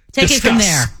 Take it from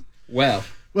there.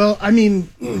 Well, I mean,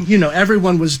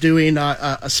 everyone was doing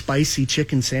a spicy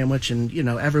chicken sandwich, and,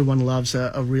 everyone loves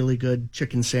a really good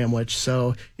chicken sandwich.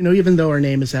 So, even though our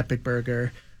name is Epic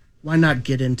Burger, why not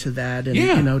get into that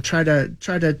and, try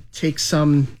to take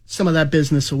some of that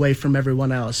business away from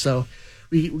everyone else. So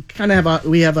we kind of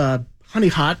have a honey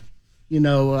hot,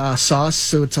 sauce.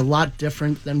 So it's a lot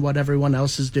different than what everyone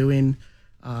else is doing.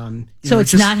 So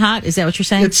it's not hot? Is that what you're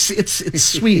saying? It's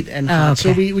sweet and hot.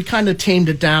 Okay. So we kind of tamed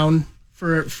it down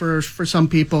for some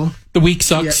people. The week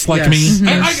sucks like me.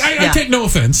 Mm-hmm. I take no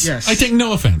offense. Yes. I take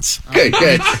no offense. Good.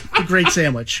 A great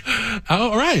sandwich.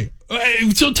 All right.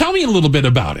 So tell me a little bit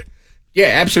about it. Yeah,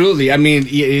 absolutely. I mean,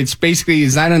 it's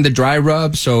not on the dry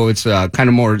rub, so it's kind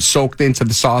of more soaked into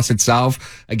the sauce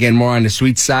itself. Again, more on the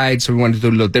sweet side. So we wanted to do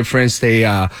a little different. Stay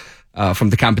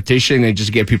from the competition and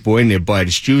just get people in there. But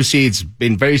it's juicy. It's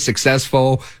been very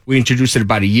successful. We introduced it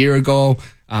about a year ago.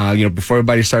 Before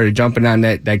everybody started jumping on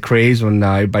that craze when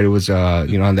everybody was,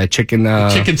 on that chicken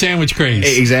sandwich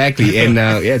craze. Exactly. And,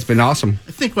 it's been awesome.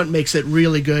 I think what makes it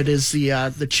really good is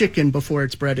the chicken before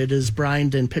it's breaded is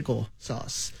brined in pickle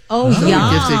sauce. Oh, so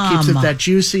yum. It keeps it that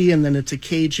juicy, and then it's a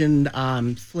Cajun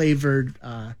flavored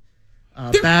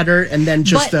batter, and then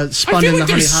just spun in the honey hot.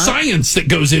 There's science that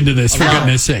goes into this, for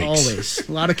goodness sakes. Always.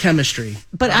 A lot of chemistry.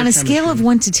 But on a scale of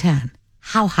 1 to 10,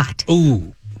 how hot?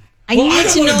 Ooh. I don't want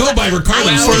to go by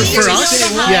Ricardo's for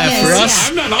us. For us.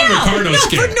 I'm not on Ricardo's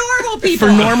scale. For normal people.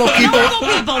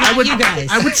 Not you guys.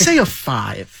 I would say a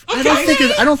 5. Okay. I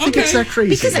don't think it's that crazy.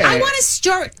 Because I want to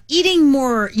start eating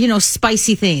more,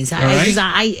 spicy things.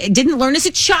 I didn't learn as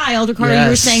a child. Ricardo, you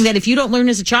were saying that if you don't learn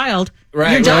as a child,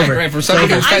 you're done. Right. For some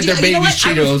people, fed their babies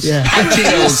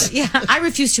Cheetos. I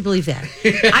refuse to believe that.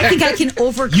 I think I can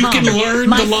overcome you can learn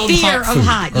my to love fear hot of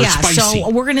hot. or spicy. So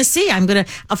we're going to see.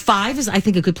 A 5 is, I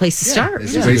think, a good place to start.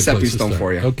 It's a great stepping stone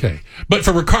for you. Okay. But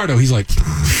for Ricardo, he's like,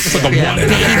 it's like a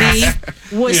 1.5.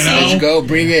 Let's go,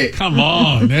 bring it. Come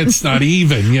on, that's not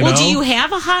even. Well, do you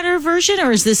have a hotter version,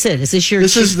 or is this it? Is this your?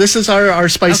 This is our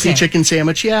spicy chicken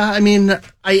sandwich. Yeah, I mean,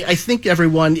 I think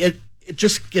everyone it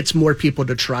just gets more people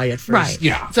to try it first. Right.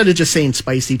 Yeah. Instead of just saying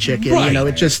spicy chicken,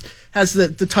 it just has the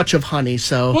touch of honey.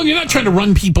 So well, you're not trying to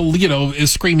run people,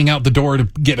 is screaming out the door to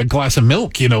get a glass of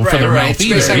milk, for their mouth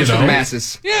either. For the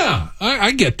masses. Yeah,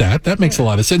 I get that. That makes a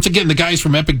lot of sense. Again, the guys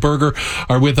from Epic Burger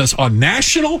are with us on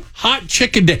National Hot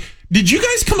Chicken Day. Did you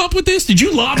guys come up with this? Did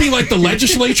you lobby like the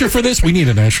legislature for this? We need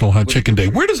a National Hot Chicken Day.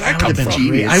 Where does that come from?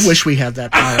 I wish we had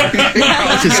that power.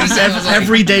 Because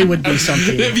every day would be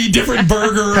something. There'd be different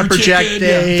burger, Pepper Jack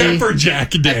Day, Pepper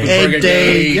Jack Day, Egg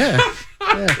Day, yeah.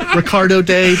 Ricardo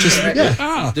Day,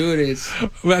 let's do it.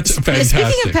 That's fantastic.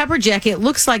 Speaking of Pepper Jack, it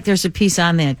looks like there's a piece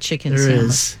on that chicken sandwich. There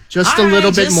is. Just a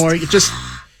little bit more. Just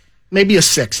maybe a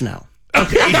 6 now.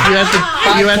 Okay.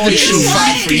 You have the cheese.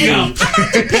 How about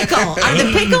the pickle? Are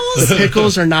the pickles? The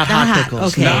pickles are not hot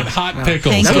pickles. Okay. Not hot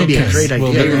pickles. That would be a great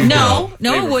idea. No,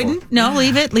 it wouldn't. No,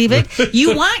 leave it.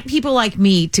 You want people like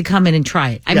me to come in and try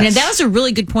it. I mean, that was a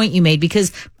really good point you made,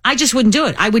 because I just wouldn't do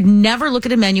it. I would never look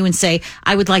at a menu and say,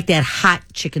 I would like that hot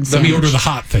chicken sandwich. Let me order the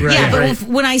hot thing. But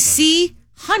when I see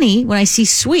honey, when I see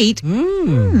sweet,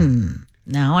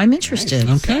 Now I'm interested.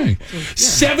 Okay.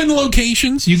 7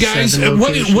 locations. You guys,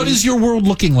 what is your world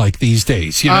looking like these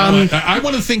days? You know, I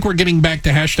want to think we're getting back to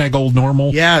hashtag old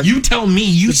normal. Yeah. You tell me.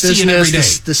 You see it every day.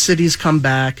 The city's come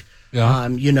back. Yeah.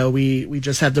 You know, we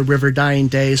just had the River Dying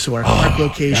Day, so our Hart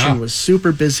location was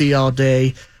super busy all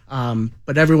day.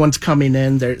 But everyone's coming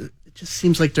in. It just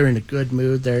seems like they're in a good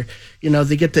mood. They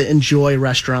get to enjoy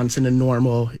restaurants in a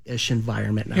normal-ish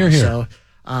environment now. Here. So,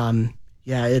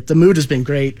 the mood has been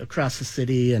great across the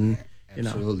city, and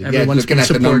Absolutely. everyone's looking been at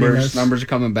the supporting numbers. us. Numbers are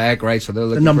coming back, right? So they're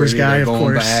looking The numbers pretty, guy, they're of going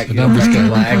course. back. The numbers guy.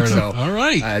 Black, so all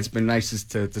right. It's been nice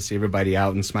to see everybody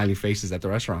out and smiley faces at the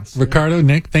restaurants. Ricardo,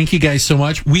 Nick, thank you guys so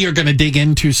much. We are going to dig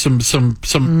into some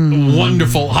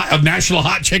wonderful National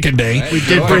Hot Chicken Day. We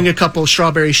did bring a couple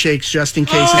strawberry shakes just in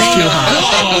case it's too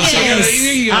hot.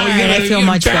 I feel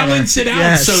much balance better. it out,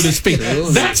 Yes. so to speak.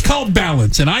 That's called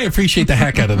balance, and I appreciate the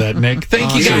heck out of that, Nick.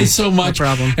 Thank you guys so much. No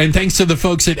problem. And thanks to the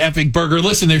folks at Epic Burger.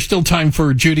 Listen, there's still time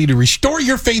for Judy to restore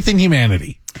your faith in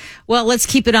humanity. Well, let's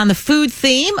keep it on the food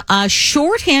theme. A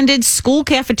short-handed school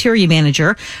cafeteria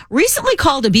manager recently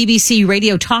called a BBC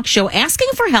radio talk show asking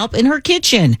for help in her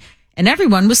kitchen. And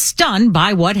everyone was stunned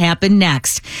by what happened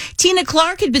next. Tina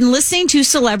Clark had been listening to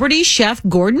celebrity chef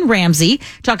Gordon Ramsay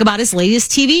talk about his latest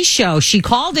TV show. She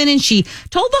called in and she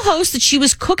told the host that she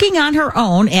was cooking on her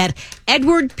own at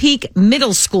Edward Peak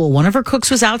Middle School. One of her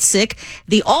cooks was out sick.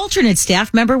 The alternate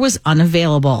staff member was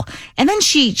unavailable. And then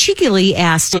she cheekily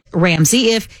asked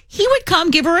Ramsay if he would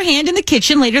come give her a hand in the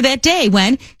kitchen later that day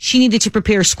when she needed to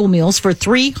prepare school meals for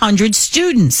 300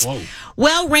 students. Whoa.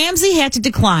 Well, Ramsay had to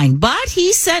decline, but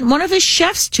he sent one of his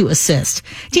chefs to assist.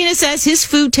 Tina says his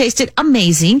food tasted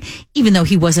amazing, even though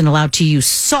he wasn't allowed to use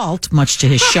salt, much to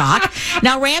his shock.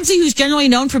 Now, Ramsay, who's generally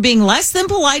known for being less than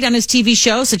polite on his TV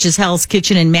shows, such as Hell's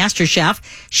Kitchen and MasterChef,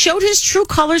 showed his true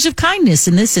colors of kindness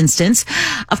in this instance.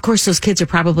 Of course, those kids are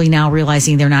probably now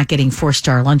realizing they're not getting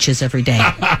 4-star lunches every day.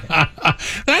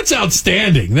 That's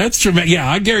outstanding. That's tremendous. Yeah,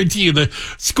 I guarantee you the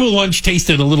school lunch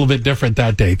tasted a little bit different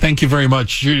that day. Thank you very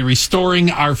much, Judy, restoring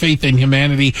our faith in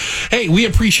humanity. Hey, we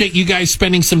appreciate you guys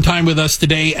spending some time with us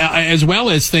today, as well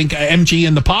as thank MG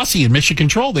and the posse in Mission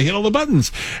Control. They hit all the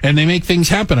buttons and they make things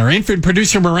happen. Our infant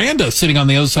producer Miranda sitting on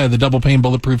the other side of the double pane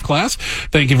bulletproof glass.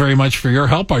 Thank you very much for your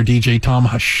help. Our DJ Tom,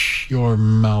 hush your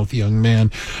mouth, young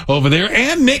man, over there.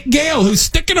 And Nick Gale, who's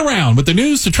sticking around with the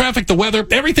news, the traffic, the weather,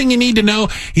 everything you need to know.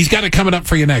 He's got it coming up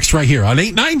for you next right here on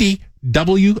 890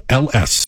 WLS.